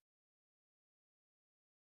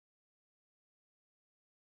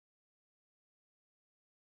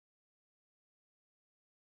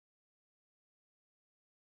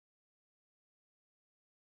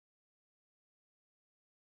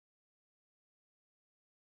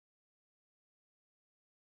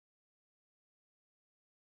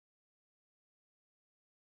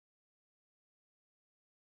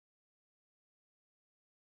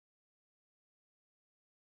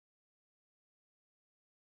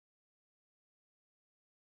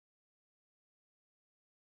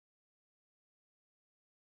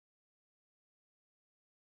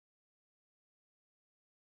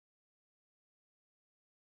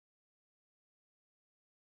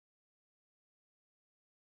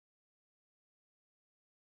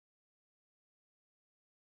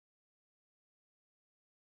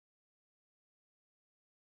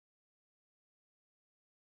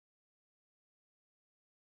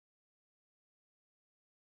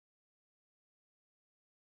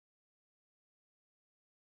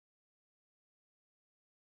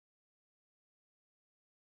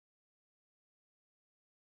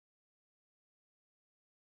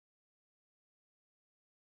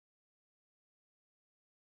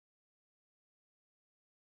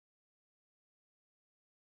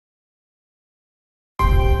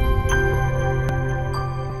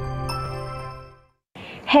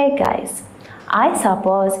 Hey guys, I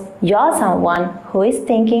suppose you're someone who is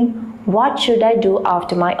thinking, what should I do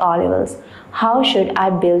after my O-levels? How should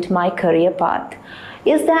I build my career path?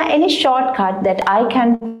 Is there any shortcut that I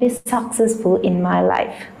can be successful in my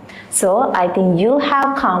life? So I think you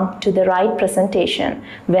have come to the right presentation,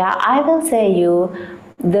 where I will say you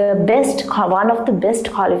one of the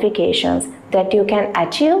best qualifications that you can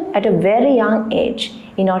achieve at a very young age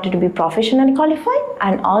in order to be professionally qualified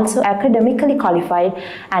and also academically qualified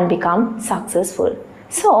and become successful.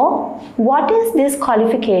 So, what is this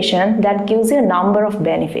qualification that gives you a number of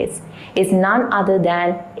benefits? It's none other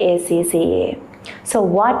than ACCA. So,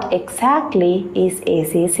 what exactly is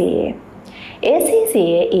ACCA?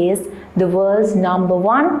 ACCA is the world's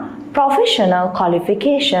 #1 professional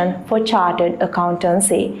qualification for chartered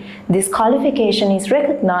accountancy. This qualification is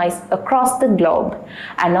recognized across the globe,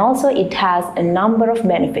 and also it has a number of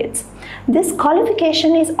benefits. This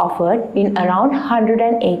qualification is offered in around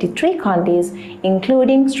 183 countries,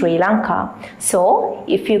 including Sri Lanka. So,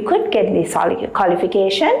 if you could get this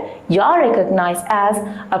qualification, you are recognized as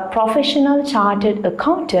a professional chartered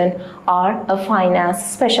accountant or a finance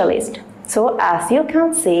specialist. So as you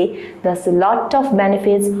can see, there's a lot of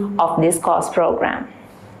benefits of this course program.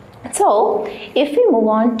 So if we move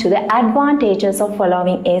on to the advantages of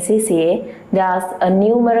following ACCA, there's a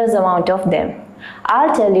numerous amount of them.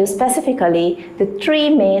 I'll tell you specifically the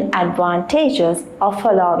 3 main advantages of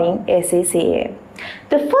following ACCA.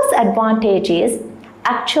 The first advantage is,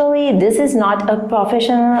 actually this is not a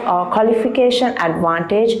professional or qualification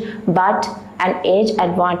advantage, but an age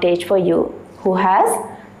advantage for you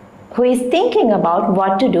who is thinking about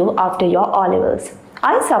what to do after your O-levels.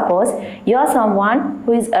 I suppose you're someone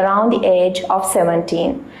who is around the age of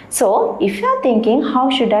 17. So, if you're thinking, how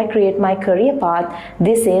should I create my career path?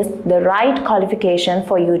 This is the right qualification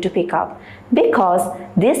for you to pick up, because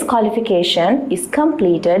this qualification is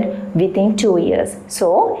completed within 2 years.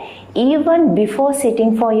 So, even before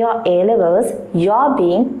sitting for your A-levels, you're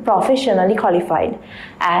being professionally qualified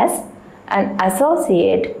as an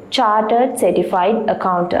associate chartered certified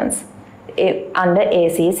accountants under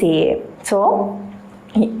ACCA. So,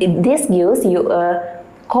 this gives you a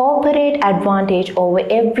corporate advantage over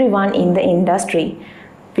everyone in the industry,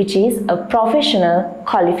 which is a professional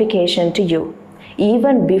qualification to you,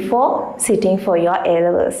 even before sitting for your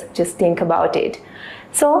A-levels. Just think about it.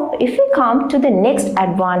 So, if we come to the next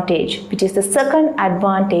advantage, which is the second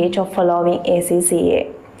advantage of following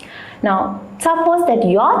ACCA. Now, suppose that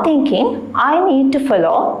you are thinking, I need to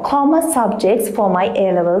follow commerce subjects for my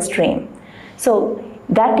A-level stream. So,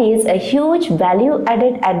 that is a huge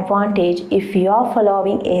value-added advantage if you are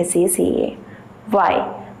following ACCA.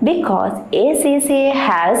 Why? Because ACCA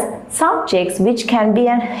has subjects which can be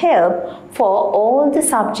a help for all the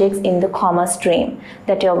subjects in the commerce stream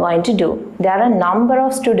that you are going to do. There are a number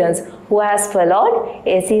of students who has followed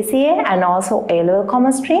ACCA and also A-level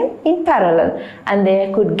commerce stream in parallel, and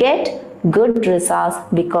they could get good results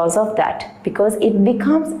because of that, because it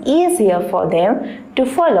becomes easier for them to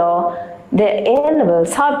follow the A-level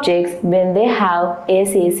subjects when they have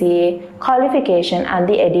ACCA qualification and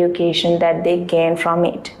the education that they gain from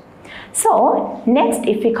it. So, next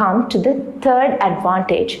if we come to the third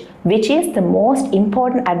advantage, which is the most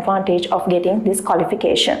important advantage of getting this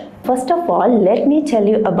qualification. First of all, let me tell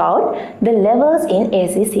you about the levels in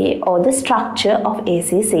ACCA or the structure of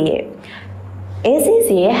ACCA.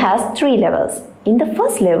 ACCA has 3 levels. In the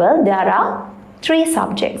first level, there are 3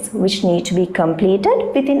 subjects which need to be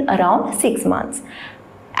completed within around 6 months.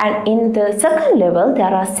 And in the second level,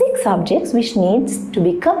 there are 6 subjects which needs to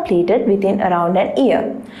be completed within around an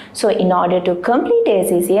year. So, in order to complete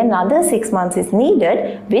ACCA, another 6 months is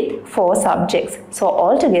needed with 4 subjects. So,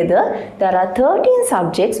 altogether, there are 13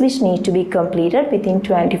 subjects which need to be completed within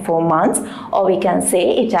 24 months, or we can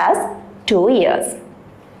say it as 2 years.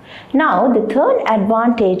 Now, the third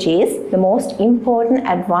advantage is the most important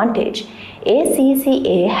advantage.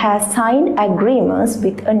 ACCA has signed agreements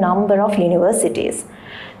with a number of universities.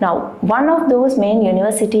 Now, one of those main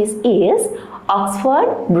universities is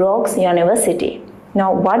Oxford Brookes University.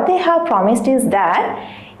 Now, what they have promised is that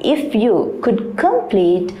if you could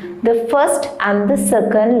complete the first and the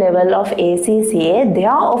second level of ACCA, they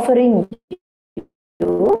are offering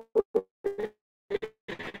you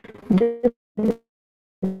the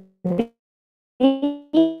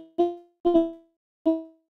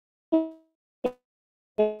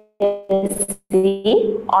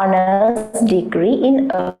BSc honors degree in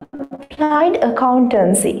applied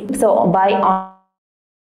accountancy. So, by around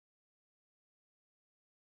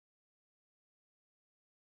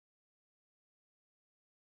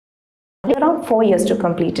 4 years to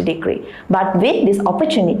complete a degree. But with this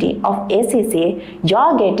opportunity of ACCA, you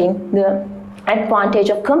are getting the advantage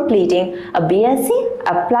of completing a BSc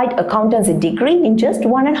applied accountancy degree in just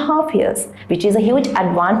 1.5 years, which is a huge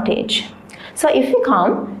advantage. So if we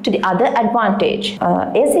come to the other advantage,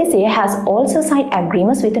 ACCA has also signed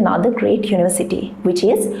agreements with another great university, which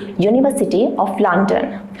is University of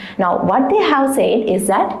London. Now what they have said is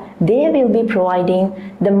that they will be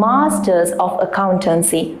providing the Masters of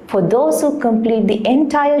Accountancy for those who complete the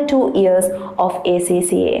entire 2 years of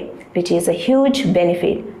ACCA, which is a huge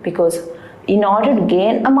benefit, because in order to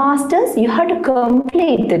gain a master's, you have to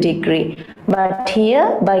complete the degree. But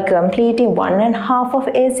here, by completing 1.5 of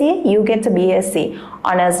ACA, you get a BSc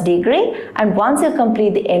honors degree, and once you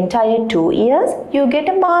complete the entire 2 years, you get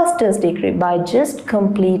a master's degree by just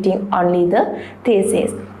completing only the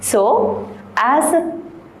thesis. So, as a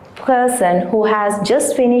person who has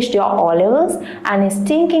just finished your O-levels and is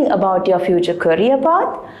thinking about your future career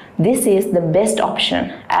path, this is the best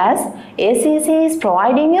option, as ACCA is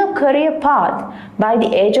providing your career path. By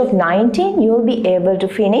the age of 19, you will be able to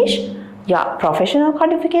finish your professional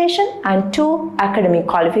qualification and 2 academic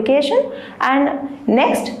qualification. And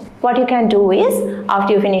next, what you can do is,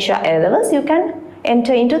 after you finish your A-levels, you can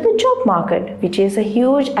enter into the job market, which is a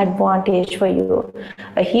huge advantage for you,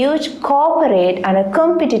 a huge corporate and a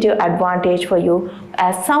competitive advantage for you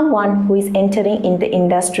as someone who is entering in the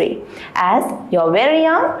industry. As you're very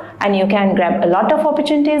young and you can grab a lot of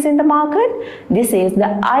opportunities in the market, this is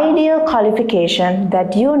the ideal qualification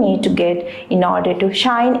that you need to get in order to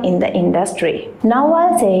shine in the industry. Now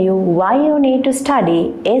I'll tell you why you need to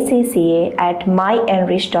study ACCA at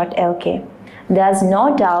myenrich.lk. There's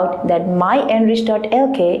no doubt that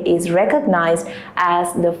MyEnrich.lk is recognized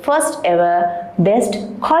as the first ever best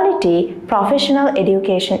quality professional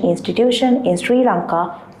education institution in Sri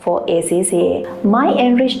Lanka for ACCA.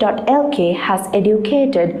 MyEnrich.lk has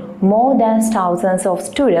educated more than thousands of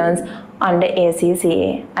students under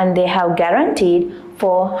ACCA, and they have guaranteed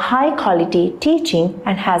for high quality teaching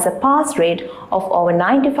and has a pass rate of over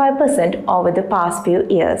 95% over the past few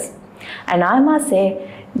years. And I must say,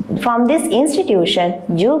 from this institution,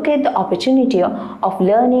 you get the opportunity of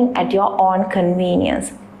learning at your own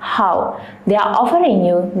convenience. How? They are offering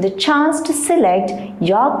you the chance to select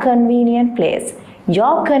your convenient place,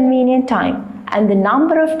 your convenient time, and the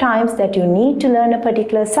number of times that you need to learn a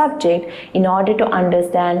particular subject in order to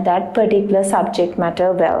understand that particular subject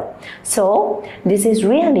matter well. So, this is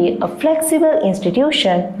really a flexible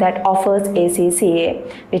institution that offers ACCA,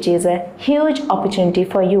 which is a huge opportunity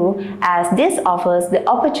for you, as this offers the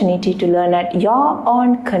opportunity to learn at your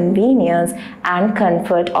own convenience and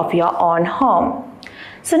comfort of your own home.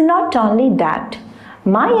 So, not only that,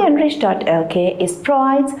 MyEnrich.lk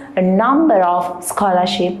provides a number of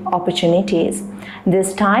scholarship opportunities.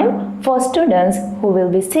 This time, for students who will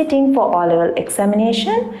be sitting for O-level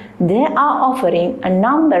examination, they are offering a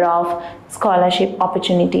number of scholarship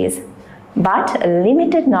opportunities, but a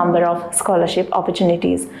limited number of scholarship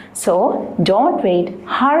opportunities. So, don't wait,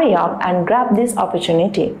 hurry up and grab this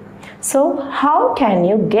opportunity. So, how can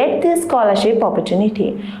you get this scholarship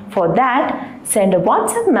opportunity? For that, send a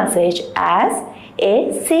WhatsApp message as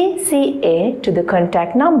ACCA to the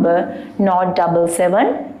contact number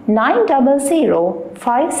 077 900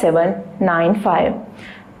 5795.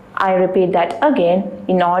 I repeat that again.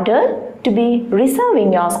 In order to be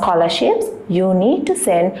receiving your scholarships, you need to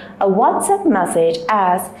send a WhatsApp message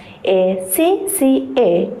as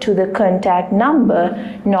ACCA to the contact number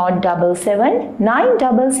 077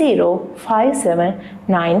 900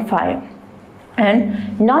 5795.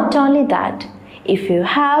 And not only that, if you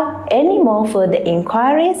have any more further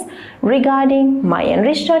inquiries regarding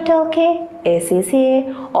MyEnrich.lk,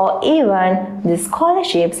 ACCA, or even the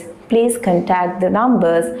scholarships, please contact the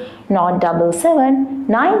numbers 077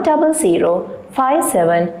 900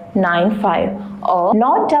 5795 or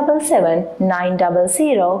 077 900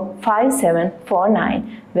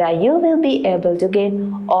 5749, where you will be able to get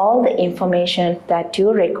all the information that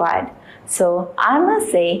you required. So, I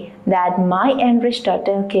must say that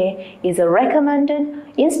MyEnrich.lk is a recommended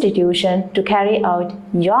institution to carry out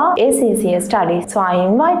your ACCA studies. So, I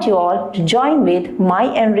invite you all to join with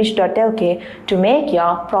MyEnrich.lk to make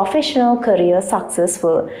your professional career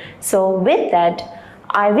successful. So, with that,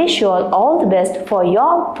 I wish you all the best for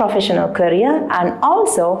your professional career and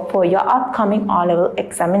also for your upcoming O-level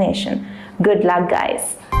examination. Good luck,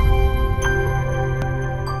 guys.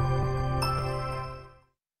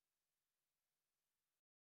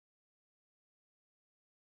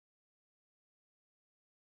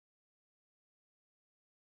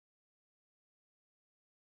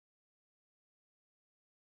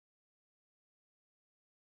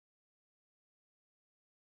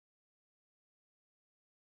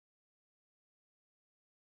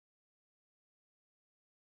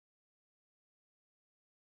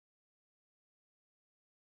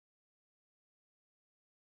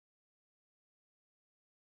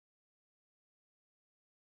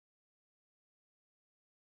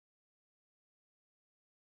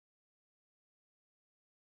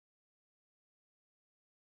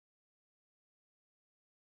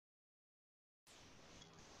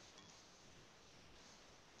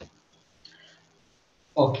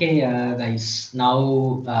 Okay, guys,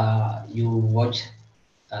 now you watch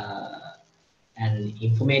an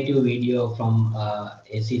informative video from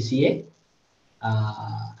ACCA,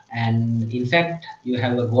 and in fact, you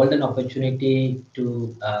have a golden opportunity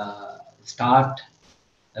to start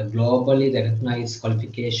a globally recognized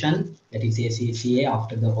qualification, that is ACCA,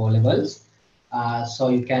 after the O levels. So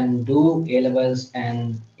you can do A levels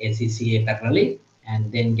and ACCA parallelly,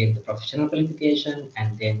 and then get the professional qualification.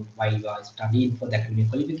 And then while you are studying for the academic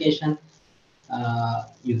qualification,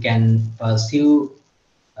 you can pursue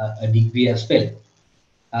a degree as well.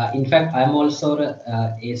 In fact, I'm also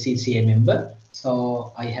a ACCA member,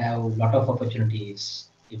 so I have a lot of opportunities.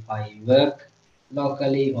 If I work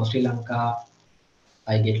locally or Sri Lanka,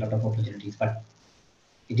 I get a lot of opportunities, but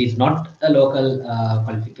it is not a local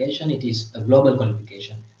qualification, it is a global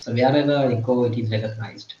qualification. So wherever I go, it is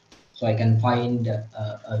recognized. So I can find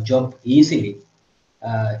a job easily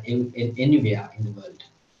anywhere in the world.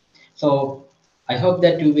 So I hope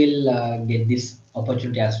that you will get this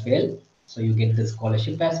opportunity as well. So you get the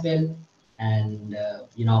scholarship as well, and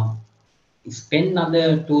you know, spend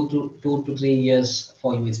another 2 to 3 years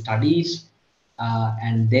for your studies,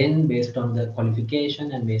 and then based on the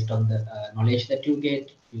qualification and based on the knowledge that you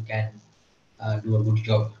get, you can do a good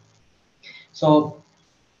job. So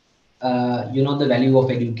you know the value of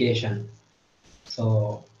education.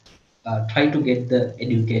 So try to get the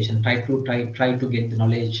education, try to get the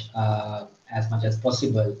knowledge as much as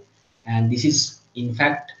possible. And this is in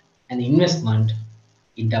fact an investment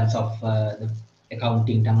in terms of the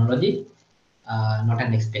accounting terminology, not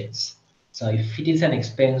an expense. So if it is an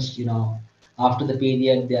expense, you know, after the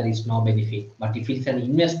period there is no benefit. But if it's an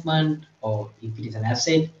investment or if it is an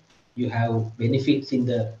asset, you have benefits in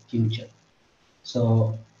the future.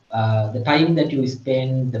 So the time that you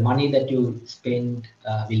spend, the money that you spend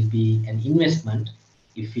will be an investment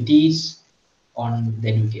if it is on the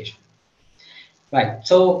education. Right.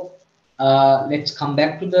 So let's come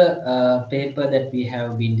back to the paper that we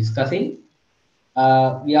have been discussing.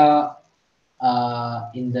 We are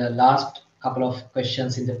in the last couple of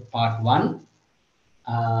questions in the part one,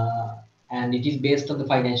 uh, and it is based on the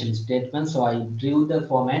financial statement. So I drew the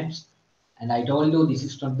formats, and I told you this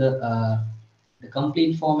is not the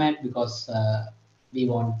complete format because we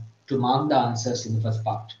want to mark the answers in the first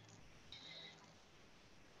part.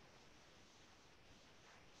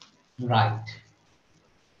 Right.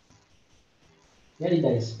 Where did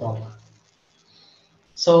I stop?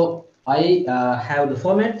 So I have the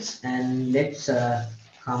formats, and let's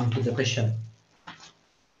come to the question.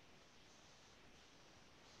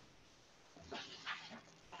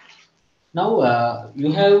 Now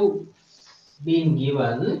you have been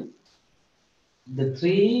given the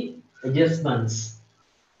three adjustments.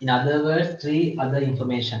 In other words, three other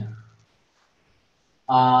information.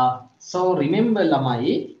 So remember,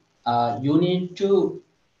 Lamai, you need to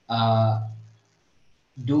uh,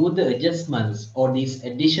 do the adjustments or this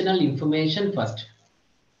additional information first,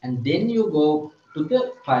 and then you go to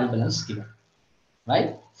the trial balance given,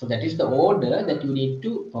 right? So that is the order that you need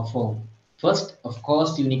to perform. First, of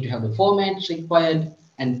course, you need to have the formats required,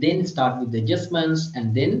 and then start with the adjustments,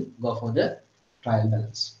 and then go for the trial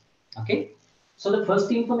balance. Okay. So the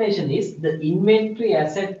first information is the inventory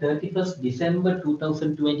as at 31st December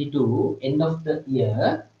 2022, end of the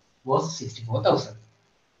year, was 64,000.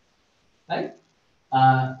 Right?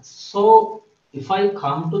 So if I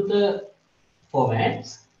come to the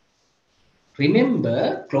formats,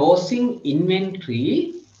 remember closing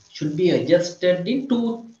inventory should be adjusted in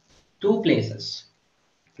two places.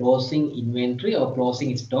 Closing inventory or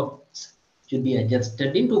closing stocks should be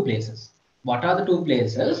adjusted in two places. What are the two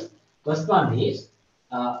places? First one is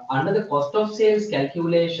under the cost of sales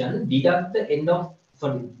calculation, deduct the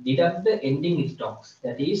deduct the ending stocks,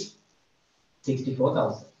 that is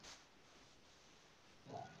 64,000.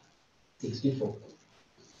 64.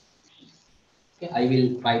 Okay, I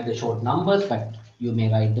will write the short numbers, but you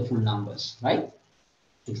may write the full numbers, right?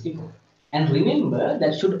 64. And remember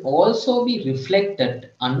that should also be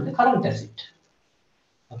reflected under the current asset.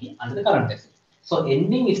 Okay, under the current asset. So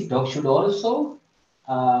ending stock should also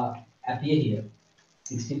appear here,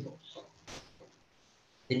 64.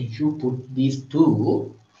 Then if you put these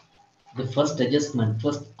two, the first adjustment,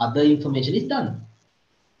 first other information is done.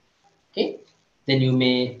 Okay, then you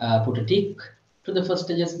may put a tick to the first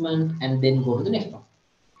adjustment and then go to the next one.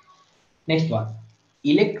 Next one,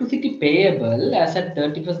 electricity payable as at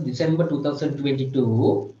 31st December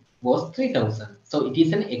 2022 was 3,000. So it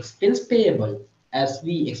is an expense payable. As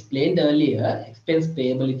we explained earlier, expense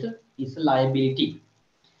payable is a liability.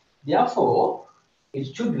 Therefore,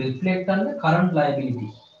 it should reflect on the current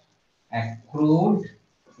liability. Accrued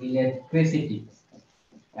electricity.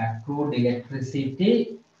 Accrued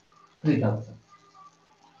electricity 3,000.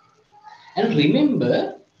 And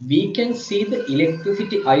remember, we can see the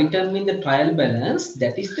electricity item in the trial balance,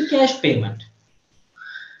 that is the cash payment.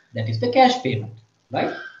 That is the cash payment,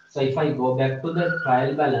 right? So if I go back to the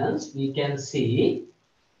trial balance, we can see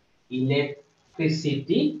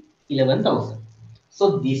electricity 11,000.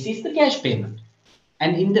 So this is the cash payment.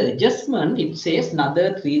 And in the adjustment, it says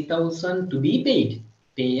another 3,000 to be paid,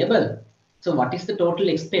 payable. So what is the total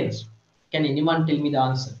expense? Can anyone tell me the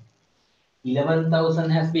answer? 11,000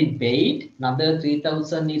 has been paid, another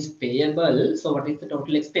 3,000 is payable. So what is the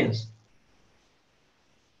total expense?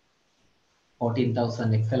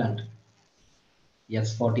 14,000, excellent.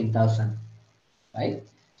 Yes, 14,000, right?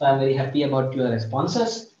 So I'm very happy about your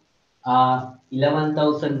responses.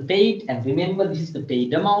 11,000 paid, and remember this is the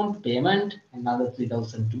paid amount, payment, another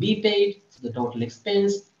 3,000 to be paid. So the total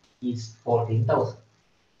expense is 14,000.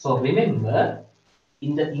 So remember,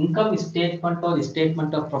 in the income statement or the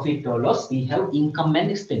statement of profit or loss, we have income and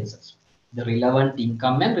expenses, the relevant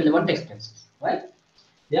income and relevant expenses, right?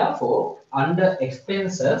 Therefore, under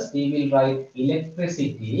expenses, we will write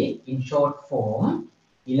electricity in short form,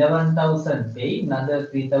 11,000 paid, another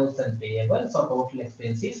 3,000 payable, so total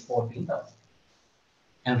expense is 14,000.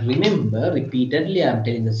 And remember, repeatedly, I'm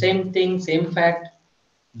telling the same thing, same fact.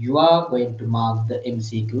 You are going to mark the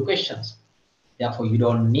MCQ questions. Therefore, you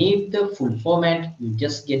don't need the full format. You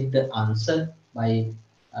just get the answer by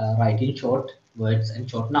writing short words and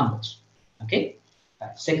short numbers. Okay.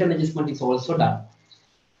 Second adjustment is also done.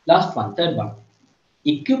 Last one, third one.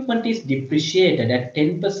 Equipment is depreciated at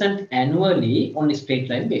 10% annually on a straight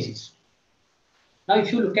line basis. Now,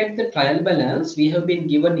 if you look at the trial balance, we have been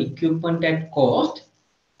given equipment at cost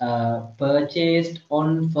purchased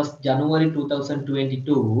on 1st January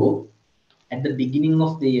 2022 at the beginning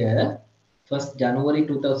of the year. 1st January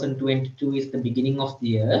 2022 is the beginning of the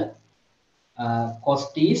year.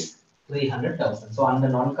 Cost is 300,000. So under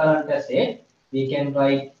non-current asset, we can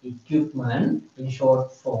write equipment in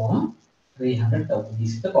short form 300,000.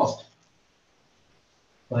 This is the cost.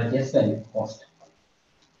 Purchase value cost.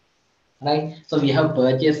 Right. So we have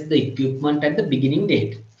purchased the equipment at the beginning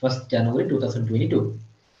date, 1st January 2022.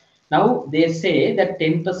 Now they say that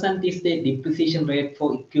 10% is the depreciation rate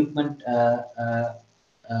for equipment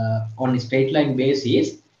on a straight line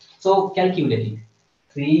basis. So calculate it.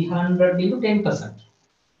 300 into 10%.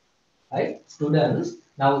 Right, students.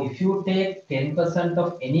 Now, if you take 10%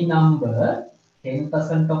 of any number,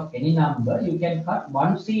 10% of any number, you can cut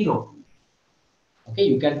 1 0. Okay,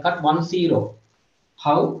 you can cut 1 0.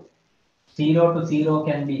 How? 0 to 0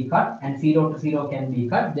 can be cut and 0 to 0 can be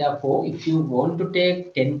cut. Therefore, if you want to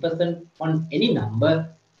take 10% on any number,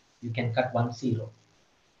 you can cut 1 0.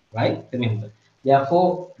 Right? Remember.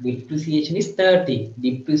 Therefore, depreciation is 30.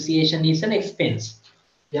 Depreciation is an expense.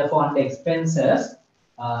 Therefore, under expenses,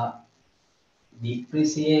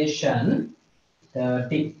 depreciation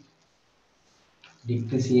 30.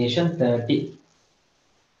 Depreciation 30.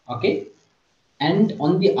 Okay. And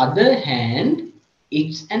on the other hand,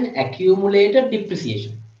 it's an accumulated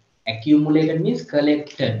depreciation. Accumulated means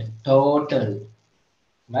collected, total,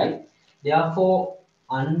 right? Therefore,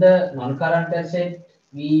 under non-current asset,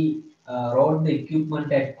 we wrote the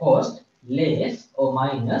equipment at cost less or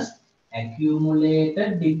minus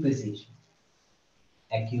accumulated depreciation.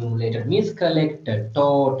 Accumulated means collected,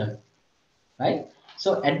 total, right?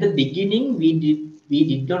 So at the beginning, we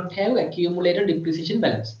did not have accumulated depreciation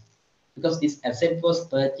balance because this asset was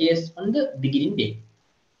purchased on the beginning date,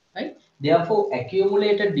 right? Therefore,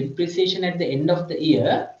 accumulated depreciation at the end of the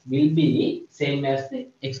year will be same as the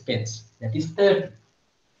expense, that is 30.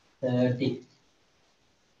 30.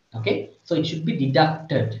 Okay, so it should be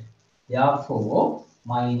deducted. Therefore,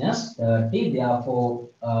 minus 30. Therefore,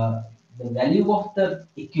 the value of the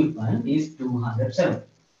equipment is 270.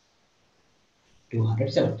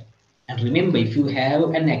 270. And remember, if you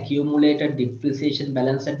have an accumulated depreciation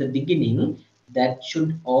balance at the beginning, that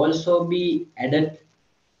should also be added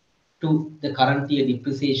to the current year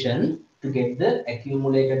depreciation to get the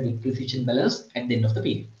accumulated depreciation balance at the end of the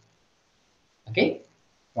period. Okay,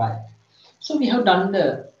 right. So we have done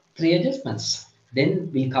the 3 adjustments.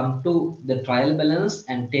 Then we come to the trial balance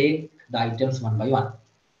and take the items one by one.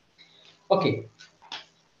 Okay,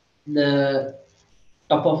 the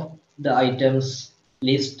top of the items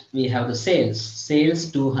list, we have the sales.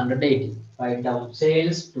 Sales 280. Write down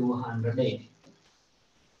sales 280.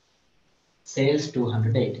 Sales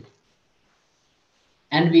 280.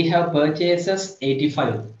 And we have purchases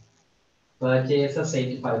 85. Purchases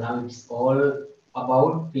 85. Now it's all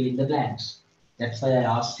about filling the blanks. That's why I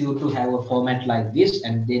asked you to have a format like this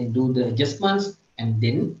and then do the adjustments and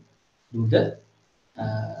then do the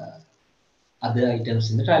other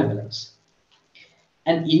items in the trial balance.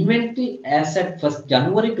 And inventory as at 1st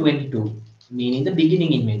January 22, meaning the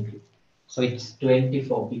beginning inventory. So it's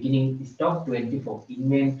 24, beginning stock 24.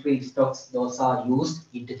 Inventory stocks, those are used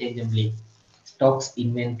interchangeably. Stocks,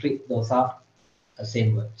 inventory, those are the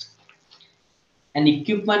same words. And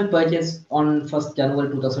equipment purchase on 1st January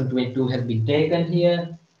 2022 has been taken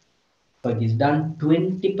here. So it is done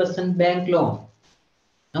 20% bank loan.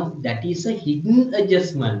 Now that is a hidden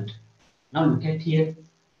adjustment. Now look at here.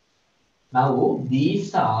 Now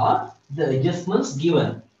these are the adjustments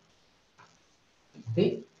given.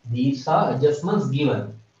 Okay, these are adjustments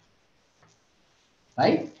given,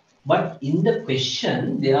 right? But in the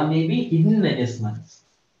question, there may be hidden adjustments.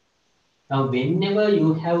 Now, whenever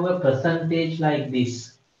you have a percentage like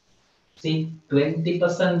this, see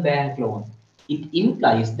 20% bank loan, it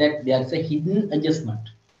implies that there's a hidden adjustment.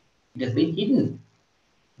 It has been hidden,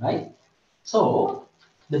 right? So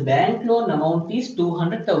the bank loan amount is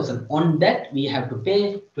 200,000. On that, we have to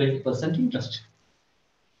pay 20% interest.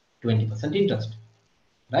 20% interest.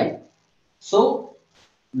 right? So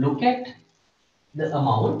look at the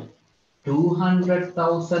amount,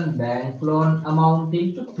 200,000 bank loan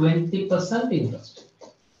amounting to 20% interest.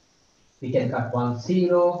 We can cut 1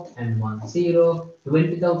 0 and 1 0,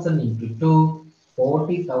 20,000 into 2,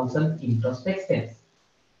 40,000 interest expense.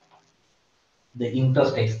 The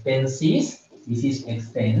interest expense is, this is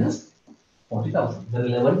expense, 40,000, the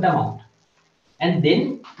relevant amount. And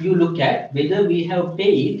then you look at whether we have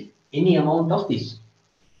paid any amount of this.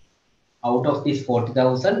 Out of this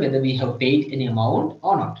 40,000, whether we have paid any amount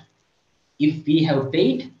or not. If we have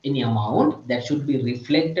paid any amount, that should be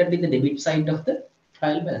reflected in the debit side of the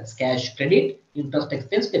trial balance. Cash credit, interest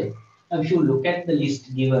expense debit. Now, if you look at the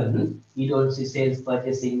list given, we don't see sales,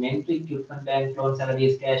 purchase, inventory, equipment, bank loan,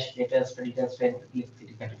 salaries, cash, debtors, creditors, rent,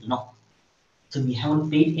 electricity, capital. No. So we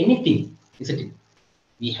haven't paid anything, isn't it?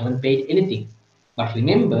 We haven't paid anything. But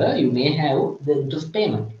remember, you may have the interest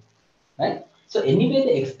payment, right? So anyway,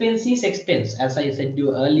 the expense is expense. As I said to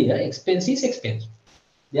you earlier, expense is expense.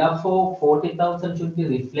 Therefore, 40,000 should be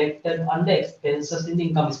reflected under expenses in the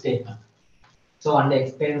income statement. So under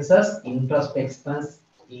expenses, interest expense,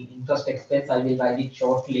 I will write it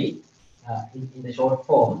shortly in the short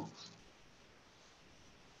form,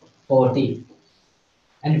 40.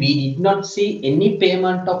 And we did not see any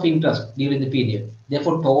payment of interest during the period.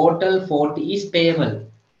 Therefore, total 40 is payable.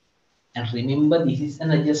 And remember, this is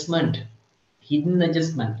an adjustment, hidden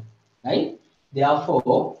adjustment, right?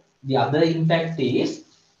 Therefore, the other impact is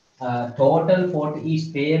total 40 is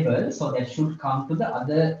payable, so that should come to the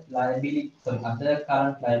other liability, sorry, other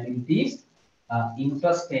current liabilities,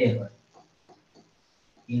 interest payable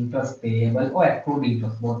or accrued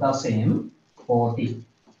interest, both are same, 40.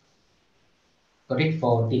 Got it?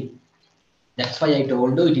 40. That's why I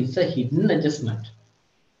told you it is a hidden adjustment.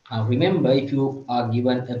 Now remember, if you are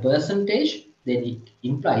given a percentage, then it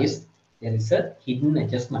implies there is a hidden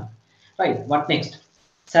adjustment. Right, what next?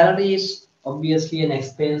 Salary is obviously an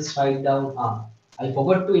expense, write down R. I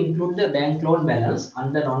forgot to include the bank loan balance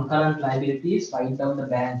under non-current liabilities, write down the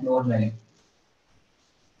bank loan value.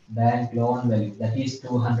 Bank loan value, that is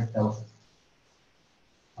 200,000.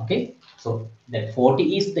 Okay, so that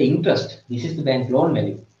 40 is the interest. This is the bank loan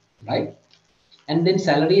value, right? And then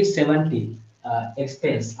salary is 70.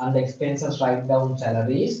 Expense, under expenses, write down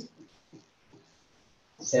salaries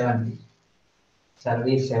 70.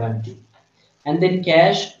 Salary is 70. And then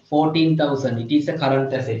cash 14,000. It is a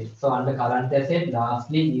current asset. So under current asset,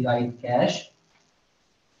 lastly we write cash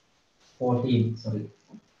 14. Sorry,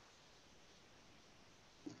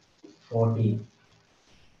 14.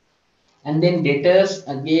 And then debtors,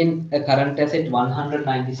 again a current asset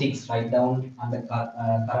 196. Write down under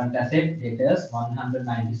current asset, debtors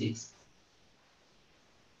 196.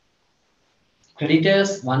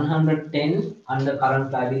 Creditors 110 under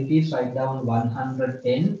current liabilities, write down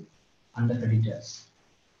 110 under creditors.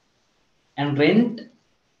 And rent,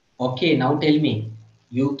 okay, now tell me,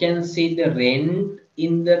 you can see the rent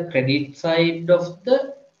in the credit side of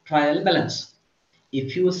the trial balance.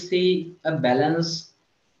 If you see a balance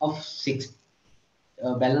of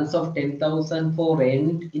 10,000 for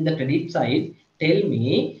rent in the credit side, tell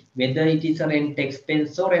me whether it is a rent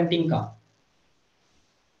expense or rent income.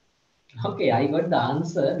 Okay, I got the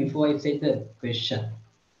answer before I said the question.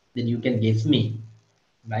 Then you can guess me,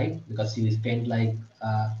 right? Because you spent like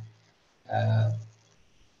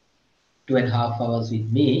 2.5 hours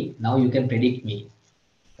with me. Now you can predict me.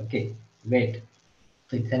 Okay, wait.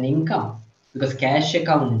 So it's an income because cash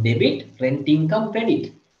account debit, rent income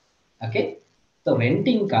credit. Okay, so rent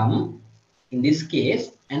income in this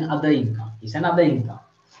case and other income is another income.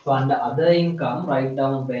 So under other income, write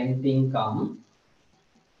down rent income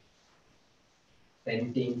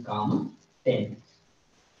 10.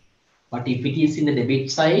 But if it is in the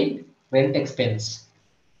debit side, rent expense,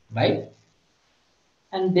 right?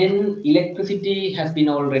 And then electricity has been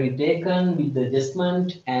already taken with the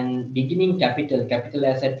adjustment, and beginning capital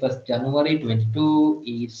asset first January 22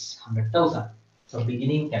 is 100,000. So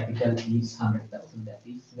beginning capital is 100,000. That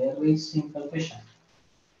is very simple question.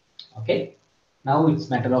 Okay. Now it's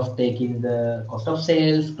matter of taking the cost of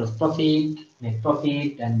sales, gross profit, net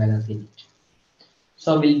profit, and balancing it.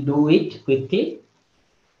 So we'll do it quickly.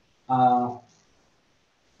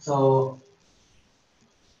 So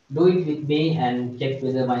do it with me and check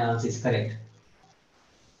whether my answer is correct.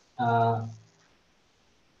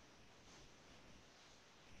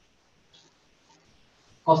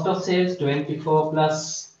 Cost of sales 24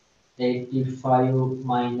 plus 85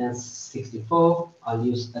 minus 64. I'll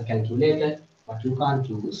use a calculator, but you can't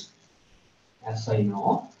use, as I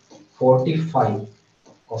know, 45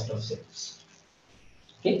 cost of sales.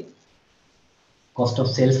 Okay, cost of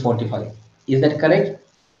sales 45. Is that correct?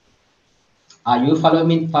 Are you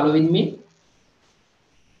following me?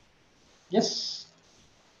 Yes.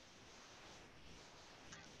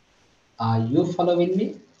 Are you following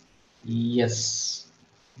me? Yes.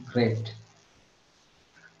 Great.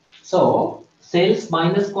 So sales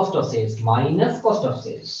minus cost of sales minus cost of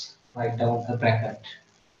sales. Write down a bracket.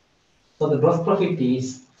 So the gross profit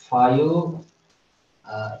is 5,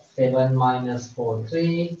 7 minus 4,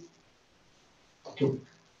 3, 2.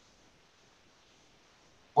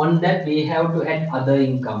 On that we have to add other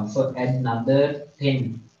income. So add another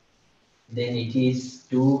 10. Then it is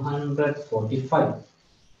 245.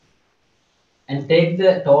 And take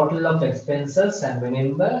the total of expenses, and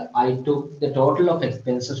remember I took the total of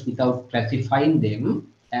expenses without classifying them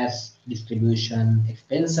as distribution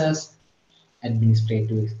expenses,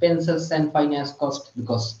 administrative expenses and finance cost,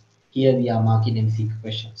 because here we are marking MCQ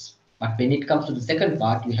questions. But when it comes to the second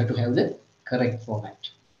part, you have to have the correct format.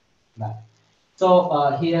 Right.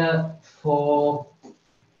 So here for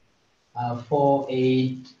 4,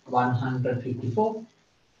 8, 154,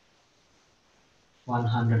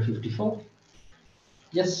 154.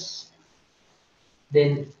 Yes.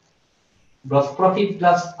 Then gross profit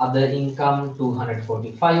plus other income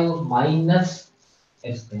 245 minus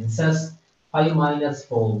expenses 5 minus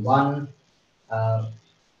 4 1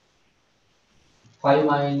 5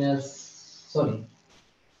 minus, sorry,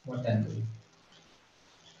 what am I doing?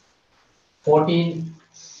 14,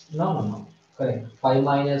 no, correct. 5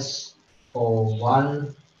 minus 4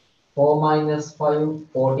 1 4 minus 5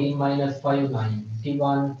 14 minus 5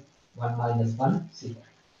 91 1 minus 1 0.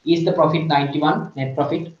 Is the profit 91 net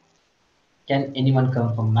profit? Can anyone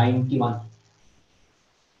come from 91?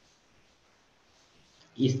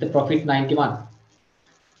 Is the profit 91?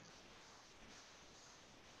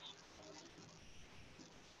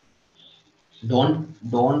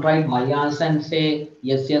 Don't write my answer and say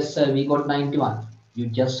yes sir, we got 91. You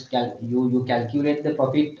just you calculate the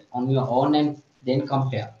profit on your own and then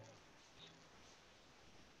compare.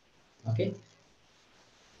 Okay,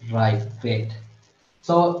 right, great.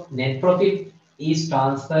 So net profit is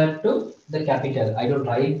transferred to the capital. I don't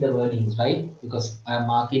write the wordings, right, because I am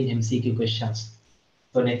marking MCQ questions.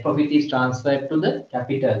 So net profit is transferred to the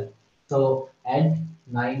capital. So add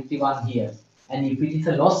 91 here, and if it is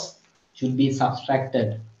a loss, should be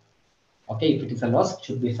subtracted. Okay, if it is a loss,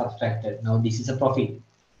 should be subtracted. Now this is a profit.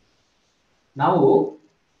 Now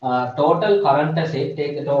total current asset,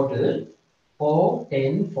 take the total 4,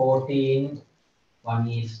 10, 14, 1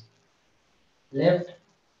 is left,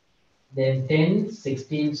 then 10,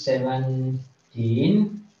 16,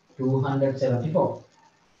 17, 274.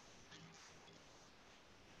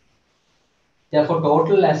 Therefore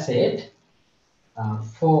total asset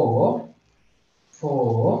 4,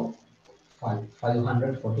 4, 5,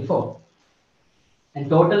 544. And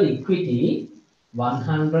total equity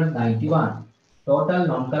 191. Total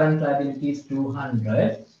non-current liabilities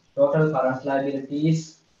 200. Total current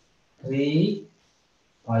liabilities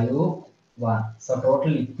 351. So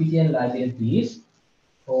total equity and liabilities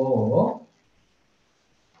 4,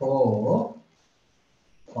 4,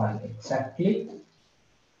 5. Exactly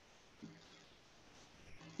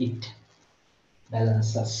it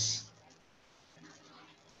balances.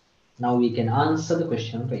 Now we can answer the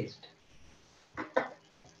question raised.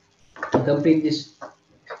 To complete this,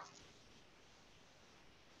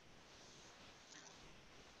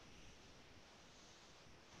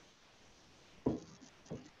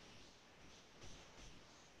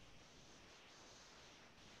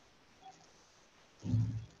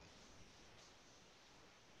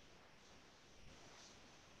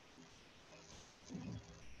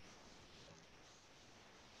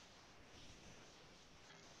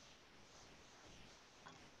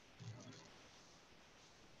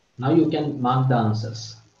 now you can mark the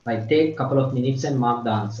answers. Like take a couple of minutes and mark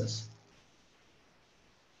the answers.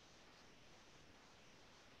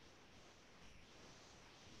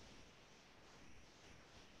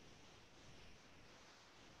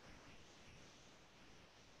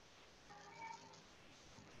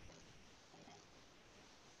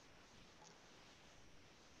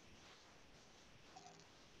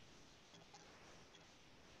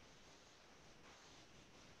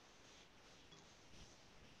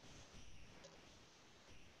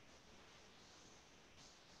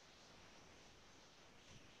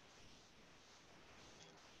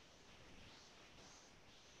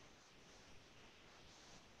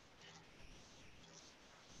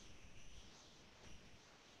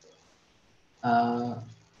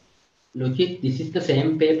 Look it, this is the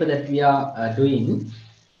same paper that we are doing,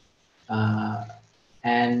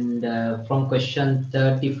 and from question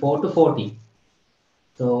 34 to 40.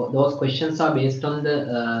 So those questions are based on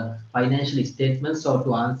the financial statements. So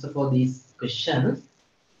to answer for these question,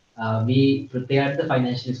 we prepared the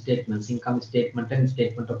financial statements, income statement and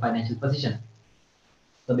statement of financial position.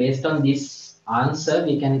 So based on this answer,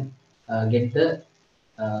 we can get the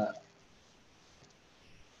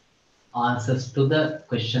answers to the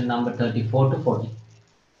question number 34 to 40.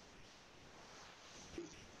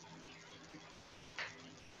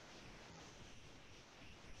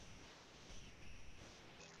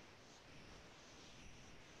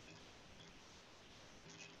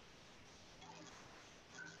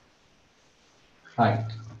 Right.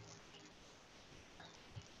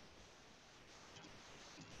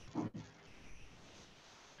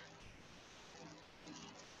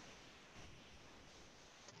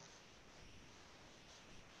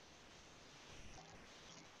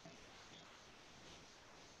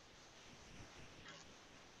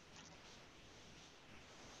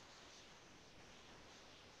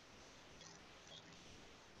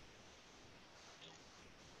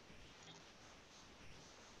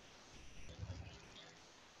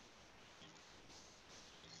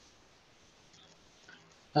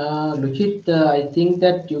 Luchit, I think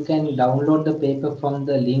that you can download the paper from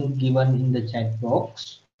the link given in the chat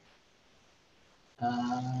box.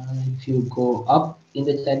 If you go up in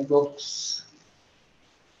the chat box,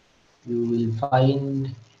 you will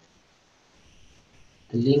find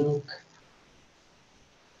the link.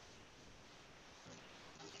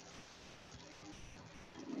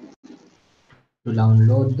 To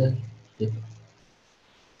download the paper.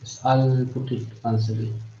 Yes, I'll put it once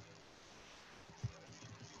again.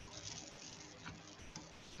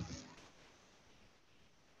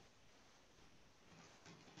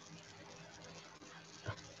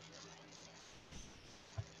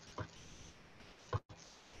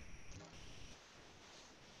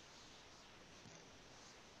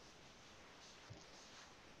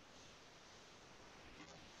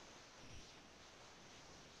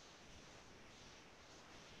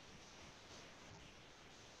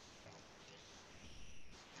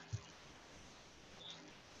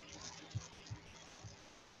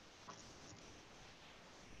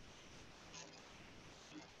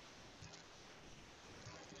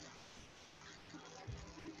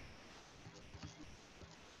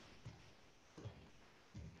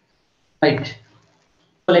 Right.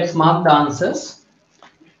 So let's mark the answers.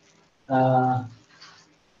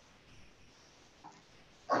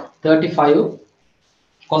 35.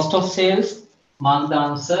 Cost of sales, mark the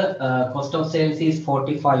answer. Cost of sales is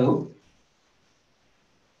 45.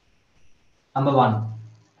 Number 1.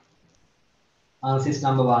 Answer is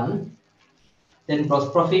number 1. Then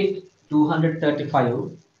gross profit,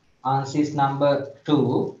 235. Answer is number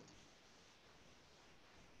 2.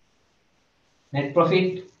 Net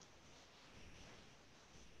profit,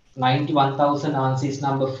 91,000. Answer is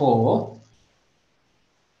number 4.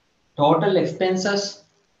 Total expenses.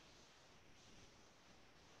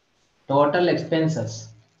 Total expenses.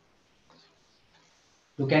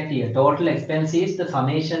 Look at here. Total expense is the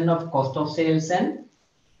summation of cost of sales and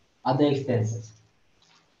other expenses.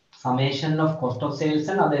 Summation of cost of sales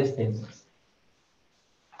and other expenses.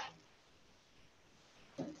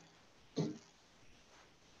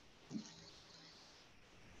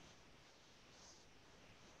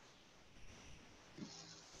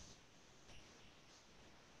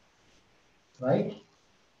 Right?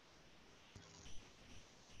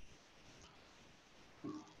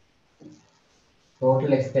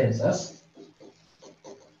 Total expenses.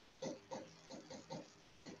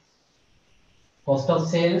 Cost of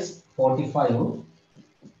sales 45.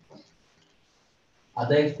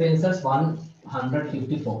 Other expenses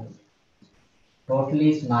 154. Total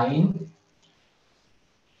is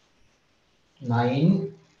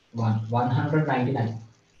 199.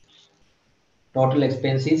 Total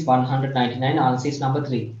expense is 199. Answer is number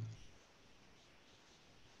 3.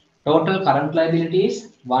 Total current liabilities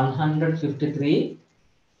 153.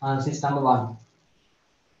 Answer is number 1.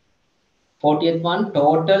 40th one,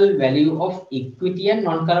 total value of equity and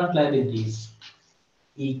non-current liabilities.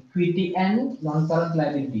 Equity and non-current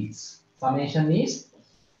liabilities. Summation is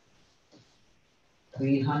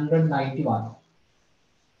 391.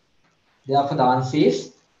 Therefore, the answer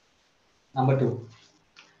is number 2.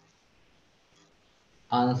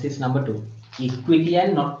 Answer is number 2. Equity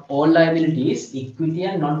and not all liabilities, equity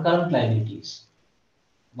and non-current liabilities.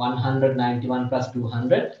 191 plus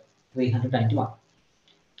 200, 391.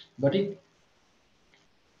 Got it?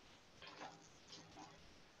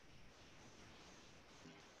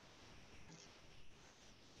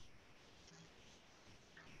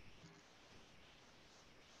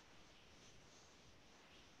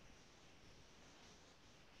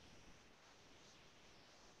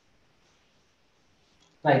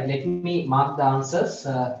 Right, let me mark the answers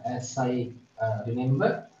as I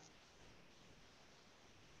remember.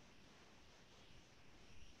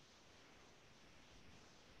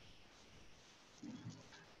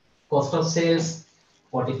 Cost of sales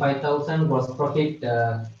 45,000, gross profit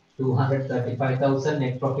 235,000,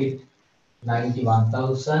 net profit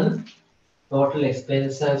 91,000, total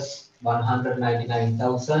expenses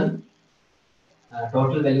 199,000,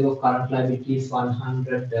 total value of current liabilities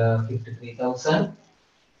 153,000,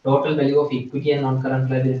 total value of equity and non-current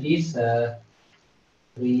liabilities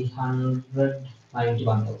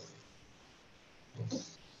 391,000.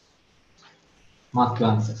 Mark your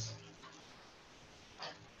answers.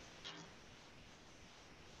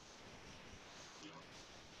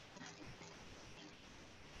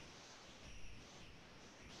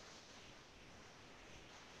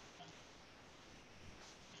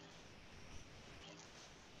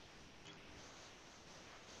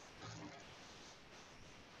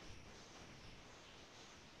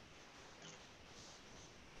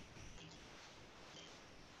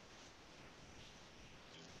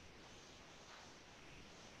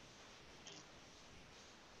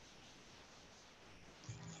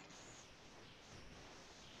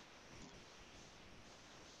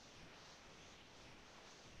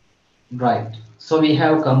 Right. So we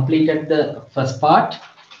have completed the first part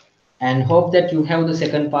and hope that you have the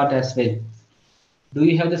second part as well. Do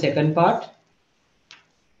you have the second part?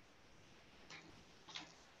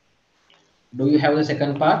 Do you have the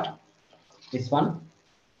second part? This one?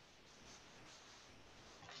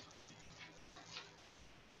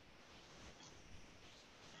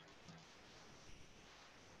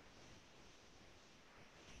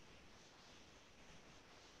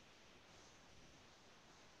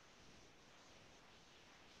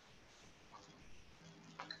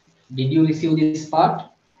 Did you receive this part?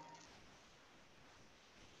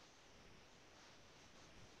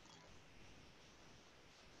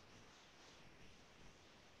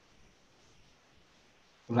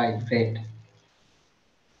 Right, great.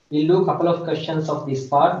 We'll do a couple of questions of this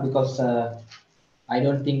part because I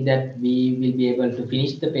don't think that we will be able to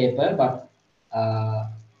finish the paper, but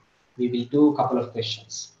we will do a couple of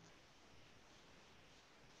questions.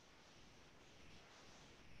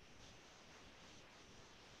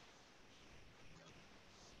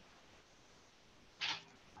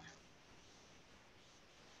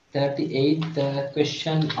 The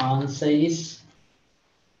question answer is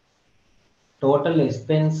total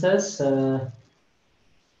expenses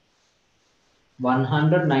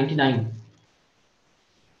 199.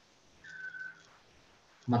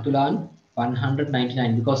 Matulan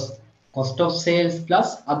 199 because cost of sales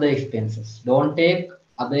plus other expenses. Don't take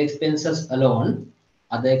other expenses alone,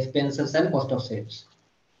 other expenses and cost of sales.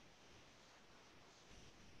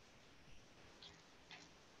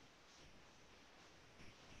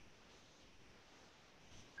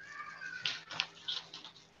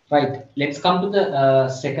 Right, let's come to the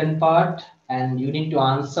second part and you need to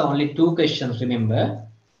answer only two questions, remember.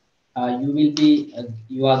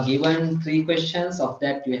 You are given three questions, of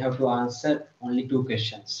that you have to answer only two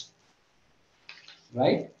questions,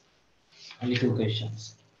 right? Only two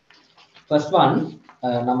questions. First one,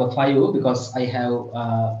 number 5, because I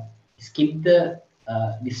have skipped the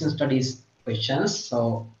business studies questions,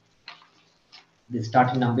 so the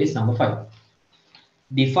starting number is number 5.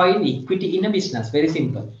 Define equity in a business, very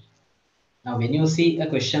simple. Now, when you see a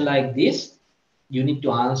question like this, you need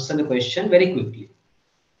to answer the question very quickly.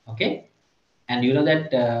 Okay? And you know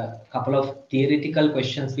that a couple of theoretical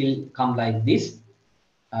questions will come like this.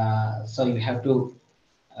 So you have to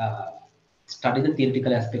study the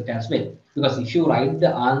theoretical aspect as well. Because if you write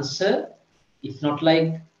the answer, it's not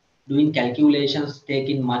like doing calculations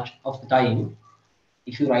taking much of the time.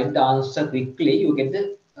 If you write the answer quickly, you get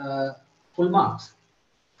the full marks.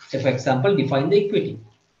 So for example, define the equity.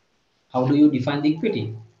 How do you define the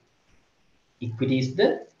equity? Equity is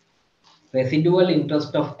the residual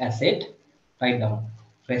interest of asset. Write down.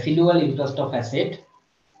 Residual interest of asset.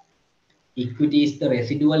 Equity is the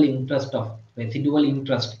residual interest of residual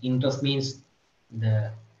interest. Interest means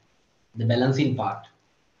the balancing part.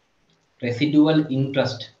 Residual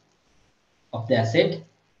interest of the asset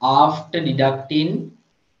after deducting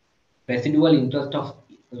residual interest of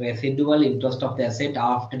the asset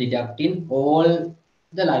after deducting all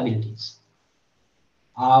the liabilities.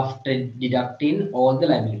 After deducting all the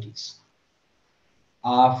liabilities.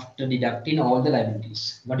 After deducting all the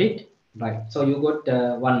liabilities. Got it? Right. So you got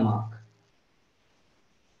 1 mark.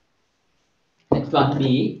 Next one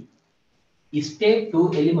B. State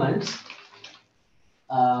two elements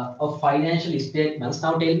of financial statements.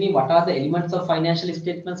 Now tell me, what are the elements of financial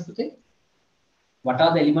statements, Pute? What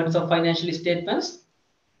are the elements of financial statements?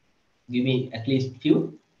 Give me at least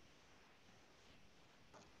few.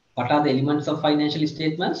 What are the elements of financial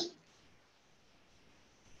statements?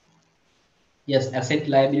 Yes, asset,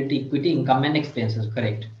 liability, equity, income, and expenses.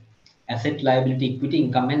 Correct. Asset, liability, equity,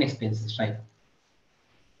 income, and expenses. Right.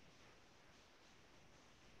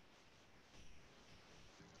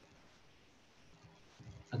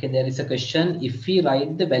 Okay, there is a question. If we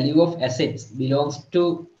write the value of assets belongs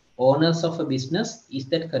to owners of a business, is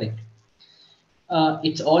that correct?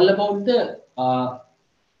 It's all about the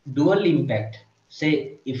dual impact.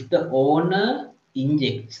 Say, if the owner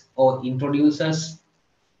injects or introduces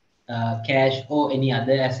cash or any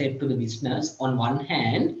other asset to the business, on one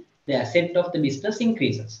hand, the asset of the business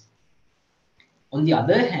increases. On the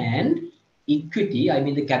other hand, equity, I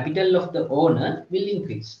mean the capital of the owner, will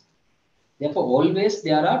increase. Therefore, always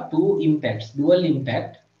there are two impacts, dual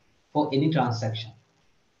impact for any transaction.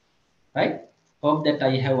 Right? Hope that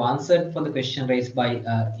I have answered for the question raised by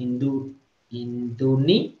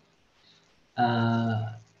Induni.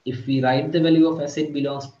 If we write the value of asset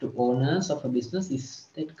belongs to owners of a business, is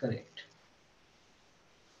that correct?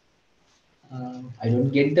 I don't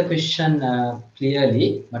get the question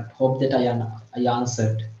clearly, but hope that I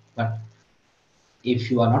answered. But if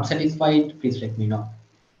you are not satisfied, please let me know.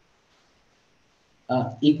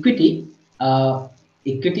 Equity,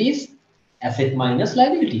 equity is asset minus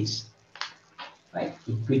liabilities, right?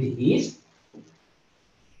 Equity is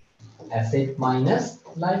asset minus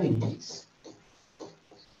liabilities.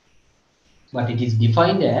 But it is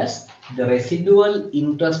defined as the residual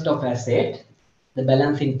interest of asset, the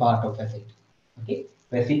balancing part of asset. Okay,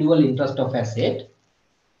 residual interest of asset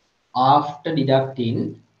after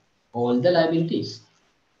deducting all the liabilities.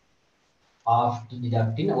 After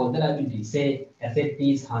deducting all the liabilities, say asset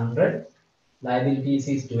is 100, liabilities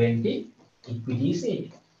is 20, equity is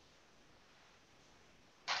 80.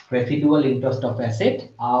 Residual interest of asset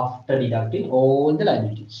after deducting all the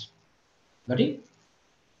liabilities. Got it?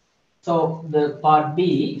 So the part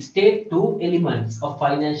B, state two elements of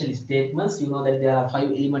financial statements. You know that there are 5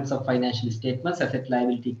 elements of financial statements: asset,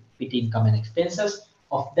 liability, equity, income, and expenses.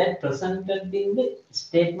 Of that presented in the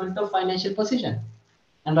statement of financial position.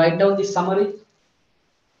 And write down the summary.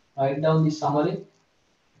 Write down the summary.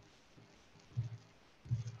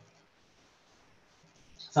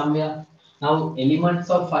 Somewhere. Now, elements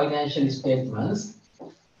of financial statements.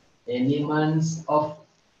 Elements of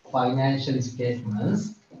financial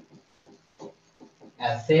statements.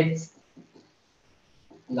 Assets,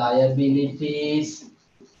 liabilities,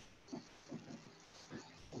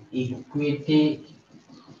 equity,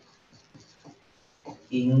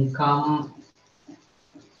 income,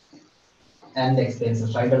 and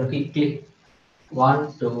expenses. Write down quickly.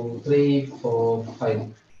 1, 2, 3, 4,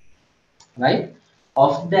 5. Right?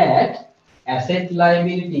 Of that, asset,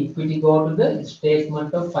 liability, equity go to the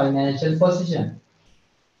statement of financial position.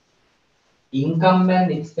 Income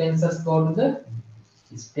and expenses go to the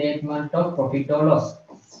statement of profit or loss.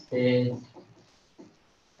 Statement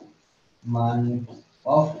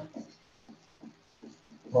of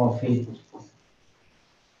profit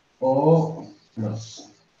or loss.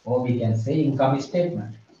 Or we can say income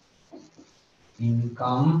statement.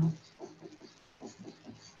 Income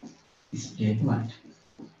statement.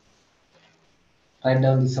 Write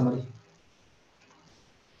down the summary.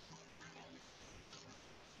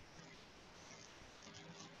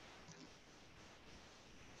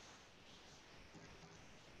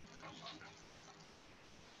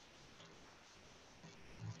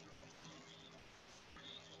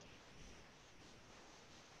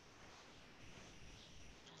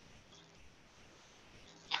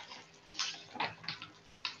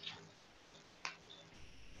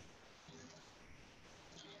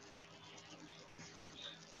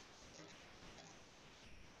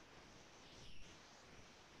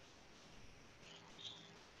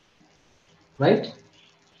 Right?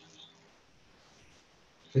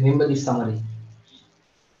 Remember the summary.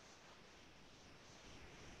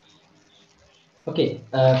 Okay,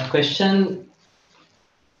 question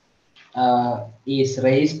is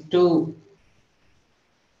raised to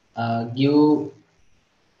give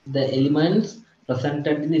the elements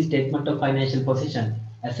presented in the statement of financial position: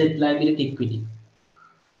 asset, liability, equity.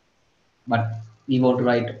 But we want to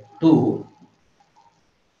write two.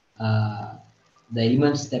 The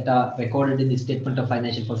elements that are recorded in the statement of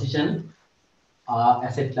financial position are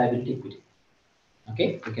asset, liability, equity.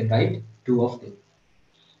 Okay, we can write two of them.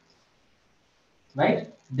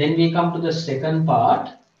 Right? Then we come to the second part.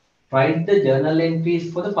 Write the journal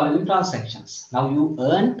entries for the following transactions. Now you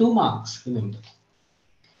earn 2 marks, remember.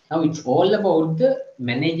 Now it's all about the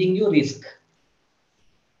managing your risk.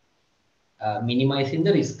 Minimizing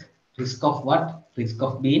the risk. Risk of what? risk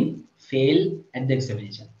of being fail at the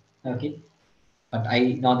examination. Okay, but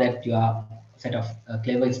I know that you are a set of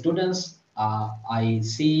clever students. I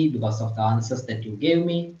see because of the answers that you gave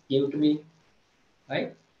to me,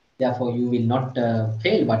 right? Therefore, you will not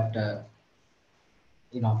fail, but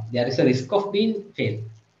there is a risk of being fail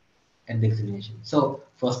at the examination. So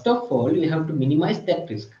first of all, we have to minimize that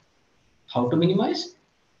risk. How to minimize?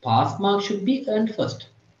 Pass mark should be earned first.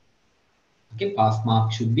 Okay, pass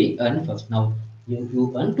mark should be earned first. Now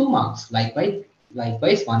you earn 2 marks.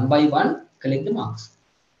 Likewise, one by one, collect the marks.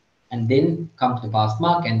 And then come to the pass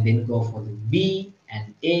mark and then go for the B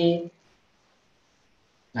and A,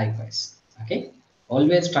 likewise. Okay,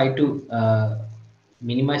 always try to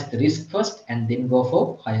minimize the risk first and then go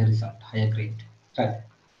for higher result, higher grade. Right.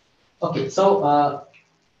 Okay, so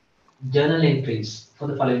journal entries for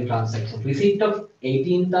the following transaction. Receipt of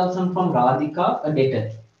 18,000 from Radhika, a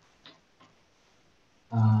debtor.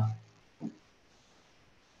 Uh,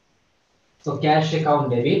 so cash account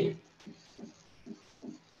debit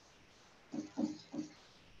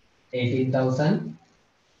 18,000,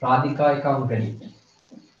 Radhika account credit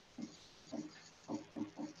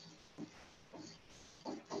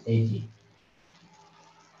 80.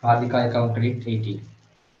 Radhika account credit 80.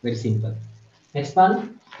 Very simple. Next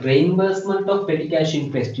one, reimbursement of petty cash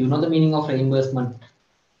interest. You know the meaning of reimbursement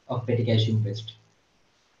of petty cash interest.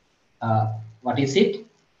 What is it?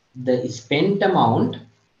 The spent amount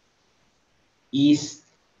is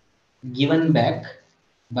given back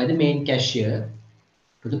by the main cashier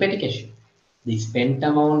to the petty cashier. The spent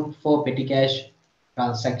amount for petty cash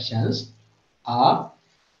transactions are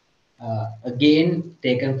again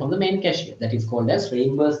taken from the main cashier. That is called as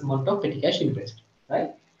reimbursement of petty cash interest,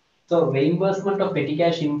 right? So reimbursement of petty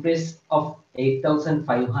cash interest of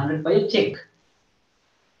 8,500 by a check.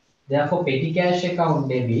 Therefore, petty cash account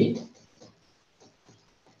debit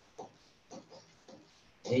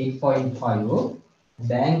 8.5,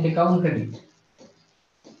 bank account credit.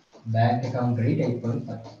 Bank account credit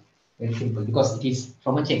 8.5. Very simple because it is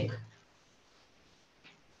from a check.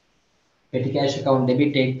 Petty cash account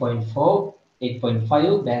debit 8.4,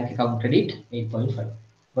 8.5, bank account credit 8.5.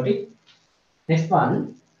 Got it? Next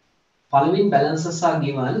one, following balances are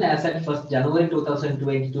given as at 1st January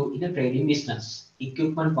 2022 in a trading business.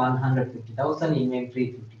 Equipment 150,000,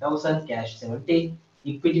 inventory 50,000, cash 70,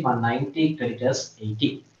 equity 190, creditors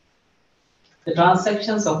 80. The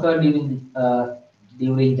transactions occurred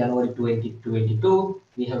during January 2022.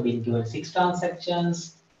 We have been given 6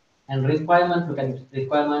 transactions. And requirement, look at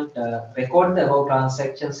requirement, record the above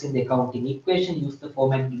transactions in the accounting equation. Use the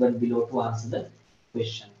format given below to answer the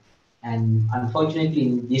question. And unfortunately,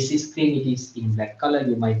 in this screen, it is in black color.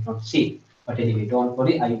 You might not see. But anyway, don't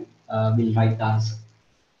worry. I will write the answer.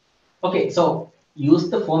 Okay, so use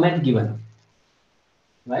the format given.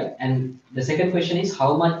 Right? And the second question is,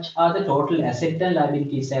 how much are the total asset and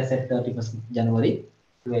liabilities as at 31st January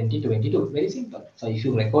 2022? Very simple. So if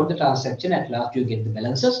you record the transaction, at last you get the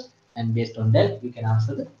balances, and based on that, you can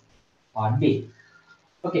answer the part B.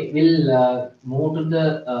 Okay, we'll move to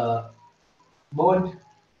the board.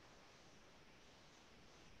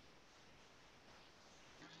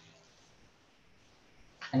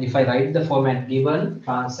 And if I write the format given,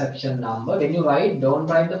 transaction number, when you write, don't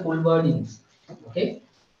write the full wordings. Okay?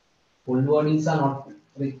 Full wordings are not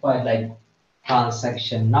required, like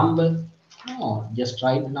transaction number. No, just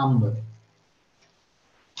write number.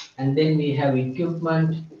 And then we have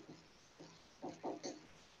equipment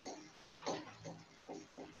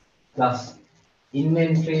plus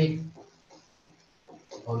inventory,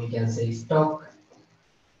 or we can say stock,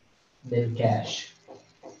 then cash.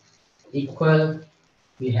 Equal,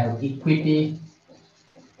 we have equity,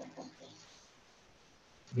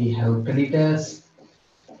 we have creditors,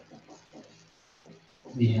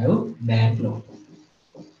 we have bank loan.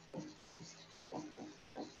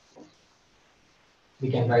 We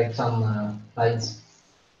can write some lines.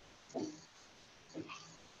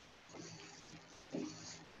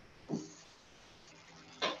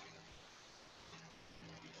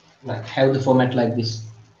 Like have the format like this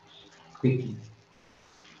quickly.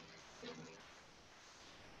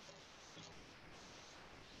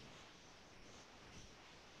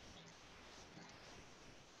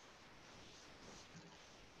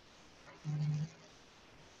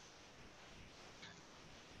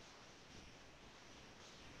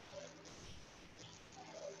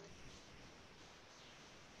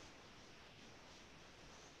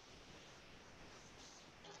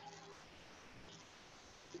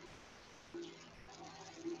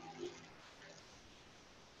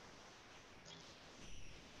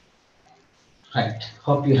 Right,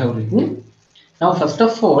 hope you have written. Now, first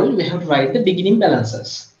of all, we have to write the beginning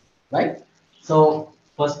balances, right? So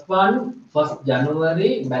first one, 1st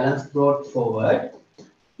January, balance brought forward.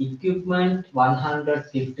 Equipment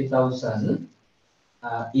 150,000.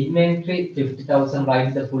 Inventory 50,000,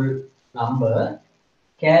 write the full number.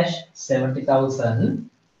 Cash 70,000.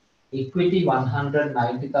 Equity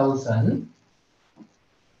 190,000.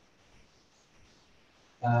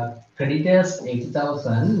 Creditors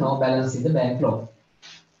 80,000. No balance in the bank loan.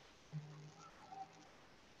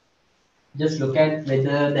 Just look at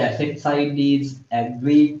whether the asset side is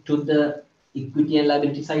agreed to the equity and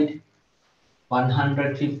liability side.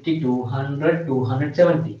 150, 200,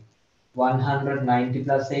 270. 190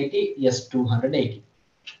 plus 80, yes, 280.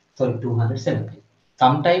 Sorry, 270.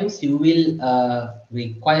 Sometimes you will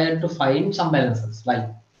require to find some balances like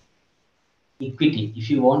equity. If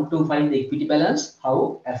you want to find the equity balance,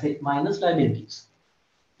 how? Asset minus liabilities,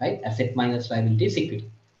 right? Asset minus liabilities, equity.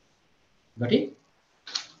 Got it?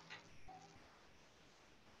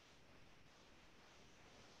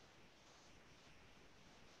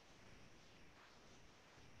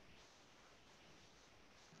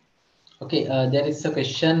 Okay, there is a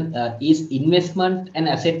question, is investment an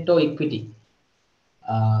asset or equity?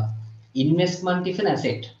 Investment is an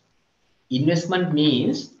asset. Investment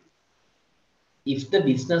means if the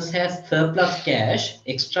business has surplus cash,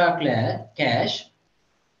 cash,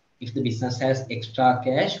 if the business has extra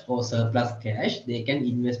cash or surplus cash, they can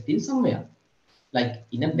invest in somewhere, like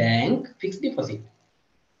in a bank, fixed deposit,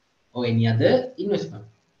 or any other investment.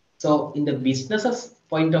 So in the business's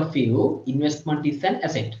point of view, investment is an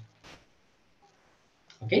asset.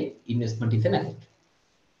 Okay, investment is an asset.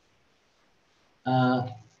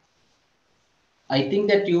 I think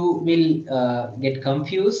that you will get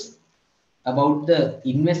confused about the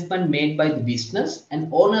investment made by the business and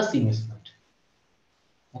owner's investment.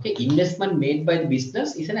 Okay, investment made by the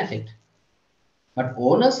business is an asset, but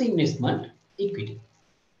owner's investment, equity.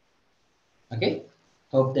 Okay,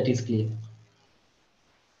 hope that is clear.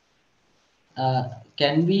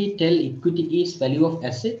 Can we tell equity is value of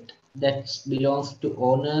asset that belongs to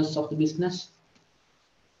owners of the business?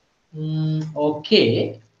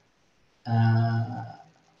 Okay.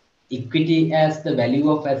 Equity as the value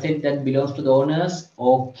of asset that belongs to the owners.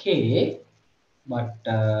 Okay. But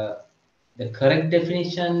the correct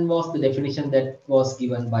definition was the definition that was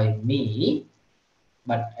given by me.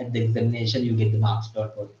 But at the examination, you get the marks.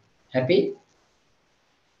 Don't worry. Happy?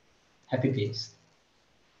 Happy, please.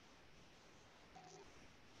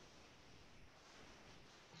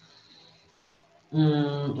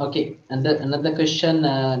 Okay, and another question,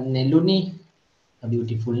 Neluni, a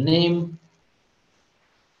beautiful name.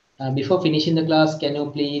 Before finishing the class, can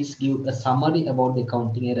you please give a summary about the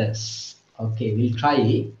counting errors? Okay, we'll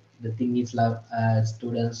try. The thing is,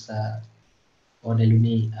 students or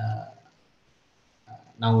Neluni,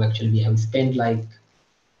 now actually we have spent like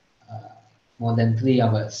more than 3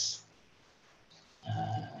 hours.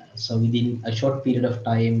 So within a short period of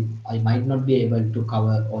time, I might not be able to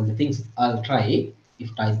cover all the things. I'll try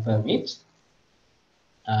if time permits.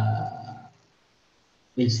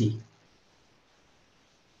 We'll see.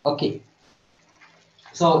 Okay.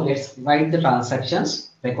 So let's write the transactions,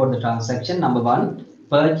 record the transaction. Number 1,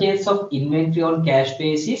 purchase of inventory on cash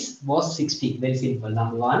basis was 60. Very simple.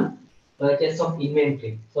 Number 1, purchase of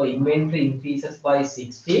inventory. So inventory increases by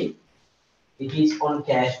 60. It is on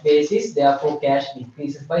cash basis, therefore cash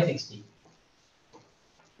decreases by 60.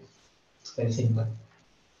 Very simple.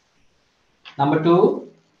 Number 2,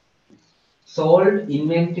 sold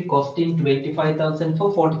inventory costing 25,000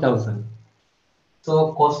 for 40,000.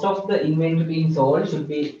 So cost of the inventory being sold should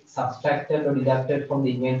be subtracted or deducted from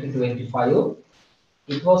the inventory 25.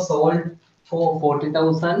 It was sold for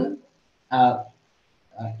 40,000.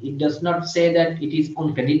 It does not say that it is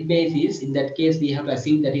on credit basis. In that case, we have to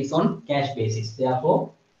assume that it's on cash basis.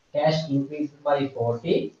 Therefore, cash increases by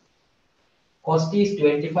 40. Cost is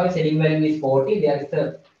 25, selling value is 40. There is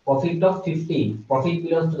a profit of 15. Profit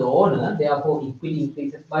belongs to the owner. Therefore, equity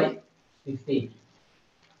increases by 15.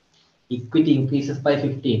 Equity increases by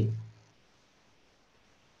 15.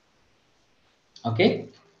 Okay.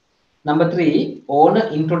 Number 3, owner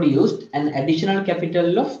introduced an additional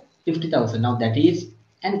capital of 50,000. Now that is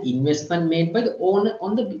an investment made by the owner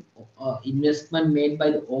on the investment made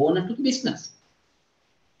by the owner to the business.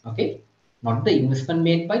 Okay, not the investment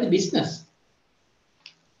made by the business.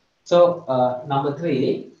 So number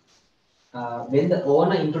 3, when the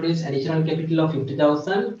owner introduced additional capital of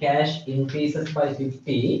 50,000, cash increases by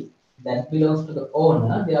 50. That belongs to the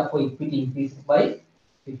owner. Therefore, equity increases by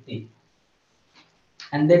 50.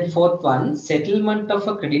 And then 4th one, settlement of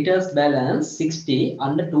a creditor's balance 60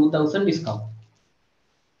 under 2,000 discount.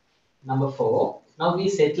 Number 4, now we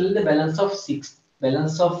settle the balance of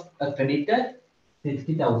balance of a creditor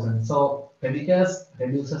 60,000. So creditors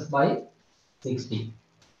reduces by 60.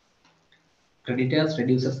 Creditors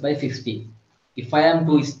reduces by 60. If I am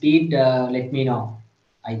too speed, let me know.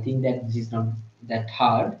 I think that this is not that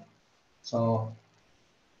hard. So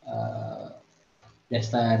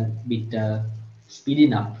that's a bit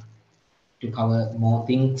speeding up to cover more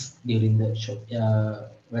things during the show,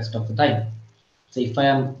 rest of the time. So if I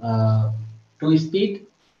am too speed,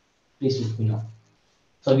 please let me know.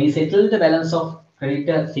 So we settle the balance of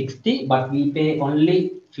creditor 60, but we pay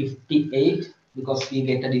only 58 because we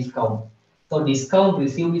get a discount. So discount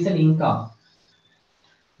received is an income.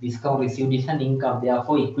 Discount received is an income,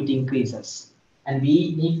 therefore equity increases. And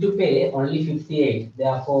we need to pay only 58,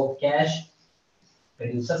 therefore cash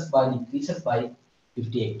reduces by decreases by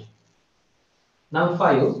 58. Now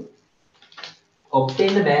 5,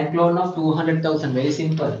 obtain a bank loan of 200,000. Very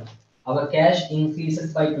simple. Our cash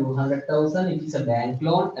increases by 200,000. It is a bank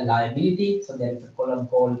loan, a liability. So there is a column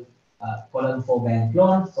called column for bank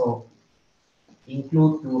loan. So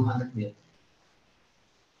include 200 there.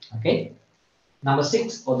 Okay. Number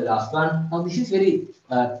 6 for the last one. Now this is very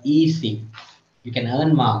easy. You can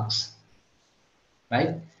earn marks,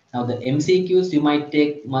 right? Now the MCQs you might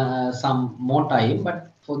take some more time,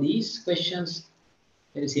 but for these questions,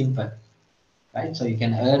 very simple, right? So you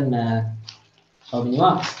can earn how many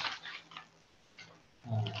marks?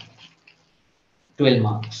 12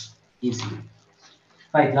 marks easily.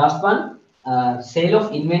 Right, last one. Sale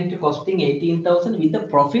of inventory costing 18,000 with a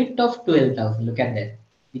profit of 12,000. Look at that.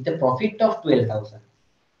 With a profit of 12,000.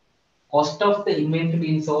 Cost of the inventory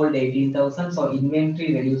being sold 18,000. So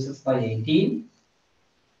inventory reduces by 18.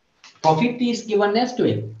 Profit is given as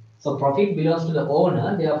 12. So profit belongs to the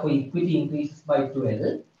owner. Therefore, equity increases by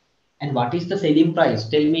 12. And what is the selling price?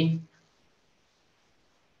 Tell me.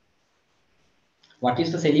 What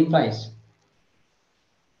is the selling price?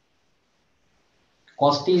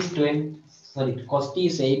 Cost is 20, sorry, cost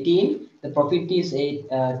is 18, the profit is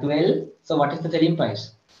 12. So what is the selling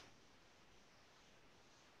price?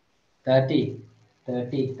 30,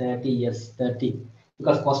 30, 30, yes, 30.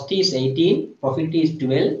 Because cost is 18, profit is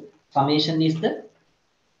 12, summation is the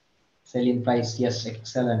selling price. Yes,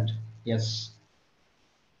 excellent. Yes.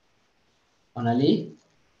 Only,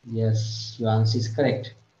 yes, your answer is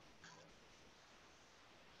correct.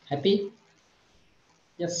 Happy?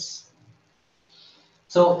 Yes.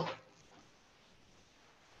 So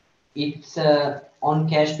it's on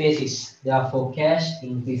cash basis. Therefore, cash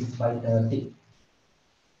increases by 30.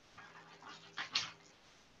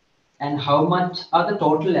 And how much are the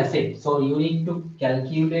total assets? So you need to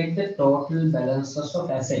calculate the total balances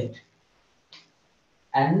of asset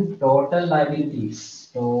and total liabilities.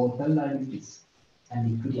 Total liabilities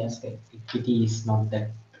and equity aspect. Equity is not that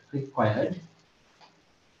required.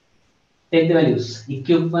 Take the values.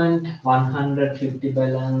 Equipment 150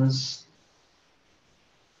 balance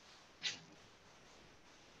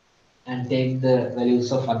and take the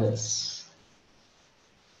values of others.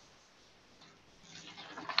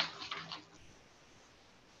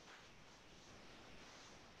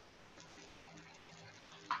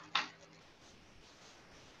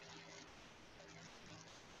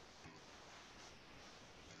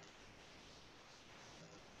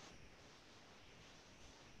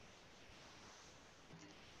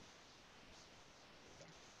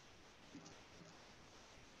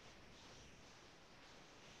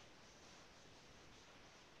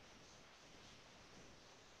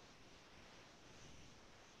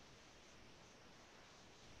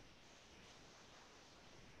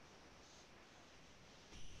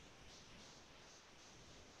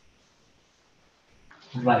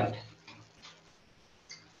 Right.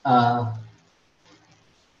 Uh,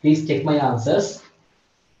 please check my answers.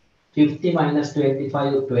 50 minus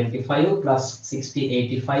 25, 25 plus 60,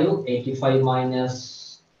 85, 85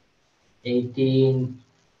 minus 18,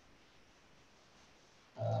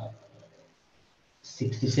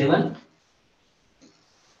 67.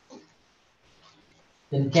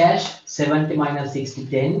 Then cash 70 minus 60,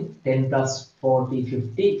 10, 10 plus 40,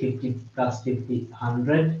 50, 50 plus 50,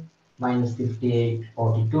 100, minus 58,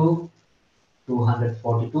 42,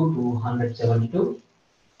 242, 272.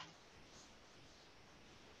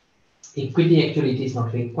 Equity actually it is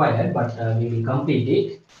not required, but we will complete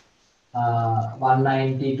it.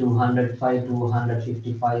 190, 205,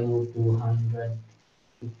 255,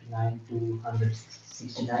 259,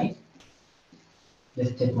 269.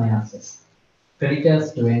 Let's check my answers.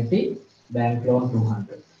 Creditors 20, bank loan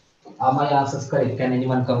 200. Are my answers correct? Can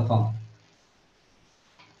anyone confirm?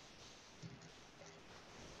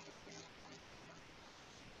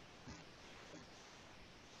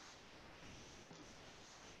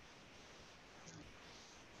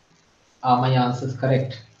 Are my answers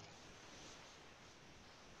correct?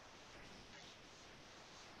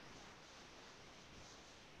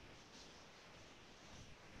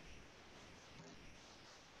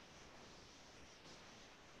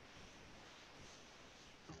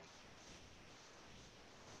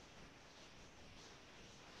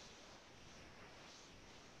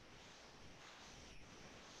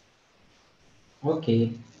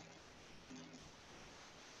 Okay.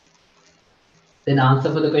 Then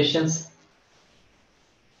answer for the questions.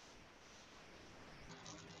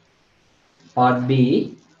 Part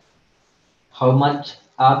B, how much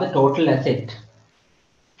are the total asset?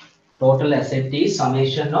 Total asset is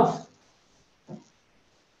summation of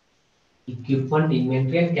equipment,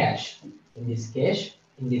 inventory, and cash. In this case,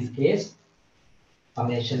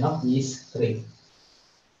 summation of these three.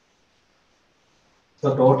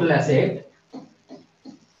 So total asset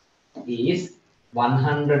is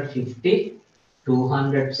 150,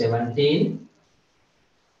 217,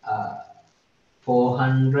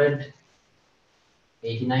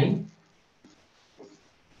 489,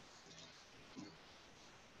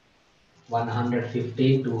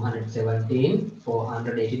 115, 217,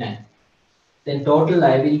 489. Then total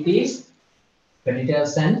liabilities,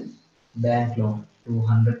 creditors and bank loan,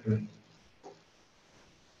 220.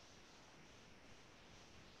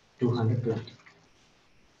 220.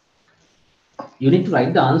 You need to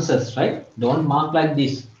write the answers, right? Don't mark like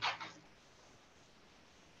this.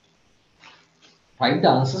 Write the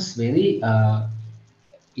answers very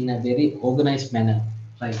in a very organized manner.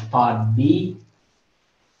 Like part B,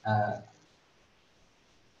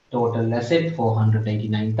 total asset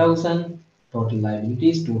 489,000, total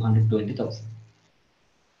liabilities 220,000.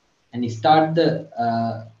 And you start the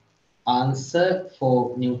answer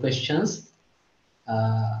for new questions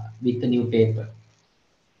with the new paper,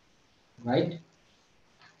 right?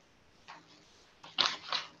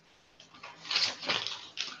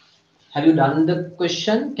 Have you done the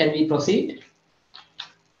question? Can we proceed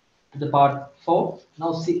to the part 4?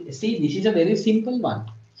 Now see, this is a very simple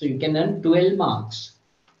one. So you can earn 12 marks,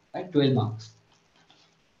 right? 12 marks.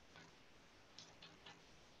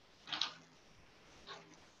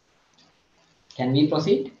 Can we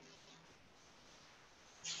proceed?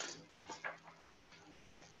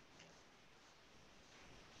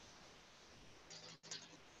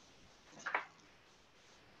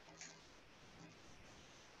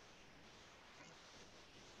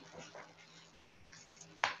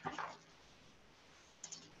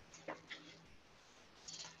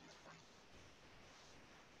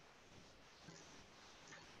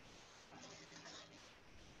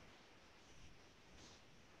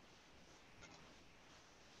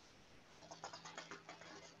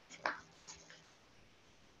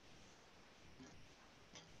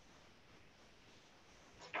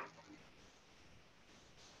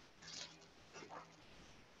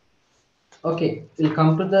 Okay, we'll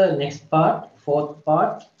come to the next part, fourth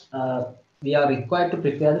part. We are required to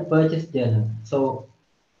prepare the purchase journal. So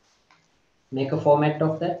make a format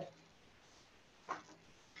of that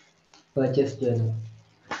purchase journal.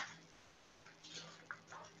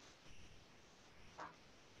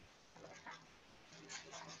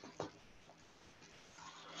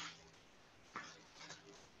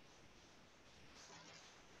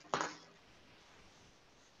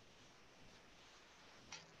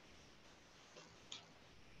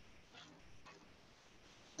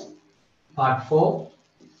 Part 4.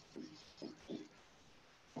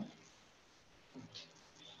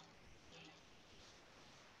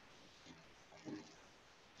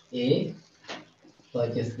 A,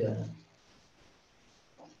 purchase journal.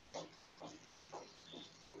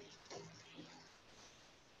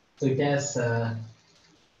 So it has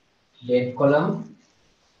date column,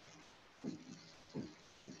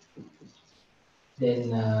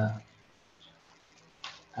 then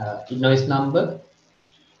invoice number,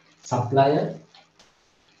 supplier,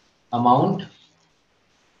 amount,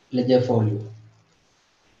 ledger folio.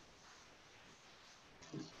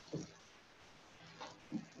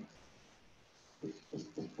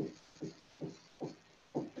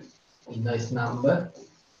 Invoice number,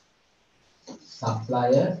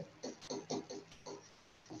 supplier,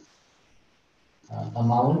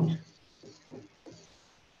 amount,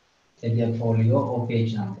 ledger folio or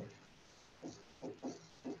page number.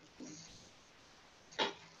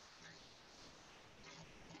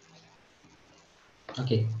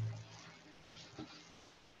 Okay.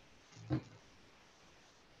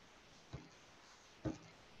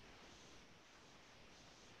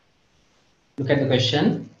 Look at the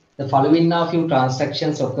question. The following are few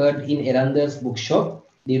transactions occurred in Erander's bookshop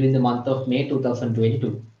during the month of May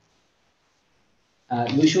 2022.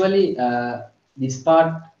 Usually, this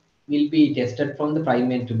part will be tested from the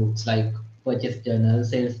prime entry books like purchase journal,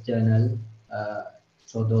 sales journal.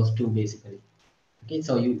 So those two basically. Okay,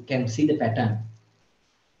 so you can see the pattern.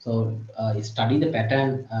 So you study the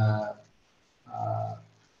pattern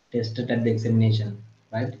tested at the examination,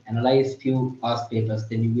 right? Analyze few past papers,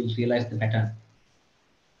 then you will realize the pattern,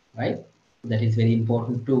 right? That is very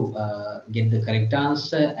important to get the correct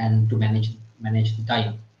answer and to manage the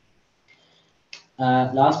time.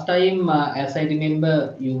 Last time, as I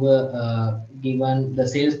remember, you were given the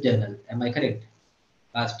sales journal. Am I correct?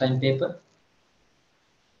 Last time paper,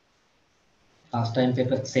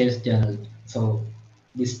 sales journal. So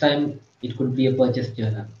this time it could be a purchase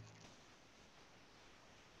journal.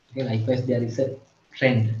 Okay, likewise there is a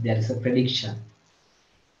trend, there is a prediction.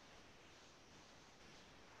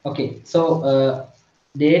 Okay, so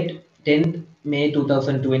date 10th May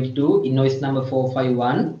 2022, invoice number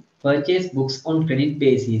 451, purchase books on credit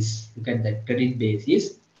basis. Look at that, credit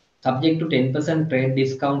basis, subject to 10% trade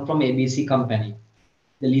discount from ABC company.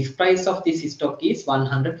 The list price of this stock is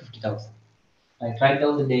 150,000. Right, write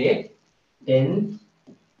down the date, 10th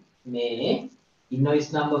May,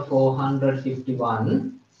 invoice number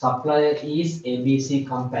 451, supplier is ABC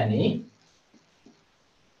company.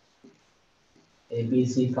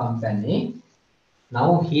 ABC company.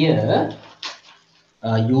 Now here,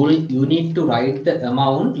 you need to write the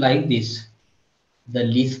amount like this. The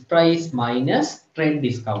list price minus trade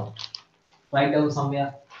discount. Write down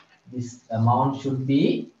somewhere. This amount should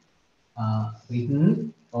be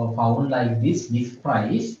written or found like this: list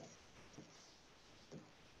price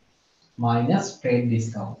minus trade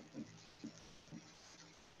discount.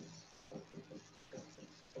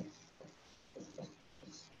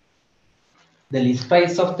 The list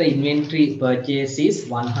price of the inventory purchase is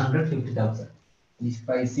 150,000. List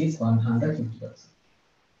price is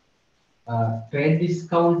 150,000. Trade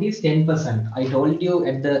discount is 10%. I told you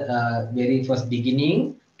at the very first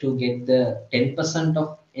beginning, to get the 10%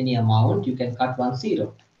 of any amount, you can cut 10.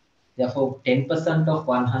 Therefore, 10% of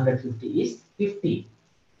 150 is 50.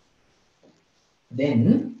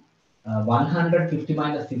 Then 150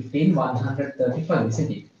 minus 15, 135, isn't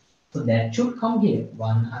it? So that should come here,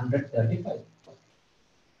 135.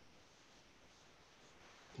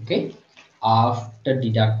 Okay. After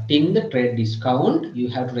deducting the trade discount, you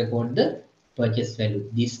have to record the purchase value.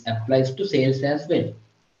 This applies to sales as well.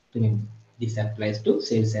 Remember, this applies to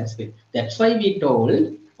sales as well. That's why we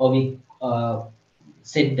told, or we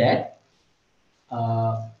said that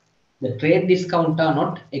the trade discount are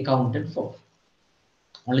not accounted for.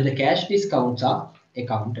 Only the cash discounts are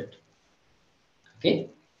accounted. Okay,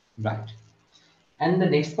 right. And the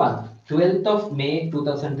next one, 12th of May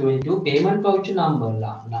 2022, payment voucher number.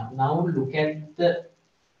 Now look at the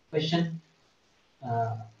question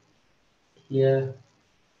here.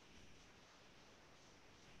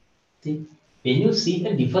 See, when you see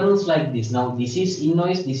a difference like this, now this is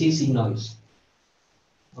invoice, this is invoice.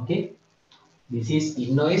 Okay, this is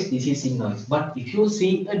invoice, this is invoice. But if you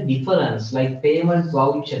see a difference like payment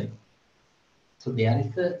voucher, so there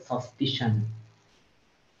is a suspicion.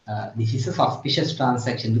 This is a suspicious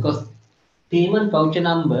transaction because payment voucher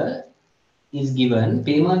number is given.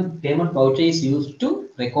 Payment voucher is used to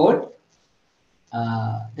record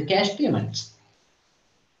the cash payments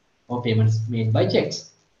or payments made by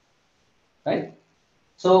checks, right?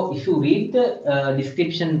 So if you read the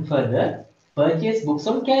description further, purchase books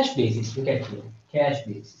on cash basis. Look at here, cash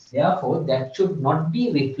basis. Therefore, that should not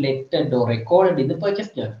be reflected or recorded in the purchase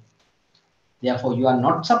journal. Therefore, you are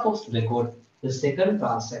not supposed to record the second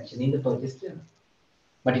transaction in the purchase journal.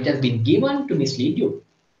 But it has been given to mislead you.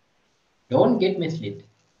 Don't get misled.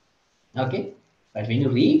 Okay? But when you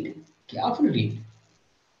read, carefully read.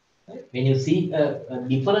 Right? When you see a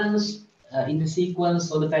difference in the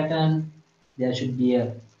sequence or the pattern, there should be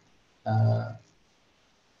a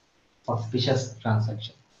suspicious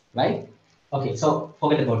transaction, right? Okay, so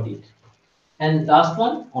forget about it. And last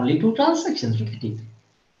one, only two transactions, look at it.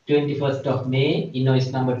 21st of May,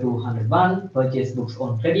 invoice number 201, purchase books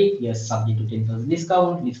on credit, yes, subject to 10%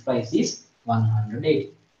 discount, list price is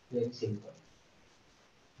 180. Very simple.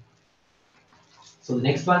 So the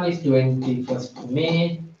next one is 21st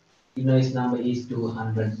May, invoice number is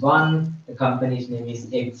 201, the company's name is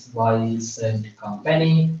XYZ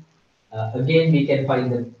Company. Again, we can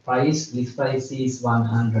find the price. List price is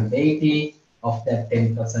 180. Of that,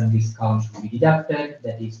 10% discount should be deducted.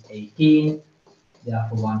 That is 18.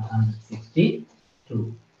 Therefore,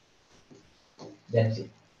 162. That's it.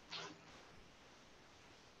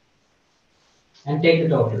 And take the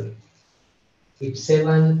total. It's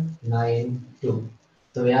 792.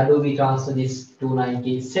 So where do we transfer this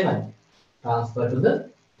 297? Transfer to the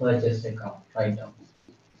purchase account. Right down.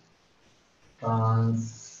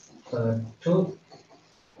 transferred to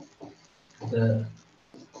the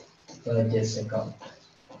purchase account.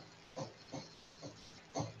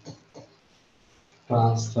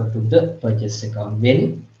 Transfer to the purchase account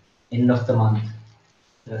when end of the month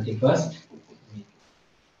 31st.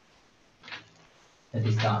 That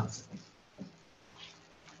is the answer.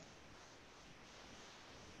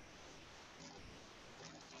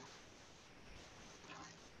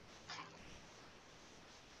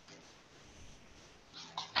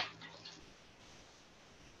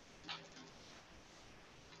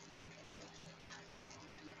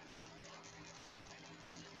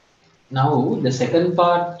 Now the second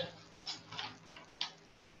part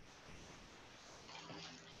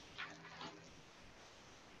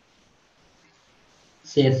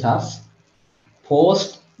says us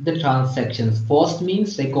post the transactions. Post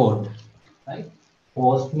means record, right?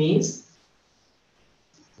 Post means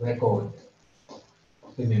record.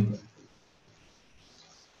 Remember,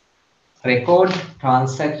 record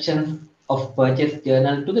transactions of purchase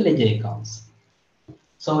journal to the ledger accounts.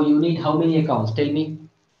 So you need how many accounts? Tell me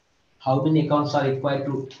how many accounts are required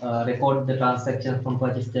to record the transaction from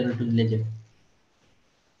purchase journal to the ledger?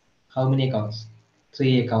 How many accounts?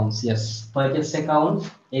 3 accounts, yes. Purchase account,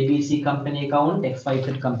 ABC company account,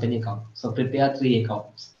 XYZ company account. So prepare 3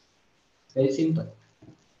 accounts. Very simple.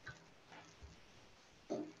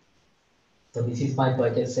 So this is my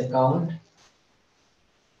purchase account.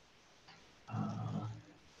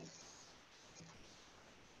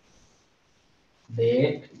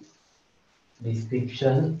 Date,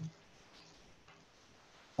 description,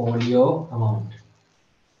 folio, amount.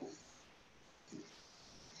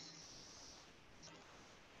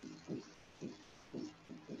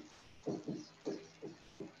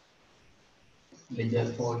 Ledger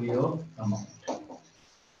folio, amount.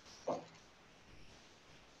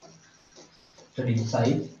 Credit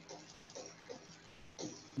side,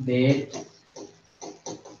 date,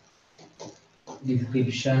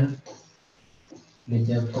 description,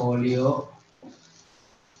 ledger folio,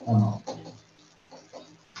 amount.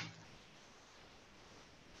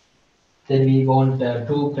 Then we want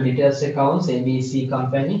 2 creditors accounts, ABC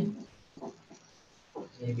company.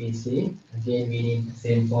 ABC, again we need the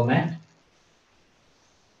same format.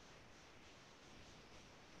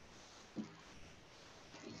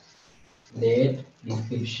 Date,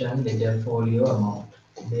 description, ledger folio, amount.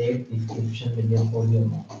 Date, description, ledger folio,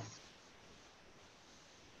 amount.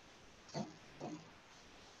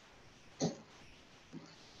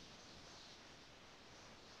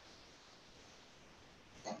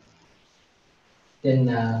 Then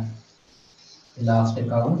the last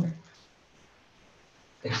account,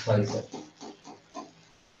 XYZ.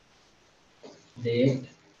 Date,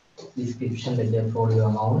 description, ledger folio,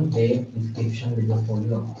 amount. Date, description, ledger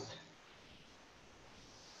folio, amount.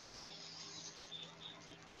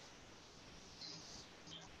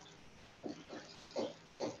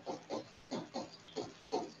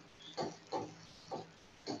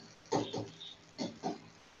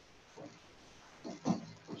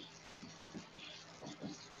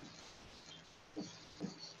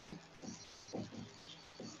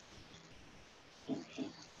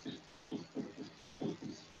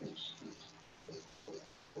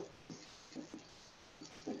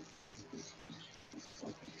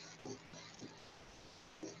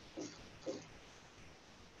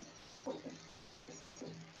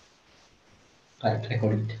 Right,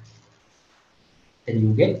 record it. Then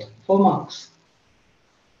you get 4 marks.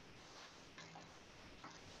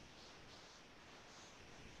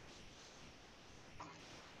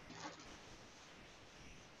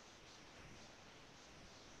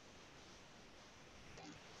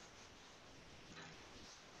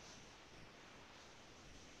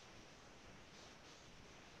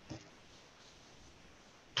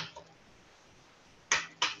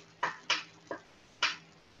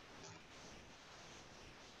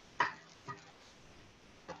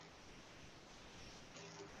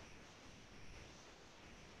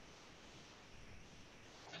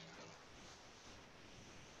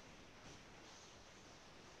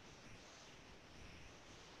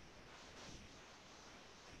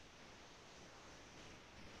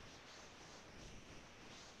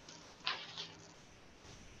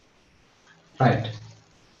 Right.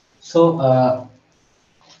 So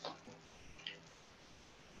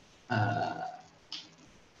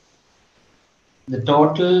the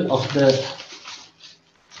total of the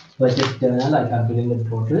purchase journal, I calculated the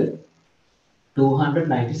total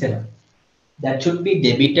 297. That should be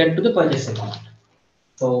debited to the purchase account.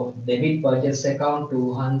 So debit purchase account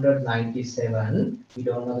 297. We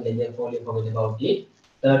don't know the ledger folio, forget about it.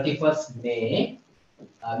 31st May,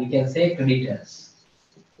 we can say creditors.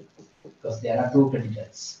 because there are two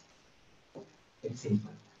creditors. It's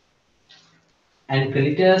simple. And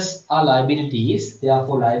creditors are liabilities.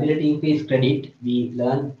 Therefore, liability increase credit. We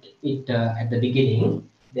learned it at the beginning.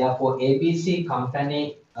 Therefore, ABC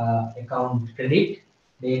company account credit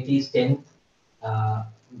date is 10th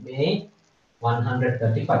May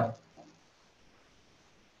 135.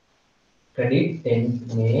 Credit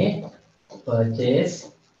 10th May,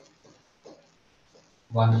 purchase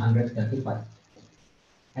 135.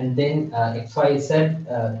 And then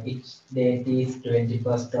XYZ, its date is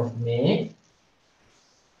 21st of May.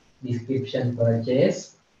 Description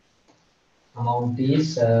purchase amount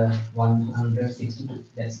is 162.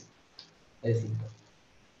 That's it. Very simple.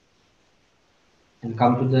 And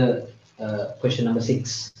come to the question number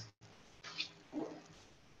 6.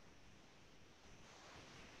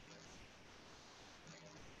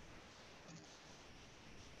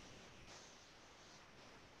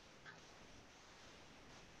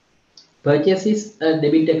 Purchase is a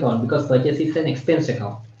debit account because purchase is an expense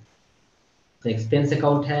account. The expense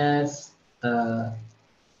account has a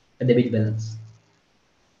debit balance.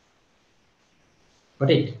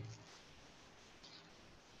 Got it?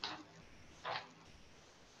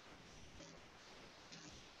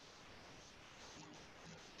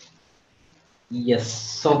 Yes.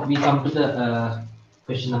 So we come to the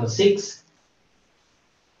question number 6.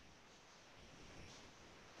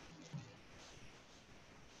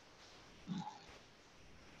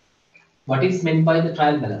 What is meant by the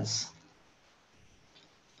trial balance?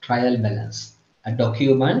 Trial balance, a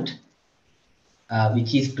document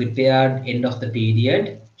which is prepared end of the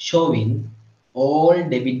period showing all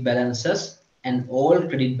debit balances and all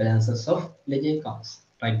credit balances of ledger accounts.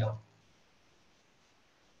 Write down.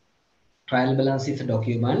 Trial balance is a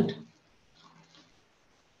document.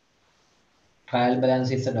 Trial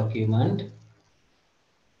balance is a document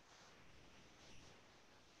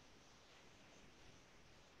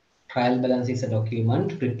trial balance is a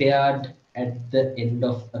document prepared at the end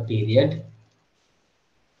of a period.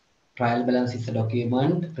 Trial balance is a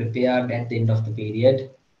document prepared at the end of the period.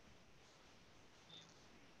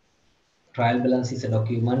 Trial balance is a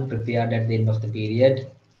document prepared at the end of the period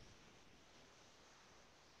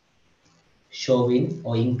showing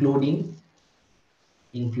or including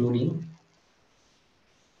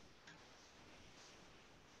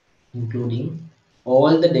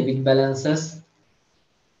all the debit balances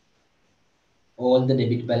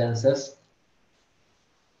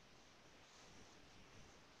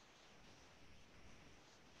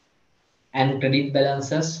and credit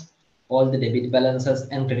balances, all the debit balances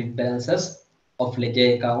and credit balances of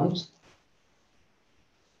ledger accounts,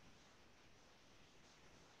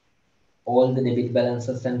 all the debit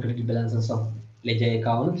balances and credit balances of ledger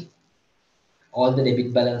accounts, all the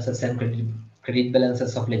debit balances and credit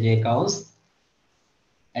balances of ledger accounts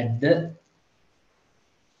at the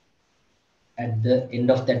end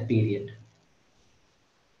of that period.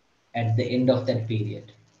 At the end of that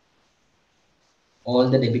period. All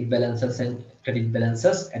the debit balances and credit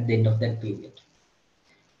balances at the end of that period.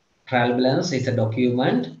 Trial balance is a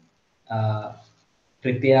document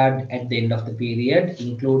prepared at the end of the period,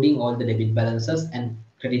 including all the debit balances and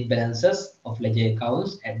credit balances of ledger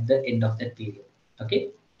accounts at the end of that period.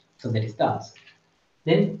 Okay, so that is the answer.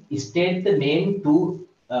 Then state the main two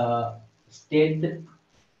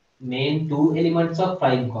elements of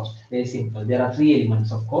prime cost. Very simple. There are 3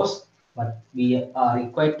 elements, of course, but we are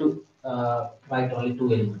required to write only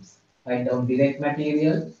 2 elements. Write down direct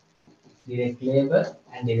material, direct labor,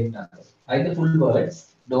 and direct others. Write the full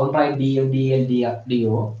words. Don't write DF, DL,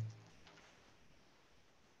 DO.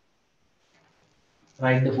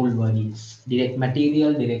 Write the full word is direct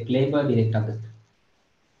material, direct labor, direct other.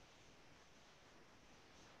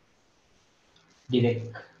 Direct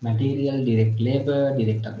material, direct labor,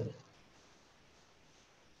 direct other.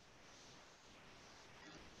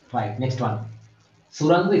 Right, next one.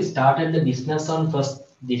 Suranga started the business on 1st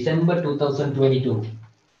December 2022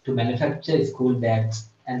 to manufacture school bags,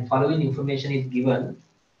 and following information is given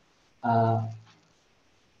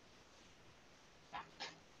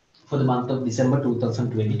for the month of December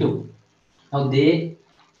 2022. Now they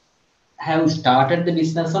have started the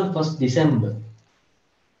business on 1st December.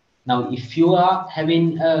 Now, if you are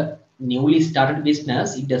having a newly started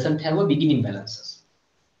business, it doesn't have a beginning balances.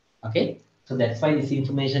 Okay, so that's why this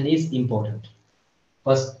information is important.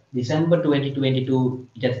 1st December 2022,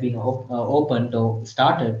 it has been opened or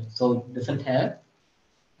started, so it doesn't have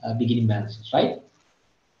beginning balances, right?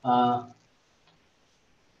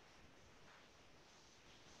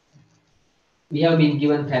 We have been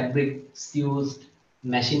given fabrics used,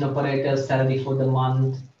 machine operators salary for the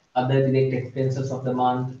month, other direct expenses of the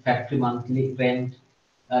month, factory monthly rent,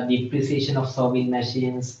 depreciation of sewing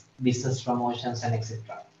machines, business promotions, and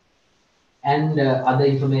etc. And other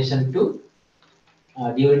information too.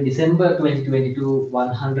 During December 2022,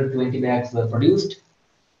 120 bags were produced.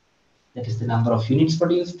 That is the number of units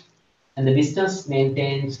produced. And the business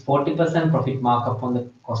maintains 40% profit markup on the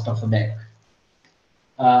cost of a bag.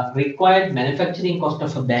 Required manufacturing cost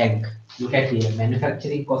of a bag. Look at here,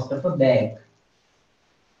 manufacturing cost of a bag.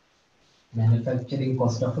 Manufacturing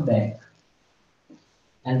cost of a bag.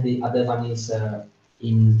 And the other one is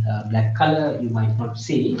in black color, you might not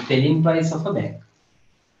see selling price of a bag.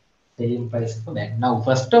 Selling price of a bag. Now,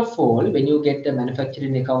 first of all, when you get the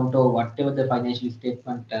manufacturing account or whatever the financial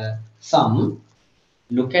statement sum,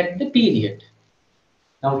 look at the period.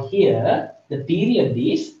 Now here, the period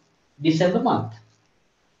is December month.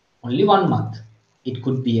 Only 1 month. It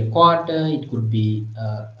could be a quarter, it could be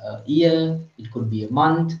a year, it could be a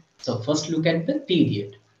month. So first look at the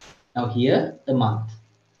period. Now here, the month.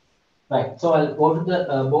 Right, so I'll go to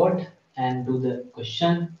the board and do the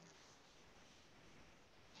question.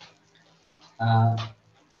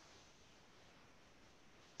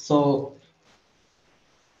 So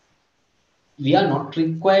we are not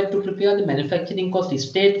required to prepare the manufacturing cost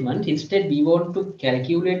statement. Instead, we want to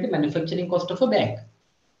calculate the manufacturing cost of a bag.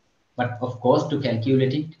 But of course, to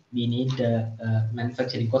calculate it, we need the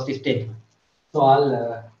manufacturing cost statement. So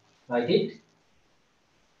I'll write it.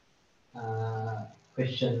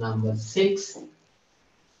 Question number 6,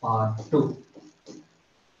 part 2.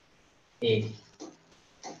 A.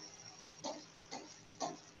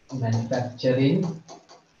 Manufacturing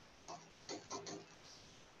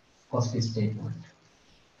cost statement.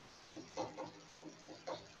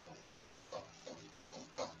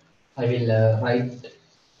 I will write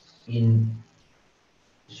in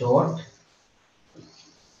short.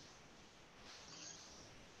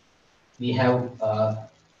 We have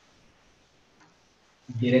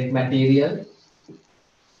direct material,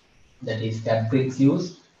 that is fabrics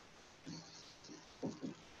used.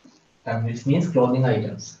 Fabrics means clothing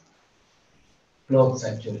items, clothes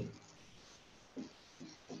actually.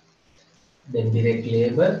 Then direct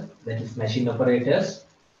labor, that is machine operators.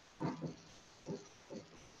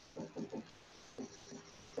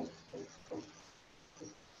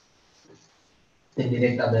 Then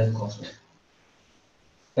direct other cost.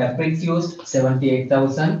 Fabrics used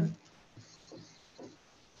 78,000.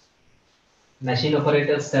 Machine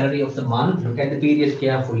operator's salary of the month. Look at the period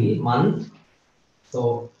carefully. Month.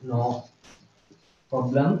 So no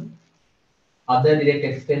problem. Other direct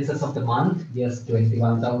expenses of the month, yes,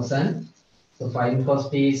 21,000. So final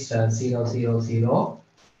cost is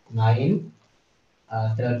 0,009,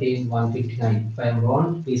 13,159. If I am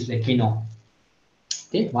wrong, please let me know.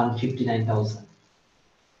 Okay, 159,000.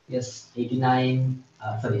 Yes, 89,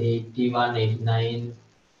 sorry, 81, 89.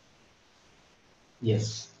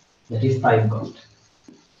 Yes, that is prime cost.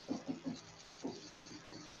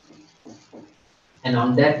 And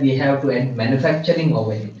on that, we have to add manufacturing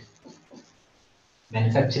overhead.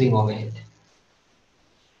 Manufacturing overhead.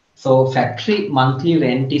 So factory monthly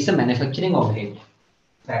rent is a manufacturing overhead.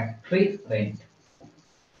 Factory rent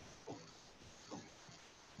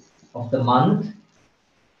of the month,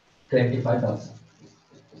 25,000.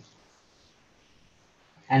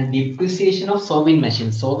 And depreciation of sewing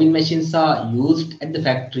machines. Sewing machines are used at the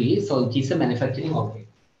factory, so it is a manufacturing overhead.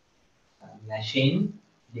 Machine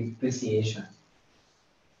depreciation.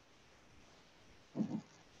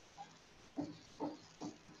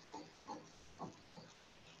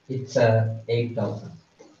 It's 8,000.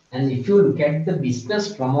 And if you look at the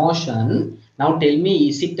business promotion, now tell me,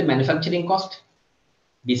 is it the manufacturing cost?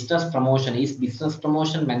 Business promotion, is business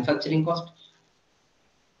promotion manufacturing cost?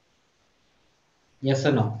 Yes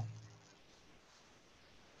or no?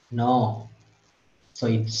 No. So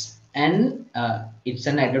it's an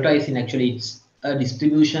advertising, actually it's a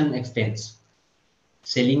distribution expense,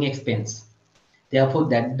 selling expense. Therefore,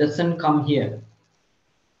 that doesn't come here.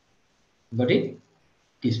 Got it?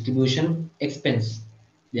 Distribution expense.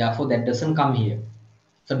 Therefore, that doesn't come here.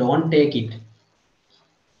 So don't take it.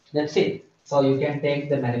 That's it. So you can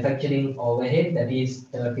take the manufacturing overhead, that is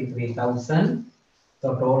 33,000.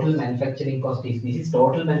 So total manufacturing cost is, this is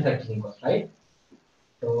total manufacturing cost, right?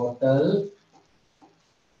 Total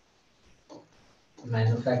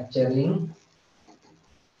manufacturing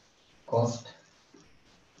cost.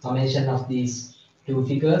 Summation of these two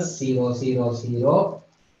figures, 0, 0, 0,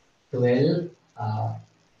 12,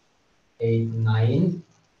 8, 9,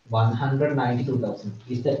 192,000.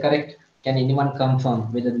 Is that correct? Can anyone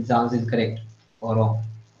confirm whether this answer is correct or wrong?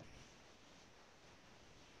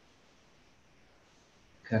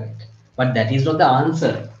 Correct. But that is not the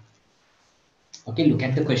answer. Okay, look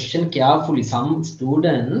at the question carefully. Some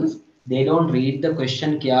students, they don't read the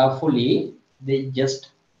question carefully. They just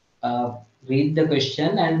read the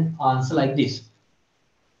question and answer like this.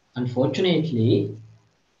 Unfortunately,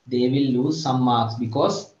 they will lose some marks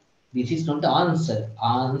because this is not the answer.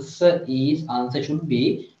 Answer should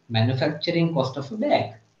be manufacturing cost of a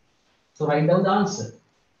bag. So write down the answer.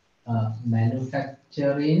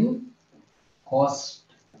 Manufacturing cost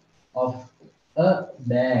of a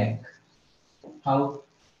bag. How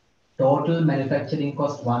total manufacturing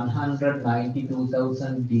cost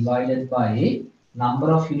 192,000 divided by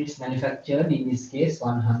number of units manufactured, in this case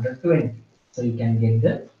 120. So you can get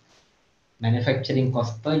the manufacturing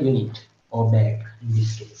cost per unit or bag in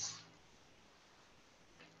this case.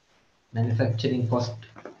 Manufacturing cost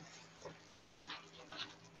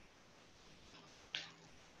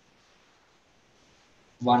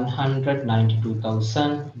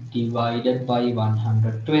 192,000 divided by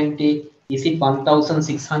 120. Is it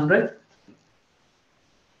 1,600?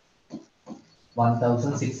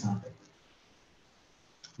 1,600.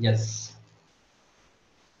 Yes.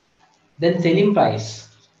 Then selling price.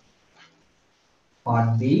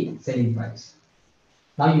 Part B, selling price.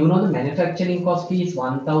 Now you know the manufacturing cost is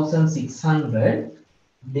 1,600.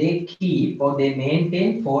 They keep or they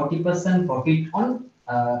maintain 40% profit on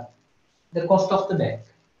the cost of the bag.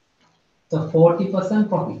 So 40%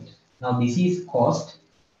 profit. Now this is cost,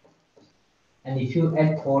 and if you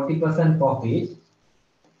add 40% profit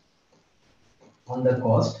on the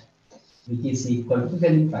cost, which is equal to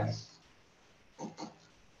selling price.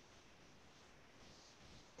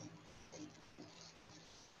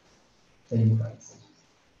 Selling price.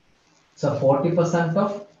 So 40%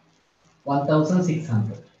 of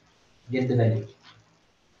 1,600. Get the value.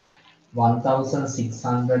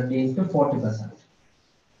 1,600 into 40%.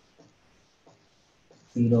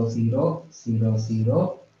 0, 0, 0,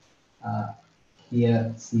 0.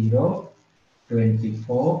 Here 0,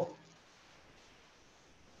 24.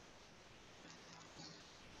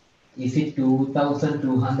 Is it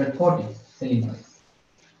 2,240 selling price?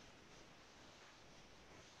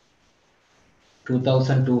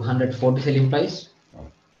 2,240 selling price.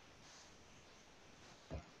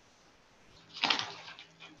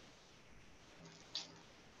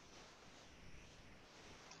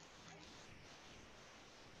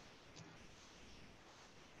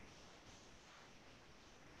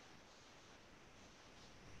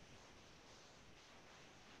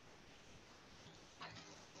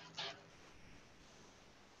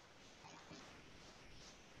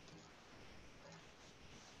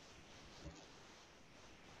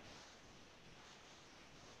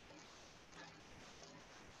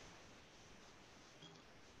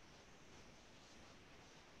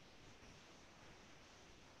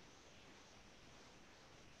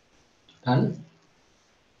 Done.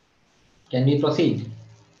 Can we proceed?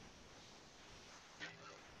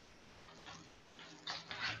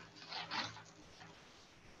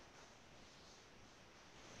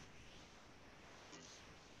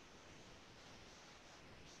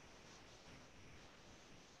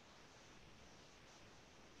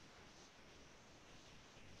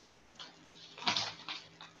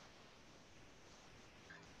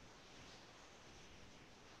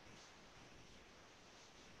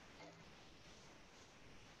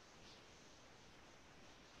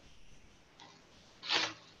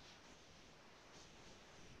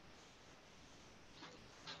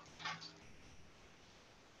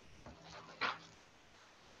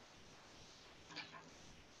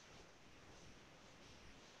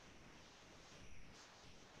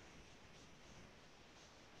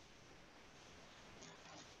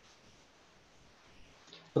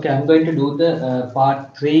 Okay, I'm going to do the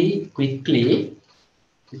part 3 quickly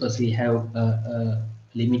because we have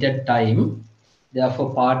limited time.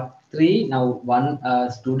 Therefore, part 3, now one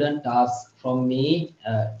student asked from me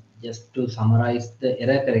just to summarize the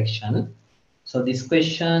error correction. So this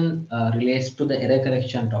question relates to the error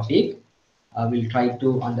correction topic. We'll try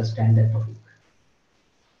to understand that topic.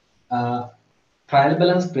 Trial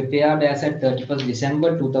balance prepared as at 31st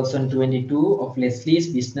December 2022 of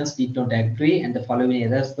Leslie's business did not agree, and the following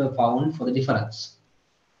errors were found for the difference.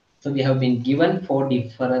 So we have been given 4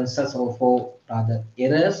 differences or 4 rather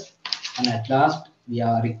errors, and at last we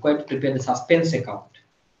are required to prepare the suspense account.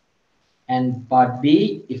 And part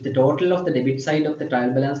B, if the total of the debit side of the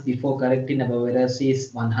trial balance before correcting above errors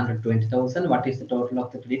is 120,000, what is the total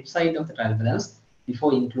of the credit side of the trial balance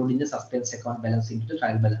before including the suspense account balance into the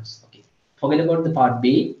trial balance? Okay, forget about the part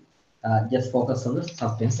B, just focus on the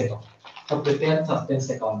suspense account. So prepare suspense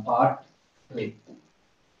account part 3.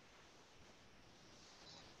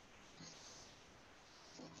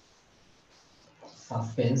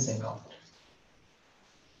 Suspense account.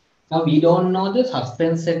 Now we don't know the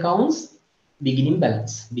suspense accounts beginning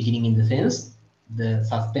balance. Beginning in the sense the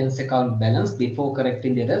suspense account balance before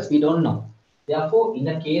correcting the errors, we don't know. Therefore, in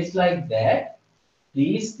a case like that,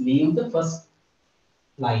 please leave the first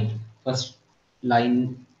line. First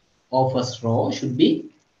line or first row should be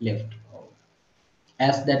left.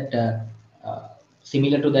 As that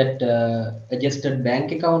similar to that adjusted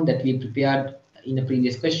bank account that we prepared in the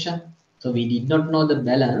previous question. So we did not know the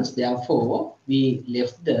balance, therefore we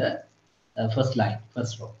left the first line,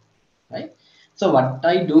 first row, right? So what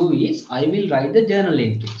I do is I will write the journal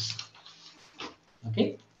entries.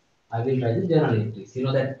 Okay, I will write the journal entries. You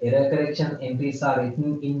know that error correction entries are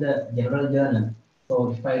written in the general journal.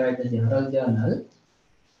 So if I write the general journal,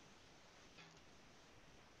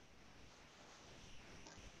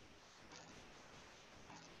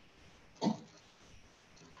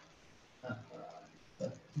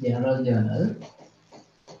 general journal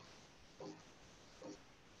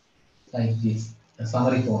like this, a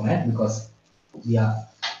summary format, because we are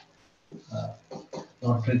uh,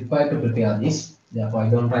 not required to prepare this. Therefore, I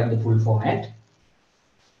don't write the full format.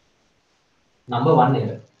 Number one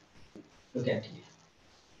error. Look at here.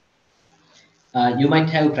 You might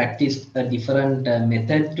have practiced a different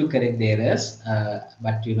method to correct the errors,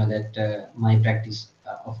 but you know that my practice,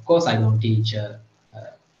 of course, I don't teach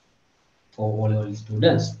for all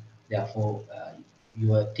students. Therefore,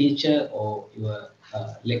 your teacher or your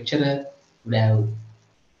lecturer would have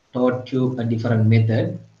taught you a different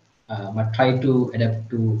method, but try to adapt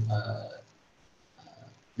to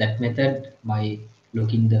that method by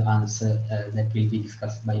looking the answer that will be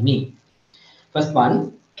discussed by me. First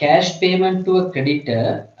one, cash payment to a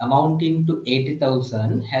creditor amounting to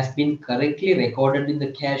 80,000 has been correctly recorded in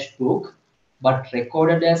the cash book, but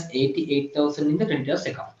recorded as 88,000 in the creditor's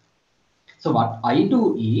account. So what I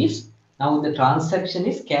do is, now the transaction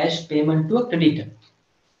is cash payment to a creditor.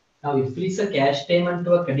 Now if it is a cash payment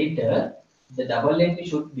to a creditor, the double entry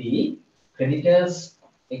should be creditor's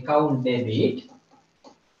account debit,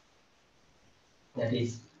 that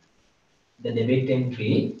is the debit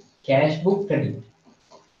entry, cash book credit,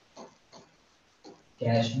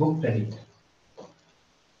 cash book credit.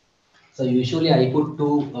 So usually I put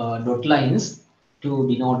two dot lines to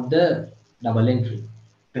denote the double entry,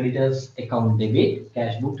 creditor's account debit,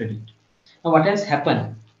 cash book credit. Now what has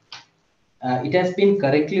happened? It has been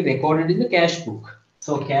correctly recorded in the cash book.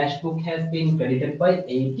 So cash book has been credited by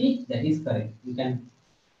 80, that is correct. You can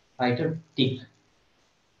write a tick.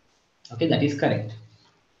 Okay, that is correct.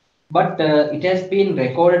 But it has been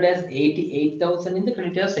recorded as 88,000 in the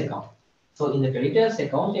creditor's account. So in the creditor's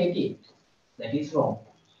account, 88. That is wrong.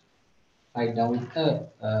 Write down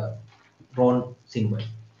a wrong symbol,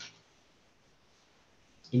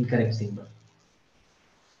 incorrect symbol.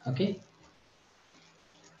 Okay.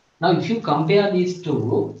 Now, if you compare these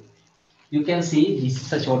two, you can see this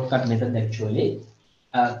is a shortcut method actually.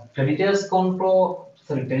 Creditors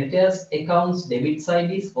accounts debit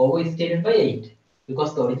side is always stated by 8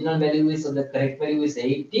 because the original value is, so the correct value is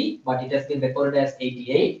 80, but it has been recorded as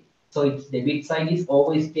 88. So its debit side is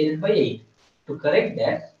always stated by 8. To correct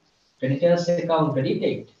that, creditors account credit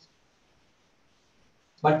 8.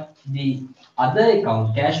 But the other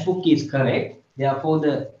account, cash book, is correct. Therefore,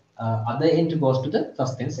 the other entry goes to the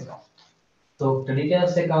suspense account. So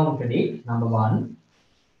creditors account credit, number one.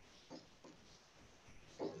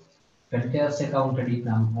 Creditors account credit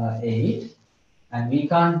number 8. And we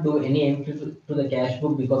can't do any entry to the cash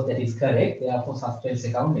book because that is correct. Therefore, suspense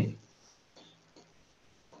account debit.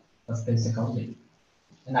 Suspense account debit.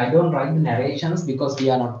 And I don't write the narrations because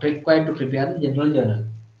we are not required to prepare the general journal.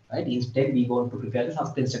 Right? Instead, we want to prepare the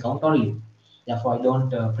suspense account only. Therefore, I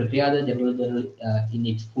don't prepare the general journal in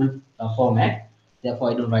its full format.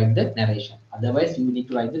 Therefore, I don't write the narration. Otherwise, you need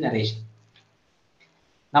to write the narration.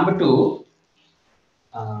 Number two,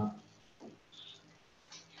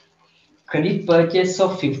 credit purchase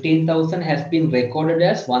of 15,000 has been recorded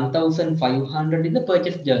as 1,500 in the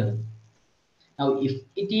purchase journal. Now, if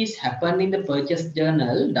it is happened in the purchase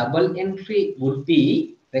journal, double entry would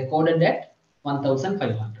be recorded at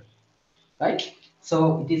 1,500, right?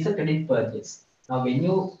 So it is a credit purchase. Now, when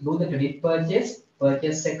you do the credit purchase,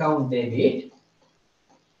 purchase account debit,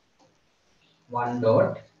 one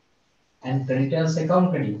dot, and creditors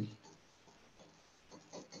account credit,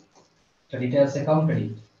 creditors account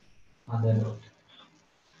credit, other dot.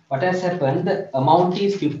 What has happened? The amount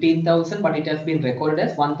is 15,000, but it has been recorded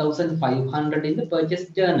as 1,500 in the purchase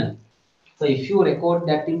journal. So if you record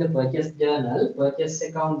that in the purchase journal, purchase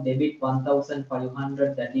account debit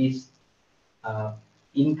 1,500, that is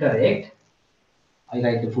incorrect. I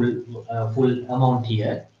write the full amount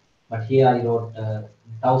here, but here I wrote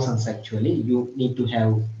thousands actually. You need to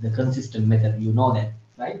have the consistent method, you know that,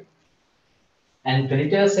 right? And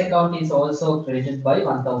creditors account is also credited by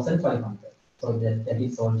 1,500. So that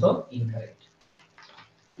is also incorrect.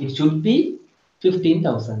 It should be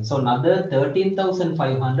 15,000. So another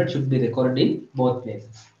 13,500 should be recorded in both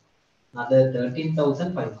places. Another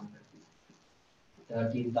 13,500.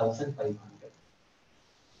 13,500.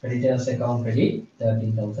 Creditors account credit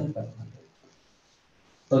 13,500.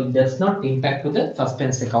 So it does not impact to the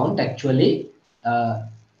suspense account. Actually,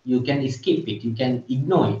 you can skip it. You can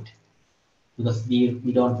ignore it because we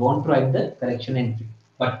don't want to write the correction entry.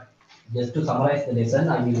 But just to summarize the lesson,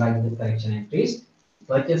 I will write the correction entries.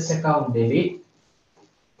 Purchase account debit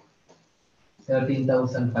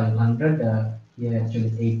 13,500. Here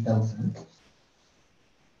actually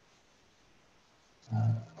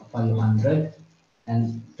 8,500,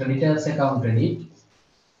 and creditors account credit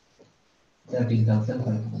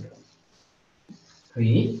 13,500.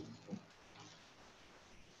 3.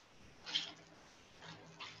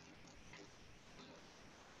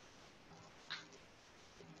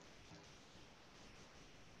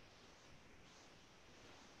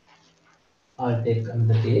 I'll take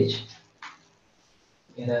another page.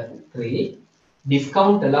 Error 3.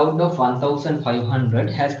 Discount allowed of 1,500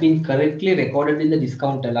 has been correctly recorded in the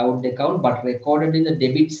discount allowed account but recorded in the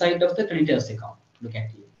debit side of the creditors account. Look at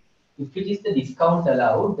here. If it is the discount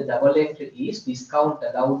allowed, the double entry is discount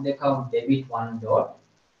allowed account debit 1 dot,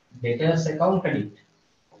 debtors account credit.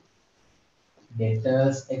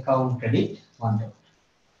 Debtors account credit 1 dot.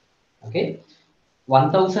 Okay.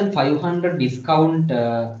 1,500 discount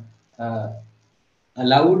uh,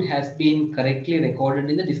 allowed has been correctly recorded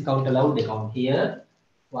in the discount allowed account. Here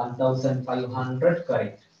 1,500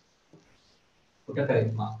 correct. Put a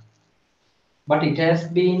correct mark. But it has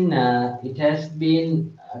been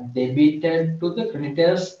debited to the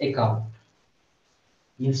creditors account.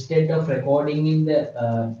 Instead of recording in the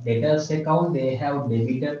debtors account, they have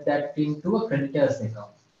debited that into a creditors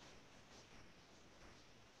account.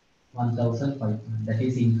 1,500. That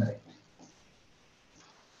is incorrect.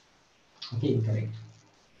 Okay, incorrect.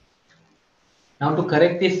 Now to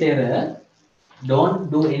correct this error, don't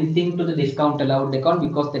do anything to the discount allowed account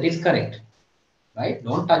because that is correct, right?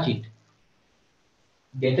 Don't touch it.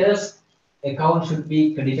 Debtors account should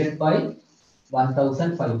be credited by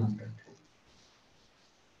 1,500.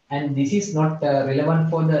 And this is not relevant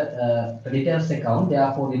for the creditors account,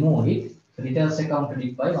 therefore remove it. Creditors account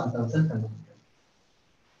credit by 1,500.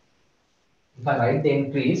 If I write the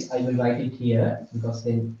entries, I will write it here because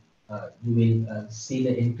then you will see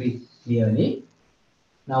the entry clearly.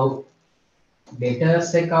 Now,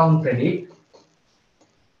 debtors account credit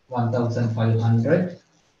 1,500,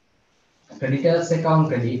 creditors account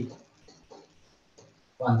credit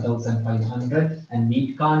 1,500, and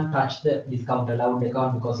we can't touch the discount allowed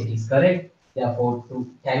account because it is correct. Therefore, to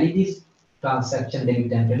tally this transaction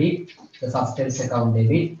debit and credit, the suspense account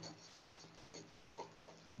debit,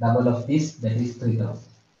 double of this, that is 3,000.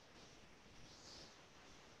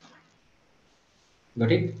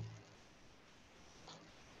 Got it?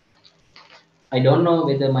 I don't know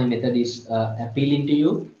whether my method is appealing to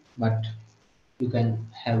you, but you can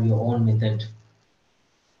have your own method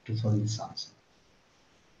to solve this answer.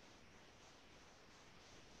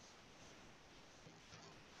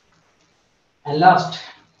 And last,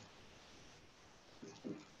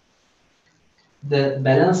 the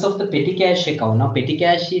balance of the petty cash account. Now, petty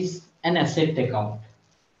cash is an asset account.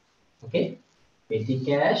 Okay, petty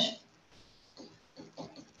cash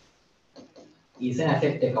is an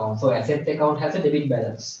asset account. So, asset account has a debit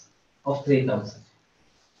balance of 3,000.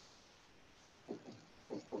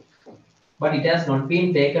 But it has not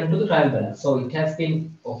been taken to the trial balance. So, it has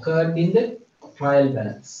been occurred in the trial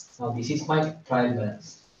balance. Now, this is my trial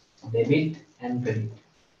balance, debit and credit.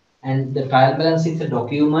 And the trial balance is a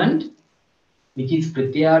document which is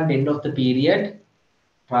prepared end of the period.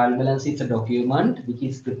 Trial balance is a document which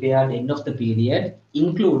is prepared end of the period,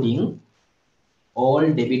 including all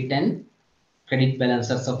debit and credit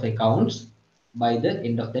balances of accounts by the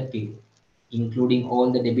end of that period, including all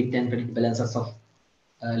the debit and credit balances of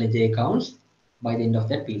ledger accounts by the end of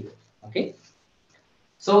that period. Okay.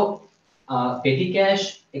 So petty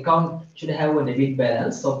cash account should have a debit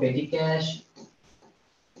balance. So petty cash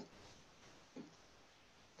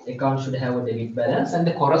account should have a debit balance, and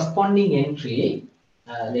the corresponding entry,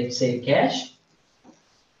 let's say cash,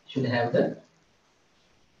 should have the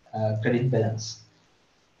credit balance.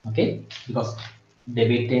 Okay, because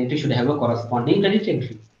debit entry should have a corresponding credit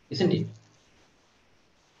entry, isn't it?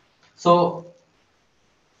 So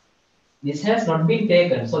this has not been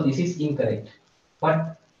taken, so this is incorrect.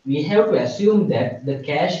 But we have to assume that the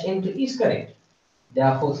cash entry is correct.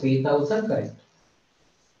 Therefore, 3000 correct.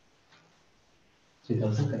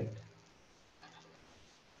 3000 correct.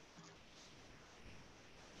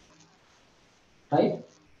 Right?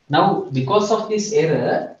 Now, because of this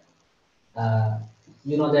error,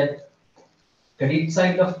 you know that credit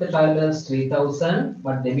side of the trial balance 3000,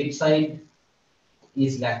 but debit side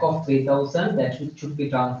is lack of 3000. That should be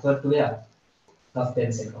transferred to a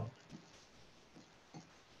suspense account.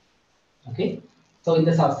 Okay. So in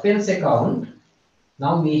the suspense account,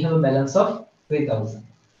 now we have a balance of 3000.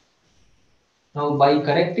 Now by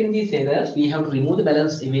correcting these errors, we have to remove the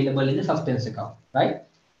balance available in the suspense account, right?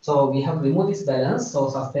 So we have removed this balance. So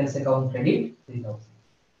suspense account credit 3000.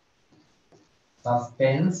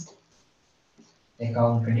 Suspense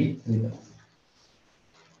account credit 3000.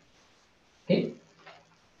 Okay.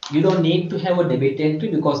 You don't need to have a debit entry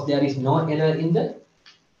because there is no error in the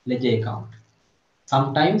ledger account.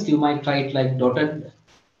 Sometimes you might write like dotted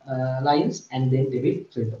lines and then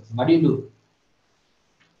debit 3000. What do you do?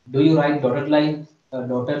 Do you write dotted line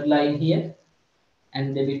here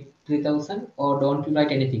and debit 3000, or don't you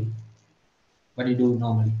write anything? What do you do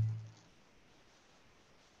normally?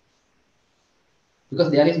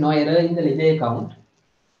 Because there is no error in the ledger account.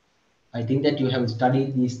 I think that you have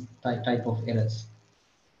studied these type of errors.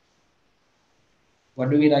 What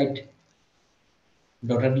do we write?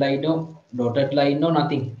 Dotted line no,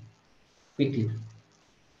 nothing. Quickly.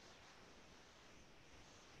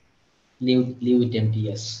 Leave it empty.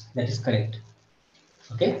 Yes, that is correct.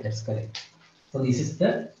 Okay, that's correct. So this is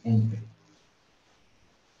the entry.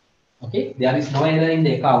 Okay, there is no error in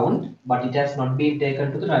the account, but it has not been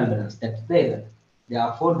taken to the trial balance. That's the error.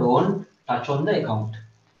 Therefore, don't touch on the account,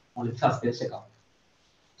 only suspense account.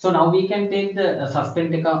 So now we can take the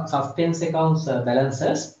suspense accounts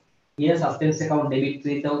balances. Here suspense account debit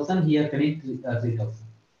 3000, here credit 3000.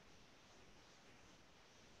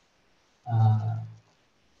 Uh,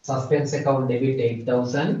 Suspense account debit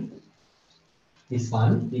 8000. This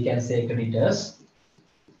one we can say creditors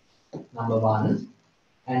number 1,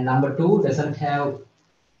 and number 2 doesn't have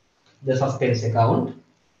the suspense account.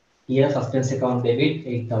 Here suspense account debit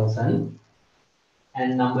 8000,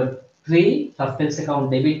 and number 3 suspense account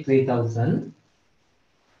debit 3000.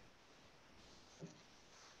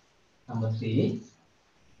 Number 3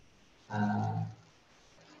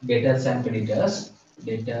 debtors and creditors,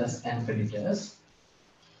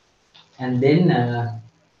 and then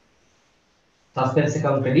suspense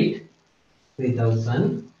account credit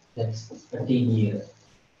 3000. That's a year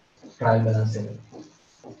trial balance error.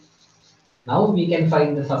 Now we can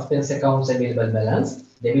find the suspense accounts available balance.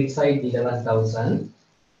 Debit side 11,000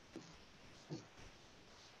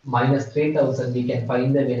 minus 3,000. We can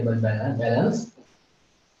find the available balance.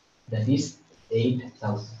 That is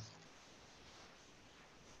 8,000.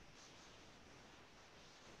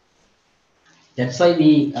 That's why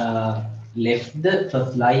we left the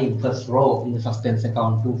first row in the suspense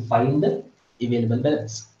account to find the available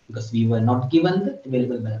balance, because we were not given the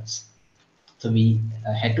available balance. So we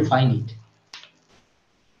had to find it.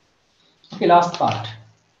 Okay, last part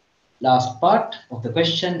of the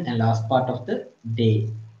question and last part of the day,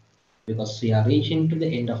 because we are reaching to the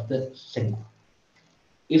end of the seminar.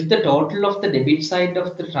 If the total of the debit side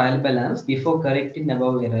of the trial balance before correcting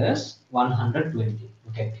above errors 120.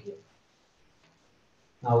 Okay, here.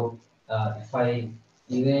 Now, if I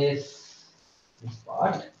erase this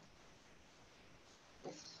part,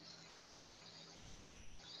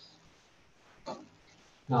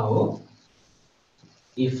 now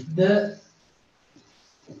if the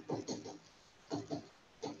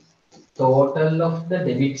total of the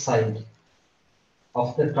debit side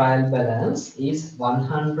of the trial balance is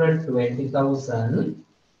 120,000,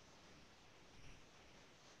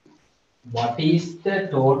 what is the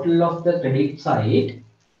total of the credit side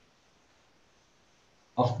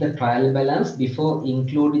of the trial balance before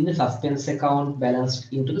including the suspense account balance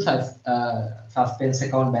into the suspense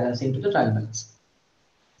account balance into the trial balance?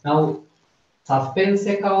 Now, suspense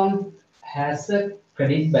account has a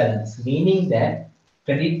credit balance, meaning that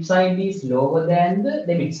credit side is lower than the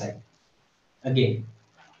debit side. Again,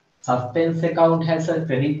 suspense account has a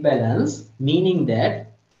credit balance, meaning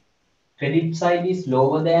that credit side is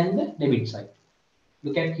lower than the debit side.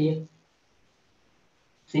 Look at here.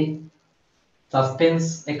 See,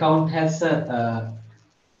 suspense account has a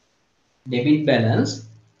debit balance,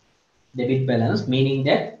 meaning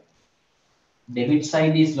that debit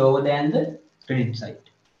side is lower than the credit side.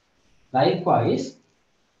 Likewise,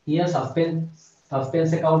 here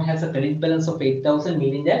suspense account has a credit balance of 8,000,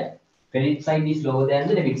 meaning that credit side is lower than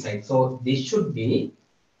the debit side. So this should be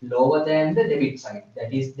lower than the debit side.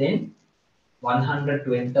 That is then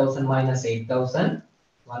 120,000 minus 8,000,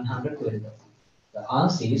 112,000. The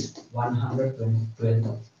answer is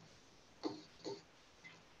 112,000.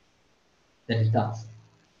 That is the answer.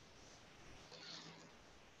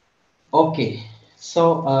 Okay,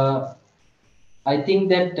 so I think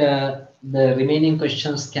that the remaining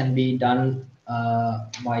questions can be done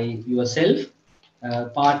by yourself.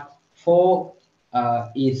 Part 4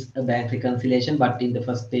 is a bank reconciliation, but in the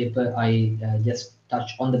first paper, I just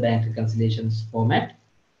touch on the bank reconciliations format.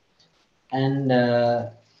 And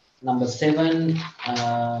number 7,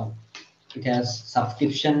 it has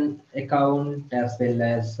subscription account as well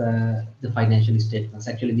as the financial statements.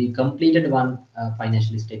 Actually, we completed one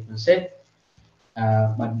financial statement set,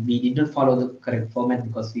 but we did not follow the correct format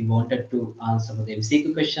because we wanted to answer the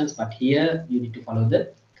MCQ questions, but here you need to follow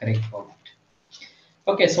the correct format.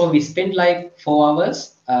 Okay, so we spent like 4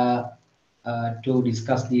 hours to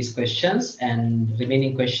discuss these questions, and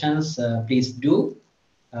remaining questions, please do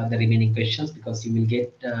the remaining questions because you will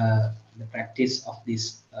get the practice of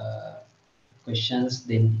these questions,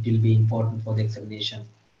 then it will be important for the examination.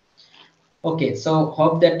 Okay, so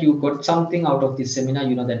hope that you got something out of this seminar.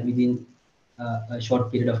 You know that within a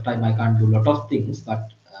short period of time, I can't do a lot of things,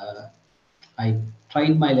 but I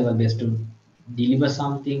tried my level best to deliver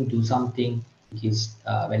something, do something which is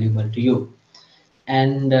valuable to you,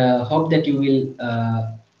 and hope that you will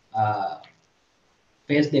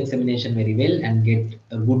face the examination very well and get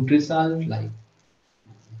a good result like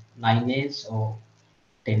 9 A's or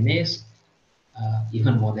 10 A's,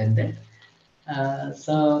 even more than that.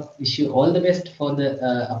 So wish you all the best for the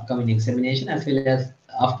upcoming examination, as well as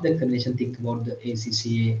after the examination think about the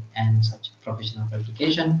ACCA and such professional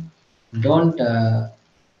qualification. Don't uh,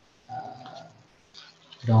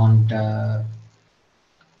 don't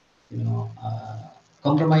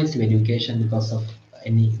compromise your education because of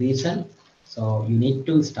any reason. So you need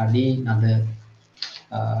to study another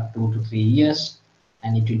 2 to 3 years,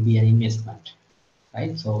 and it will be an investment,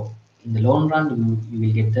 right? So in the long run, you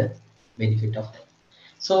will get the benefit of that.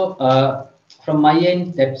 So from my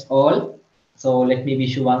end, that's all. So let me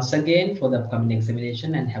wish you once again for the upcoming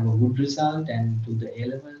examination and have a good result and do the A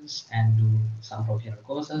levels and do some professional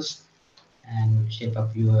courses and shape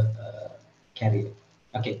up your career.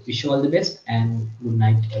 Okay, wish you all the best and good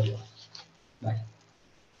night, everyone. Bye.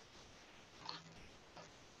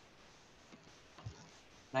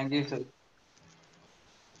 Thank you, sir.